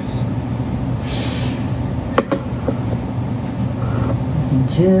thieves.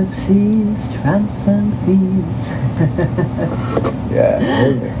 Gypsies, tramps, and thieves. Yeah,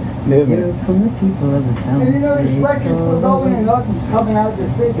 Hear from the people of the town. And you know, this record's still going and nothing's coming out the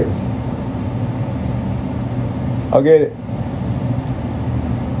speakers. I'll get it.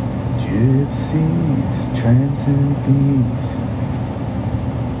 Gypsies, tramps, and thieves.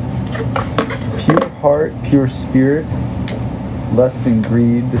 Pure heart, pure spirit, lust and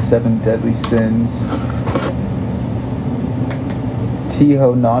greed, the 7 deadly sins.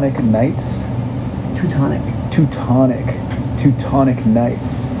 Teutonic Knights. Teutonic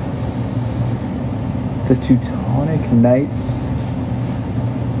Knights. The Teutonic Knights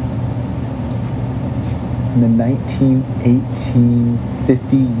in the 1918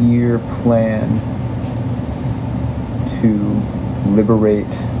 50-year plan to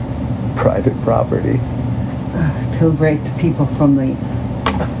liberate private property. To liberate the people from the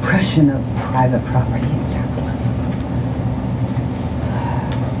oppression of private property and capitalism.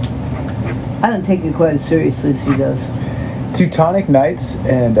 I don't take it quite as seriously as he does. Teutonic Knights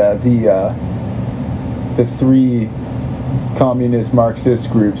and the 3 communist Marxist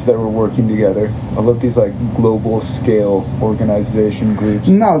groups that were working together. I love these like global scale organization groups.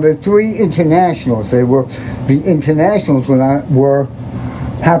 No, the 3 internationals. The internationals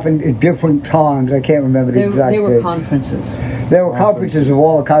happened at different times. I can't remember the exact They were dates. conferences. There were conferences of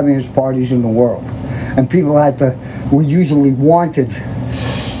all the communist parties in the world, and people were usually wanted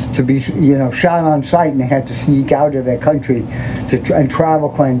to be, shot on sight, and they had to sneak out of their country and travel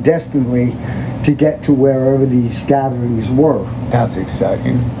clandestinely to get to wherever these gatherings were. That's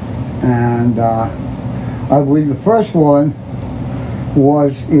exciting. And I believe the first one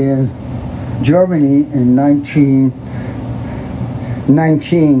was in Germany in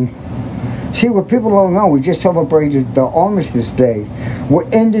 1919. See, what people don't know, we just celebrated the Armistice Day.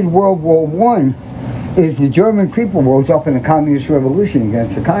 What ended World War I is the German people rose up in the Communist Revolution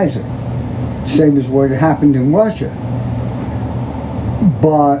against the Kaiser. Same as what had happened in Russia.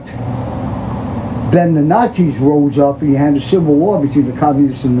 But then the Nazis rose up and you had a civil war between the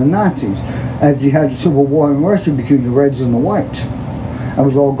communists and the Nazis, as you had a civil war in Russia between the Reds and the Whites. That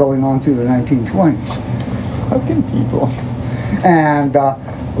was all going on through the 1920s. Fucking people. And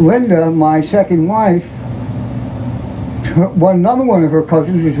Linda, my second wife, another one of her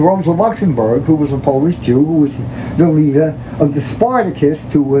cousins was Rosa Luxemburg, who was a Polish Jew, who was the leader of the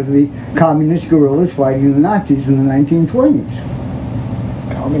Spartacists, who were the communist guerrillas fighting the Nazis in the 1920s.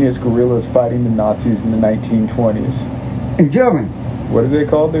 Communist guerrillas fighting the Nazis in the 1920s. In Germany. What are they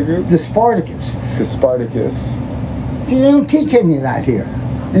called, their group? The Spartacists. The Spartacus. See, they don't teach any of that here.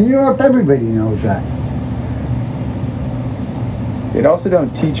 In Europe, everybody knows that. They also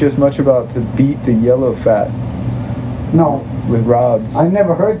don't teach us much about to beat the yellow fat. No. With rods. I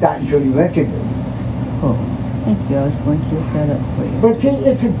never heard that until you mentioned it. Oh, thank you. I was going to look that up for you. But see,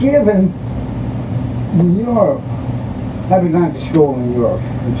 it's a given in Europe. Having gone to school in Europe,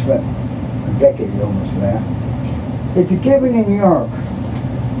 and spent a decade almost there, it's a given in Europe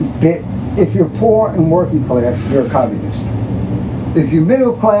that if you're poor and working class, you're a communist. If you're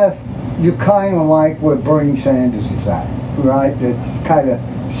middle class, you're kind of like what Bernie Sanders is at, right? It's kind of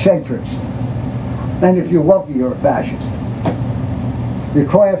centrist. And if you're wealthy, you're a fascist. Your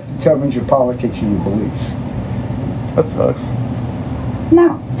class determines your politics and your beliefs. That sucks.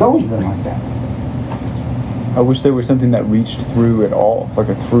 No, it's always been like that. I wish there was something that reached through it all, like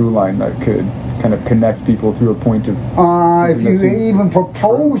a through line that could kind of connect people through a point of... If you even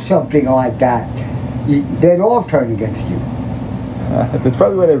propose something like that, they'd all turn against you. That's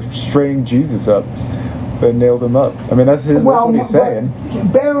probably why they're straying Jesus up. They nailed him up. I mean, that's what he's saying.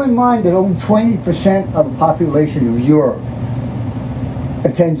 Bear in mind that only 20% of the population of Europe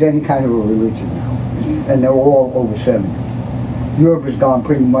attends any kind of a religion now, and they're all over 70. Europe has gone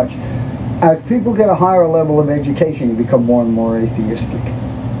pretty much. As people get a higher level of education, you become more and more atheistic.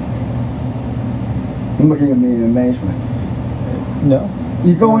 You're looking at me in amazement. No.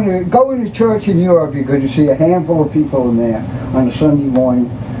 You go into church in Europe, you're going to see a handful of people in there on a Sunday morning,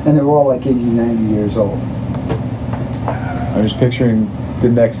 and they're all like 80, 90 years old. I'm just picturing the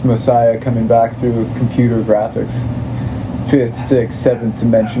next Messiah coming back through computer graphics. 5th, 6th, 7th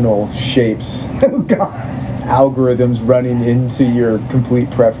dimensional shapes. Oh, God. Algorithms running into your complete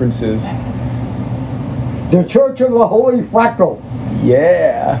preferences. The Church of the Holy Fractal.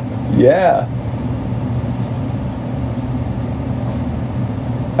 Yeah. Yeah.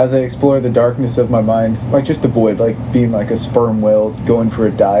 As I explore the darkness of my mind, like just the void, like being like a sperm whale going for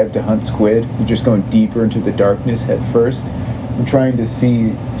a dive to hunt squid, you're just going deeper into the darkness head first. I'm trying to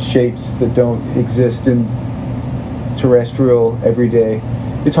see shapes that don't exist in terrestrial everyday.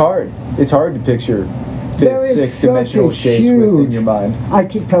 It's hard. It's hard to picture 5th, 6th dimensional shapes within your mind. I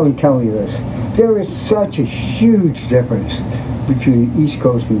keep telling Kelly this. There is such a huge difference between the East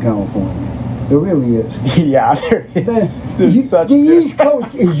Coast and California. There really is. Yeah, there is. The East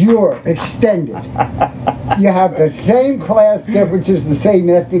Coast is Europe extended. You have the same class differences, the same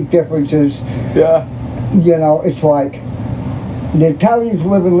ethnic differences. Yeah. You know, it's like the Italians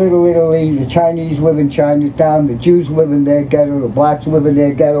live in Little Italy, the Chinese live in Chinatown, the Jews live in their ghetto, the blacks live in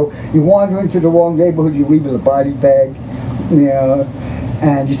their ghetto. You wander into the wrong neighborhood, you leave in a body bag. You know,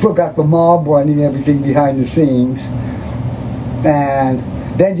 and you still got the mob running everything behind the scenes. And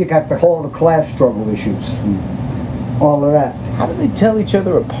then you got all the class struggle issues, and all of that. How do they tell each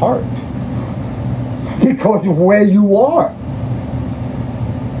other apart? Because of where you are.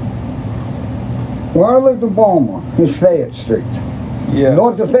 Where I lived in Baltimore is Fayette Street. Yeah.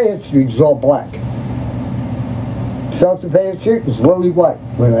 North of Fayette Street is all black. South of Fayette Street was lily white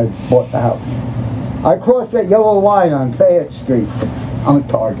when I bought the house. I crossed that yellow line on Fayette Street. I'm a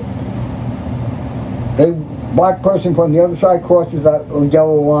target. Black person from the other side crosses that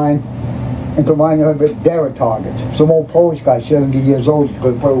yellow line into my neighborhood, they're a target. Some old Polish guy, 70 years old, is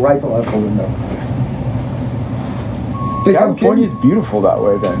going to put a rifle out the window. California's beautiful that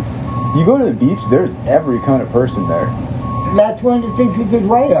way then. You go to the beach, there's every kind of person there. That's one of the things they did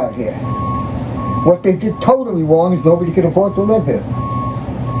right out here. What they did totally wrong is nobody could afford to live here.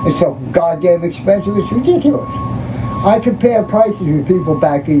 It's so goddamn expensive, it's ridiculous. I compare prices with people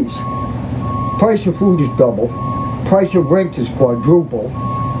back east. Price of food is double. Price of rent is quadruple.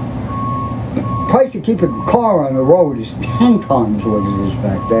 Price of keeping a car on the road is 10 times what it is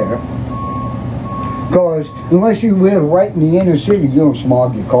back there. Because unless you live right in the inner city, you don't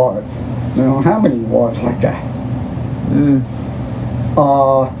smog your car. You know, how many laws like that?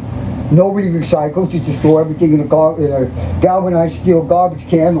 Nobody recycles. You just throw everything in a galvanized steel garbage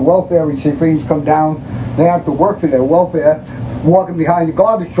can. The welfare recipients come down. They have to work for their welfare, walking behind the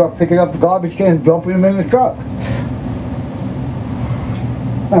garbage truck, picking up the garbage cans, dumping them in the truck.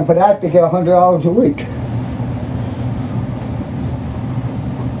 And for that, they get $100 a week.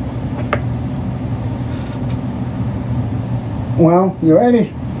 Well, you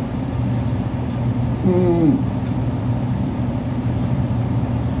ready?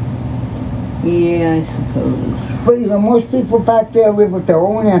 Yeah, I suppose. But you know, most people back there live with their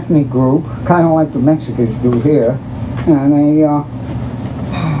own ethnic group, kind of like the Mexicans do here, and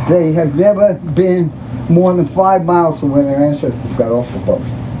they have never been more than 5 miles from where their ancestors got off the boat.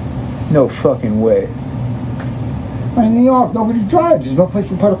 No fucking way. In New York, nobody drives. There's no place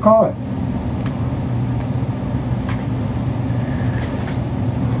to put a car.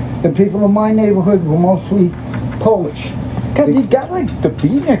 The people in my neighborhood were mostly Polish. God, you got like, the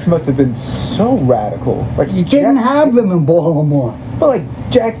beatniks must have been so radical. Like, you didn't have them in Baltimore. But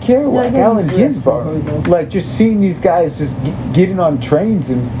like Jack Kerouac, Allen Ginsberg, like just seeing these guys just getting on trains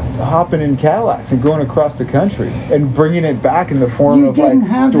and hopping in Cadillacs and going across the country and bringing it back in the form of like stories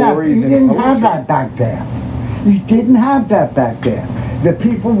and poetry. You didn't have that back there. You didn't have that back there. The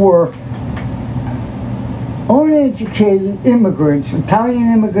people were uneducated immigrants,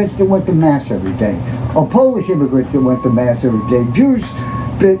 Italian immigrants that went to Mass every day, or Polish immigrants that went to Mass every day, Jews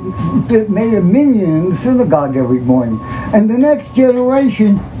that made a minyan in the synagogue every morning. And the next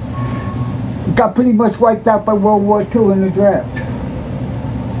generation got pretty much wiped out by World War II in the draft.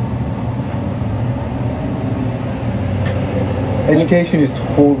 Education is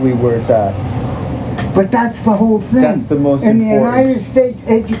totally where it's at. But that's the whole thing. That's the most important. In the United States,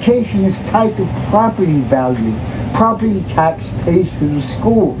 education is tied to property value. Property tax pays for the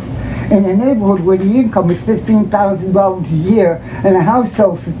schools. In a neighborhood where the income is $15,000 a year and a house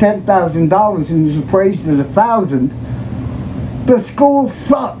sells for $10,000 and is appraised at $1,000, The schools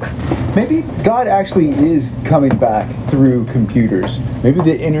suck. Maybe God actually is coming back through computers. Maybe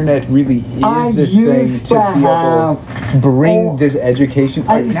the internet really is this thing to be able to bring this education.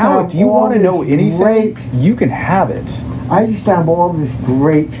 Like now, if you want to know anything, you can have it. I used to have all this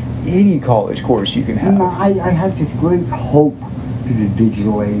great... Any college course you can have. No, I had this great hope for the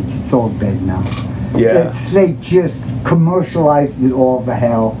digital age. It's all dead now. Yeah. They just commercialized it all to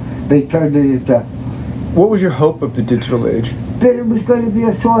hell. They turned it into... What was your hope of the digital age? That it was going to be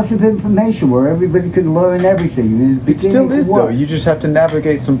a source of information where everybody could learn everything. It still is, though. You just have to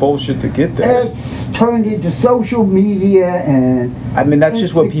navigate some bullshit to get there. It's turned into social media, and I mean, that's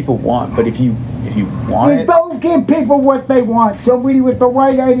just what people want. But if you want it, don't give people what they want. Somebody with the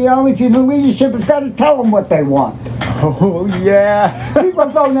right ideology and the leadership has got to tell them what they want. Oh yeah. People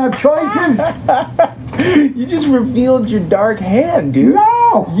don't have choices. You just revealed your dark hand, dude.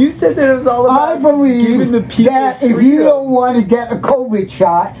 No! You said that it was all about I believe giving the people that freedom. if you don't want to get a COVID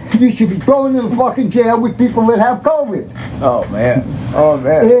shot, you should be thrown in the fucking jail with people that have COVID. Oh, man. Oh,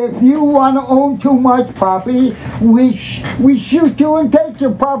 man. If you want to own too much property, we shoot you and take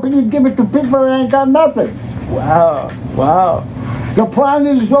your property and give it to people that ain't got nothing. Wow. Wow. The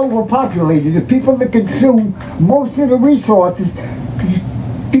planet is overpopulated. The people that consume most of the resources,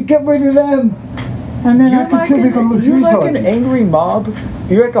 you get rid of them. And then You're like an angry mob.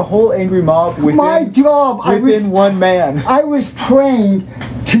 You're like a whole angry mob within, my job, within one man. I was trained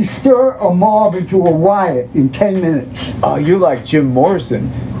to stir a mob into a riot in 10 minutes. Oh, you're like Jim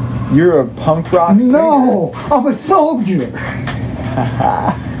Morrison. You're a punk rock singer. No, I'm a soldier.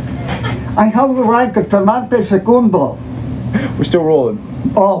 I held the rank of Tenente Segundo. We're still rolling.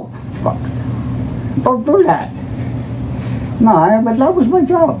 Oh, fuck. Don't do that. No, but that was my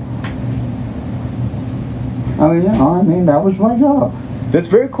job. I mean, that was my job. That's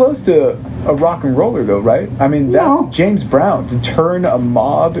very close to a rock and roller, though, right? I mean, that's James Brown to turn a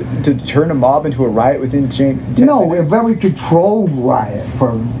mob into a riot within 10 minutes. A very controlled riot for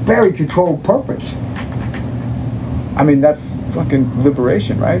a very controlled purpose. I mean, that's fucking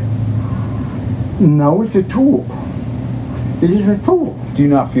liberation, right? No, it's a tool. It is a tool. Do you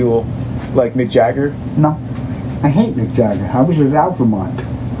not feel like Mick Jagger? No, I hate Mick Jagger. I was at Altamont.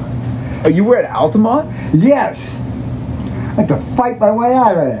 Oh, you were at Altamont? Yes. I had to fight my way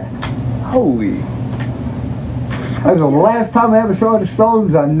out of there. Holy. That was the last time I ever saw the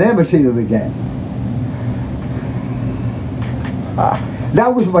Stones. I'll never see them again.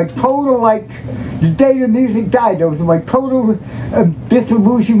 That was my total, the day the music died, that was my total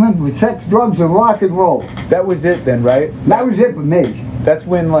disillusionment with sex, drugs, and rock and roll. That was it then, right? That was it for me. That's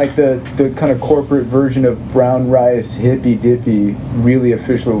when, the kind of corporate version of brown rice, hippy dippy, really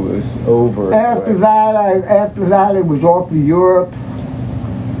official was over. After that, it was off to Europe,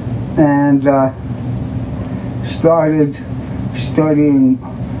 and started studying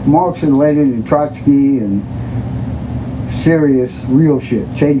Marx and Lenin and Trotsky and serious, real shit,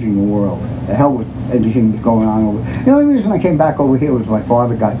 changing the world. The hell with anything that's going on over. The only reason I came back over here was my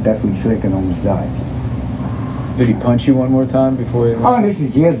father got deathly sick and almost died. Did he punch you one more time before he... Oh, this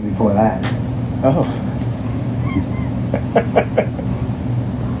is years before that. Oh.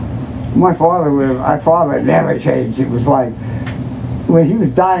 My father never changed. It was like, when he was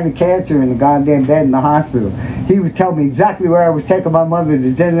dying of cancer in the goddamn bed in the hospital, he would tell me exactly where I was taking my mother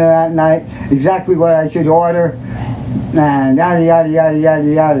to dinner that night, exactly what I should order, and yada, yada, yada, yada,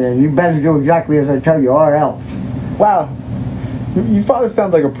 yada. You better do exactly as I tell you, or else. Wow. Your father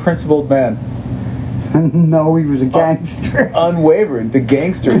sounds like a principled man. No, he was a gangster. Unwavering. The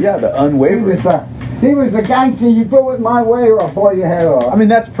gangster. Yeah, the unwavering. He was a gangster. You do it my way or I'll blow your head off. I mean,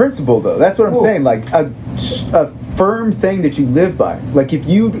 that's principle, though. That's what I'm saying. Like, a firm thing that you live by. Like, if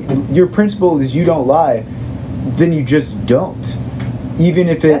your principle is you don't lie, then you just don't. Even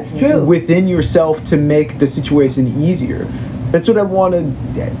if it's within yourself to make the situation easier. That's what I want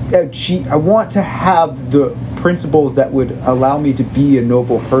to achieve. I want to have the principles that would allow me to be a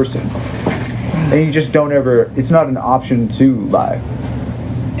noble person. And you just don't ever, it's not an option to lie.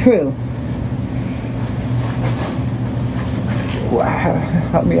 True. Wow,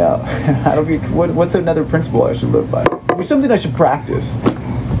 help me out. What's another principle I should live by? Or something I should practice.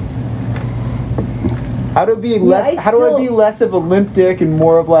 How do I be less of a limp dick and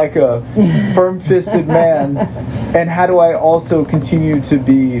more of like a firm-fisted man? And how do I also continue to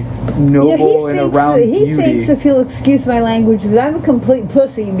be noble and around beauty? He thinks, if you'll excuse my language, that I'm a complete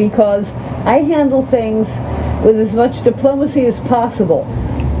pussy because I handle things with as much diplomacy as possible.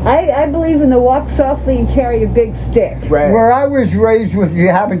 I believe in the walk softly and carry a big stick. Right. Where I was raised with, you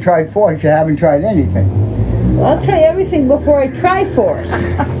haven't tried force, you haven't tried anything. I'll try everything before I try force.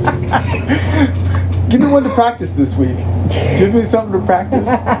 Give me one to practice this week. Give me something to practice.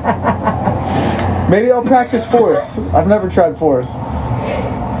 Maybe I'll practice force. I've never tried force.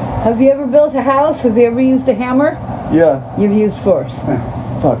 Have you ever built a house? Have you ever used a hammer? Yeah. You've used force.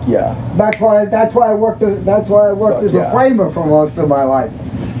 Fuck yeah. That's why I worked as a framer for most of my life.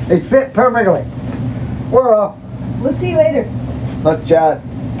 It fit perfectly. We're off. We'll see you later. Let's chat.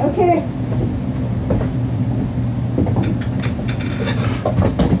 Okay.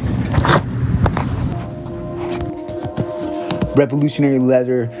 Revolutionary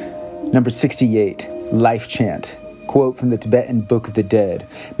letter number 68, life chant. Quote from the Tibetan Book of the Dead.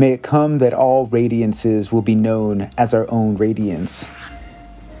 May it come that all radiances will be known as our own radiance.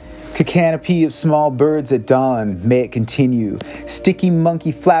 Canopy of small birds at dawn, may it continue. Sticky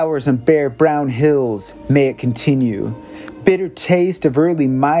monkey flowers on bare brown hills, may it continue. Bitter taste of early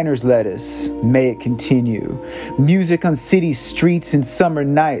miner's lettuce, may it continue. Music on city streets in summer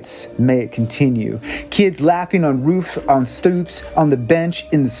nights, may it continue. Kids laughing on roofs, on stoops, on the bench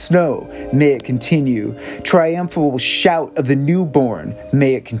in the snow, may it continue. Triumphal shout of the newborn,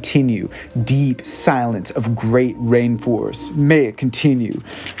 may it continue. Deep silence of great rainforests, may it continue.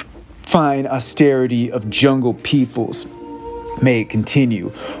 Fine austerity of jungle peoples, may it continue.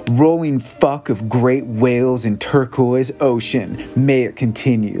 Rolling fuck of great whales in turquoise ocean, may it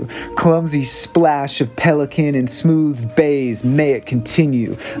continue. Clumsy splash of pelican in smooth bays, may it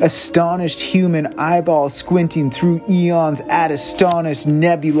continue. Astonished human eyeball squinting through eons at astonished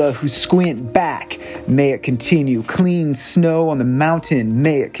nebula who squint back, may it continue. Clean snow on the mountain,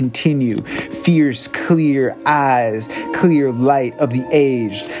 may it continue. Fierce clear eyes, clear light of the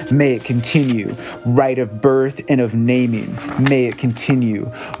aged, may it continue. Rite of birth and of naming, may it continue.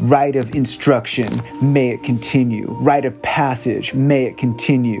 Rite of instruction, may it continue. Rite of passage, may it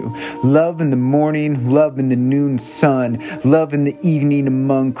continue. Love in the morning, love in the noon sun, love in the evening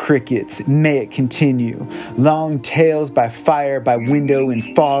among crickets, may it continue. Long tales by fire, by window,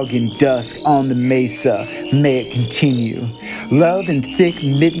 in fog and dusk on the mesa, may it continue. Love in thick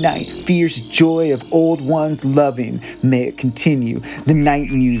midnight, fierce joy of old ones loving, may it continue. The night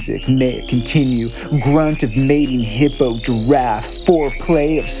music, may it continue. Grunt of mating hippo, giraffe,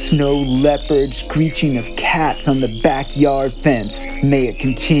 foreplay of snow leopard, screeching of cats on the backyard fence, may it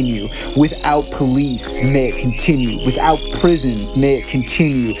continue. Without police, may it continue. Without prisons, may it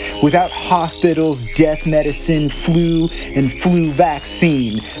continue. Without hospitals, death medicine, flu and flu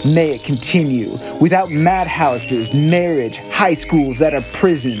vaccine, may it continue. Without madhouses, marriage, high schools that are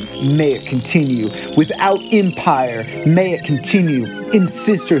prisons, may it continue. Without empire, may it continue. In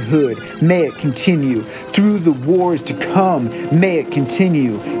sisterhood, may it continue. Through the wars to come, may it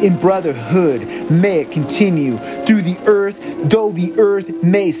continue. In brotherhood, may it continue. Through the earth, though the earth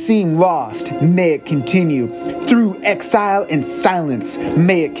may seem lost, may it continue. Through exile and silence,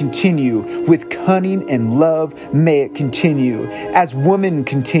 may it continue. With cunning and love, may it continue. As woman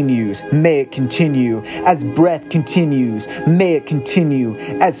continues, may it continue. As breath continues, may it continue.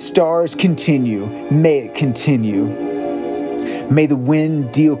 As stars continue, may it continue. May the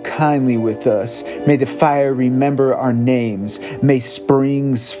wind deal kindly with us. May the fire remember our names. May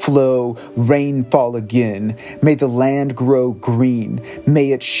springs flow, rain fall again. May the land grow green.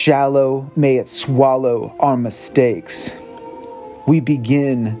 May it shallow, may it swallow our mistakes. We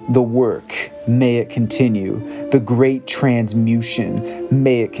begin the work. May it continue. The great transmutation.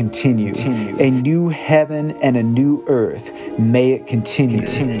 May it continue. A new heaven and a new earth. May it continue.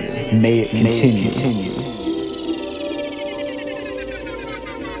 May it continue.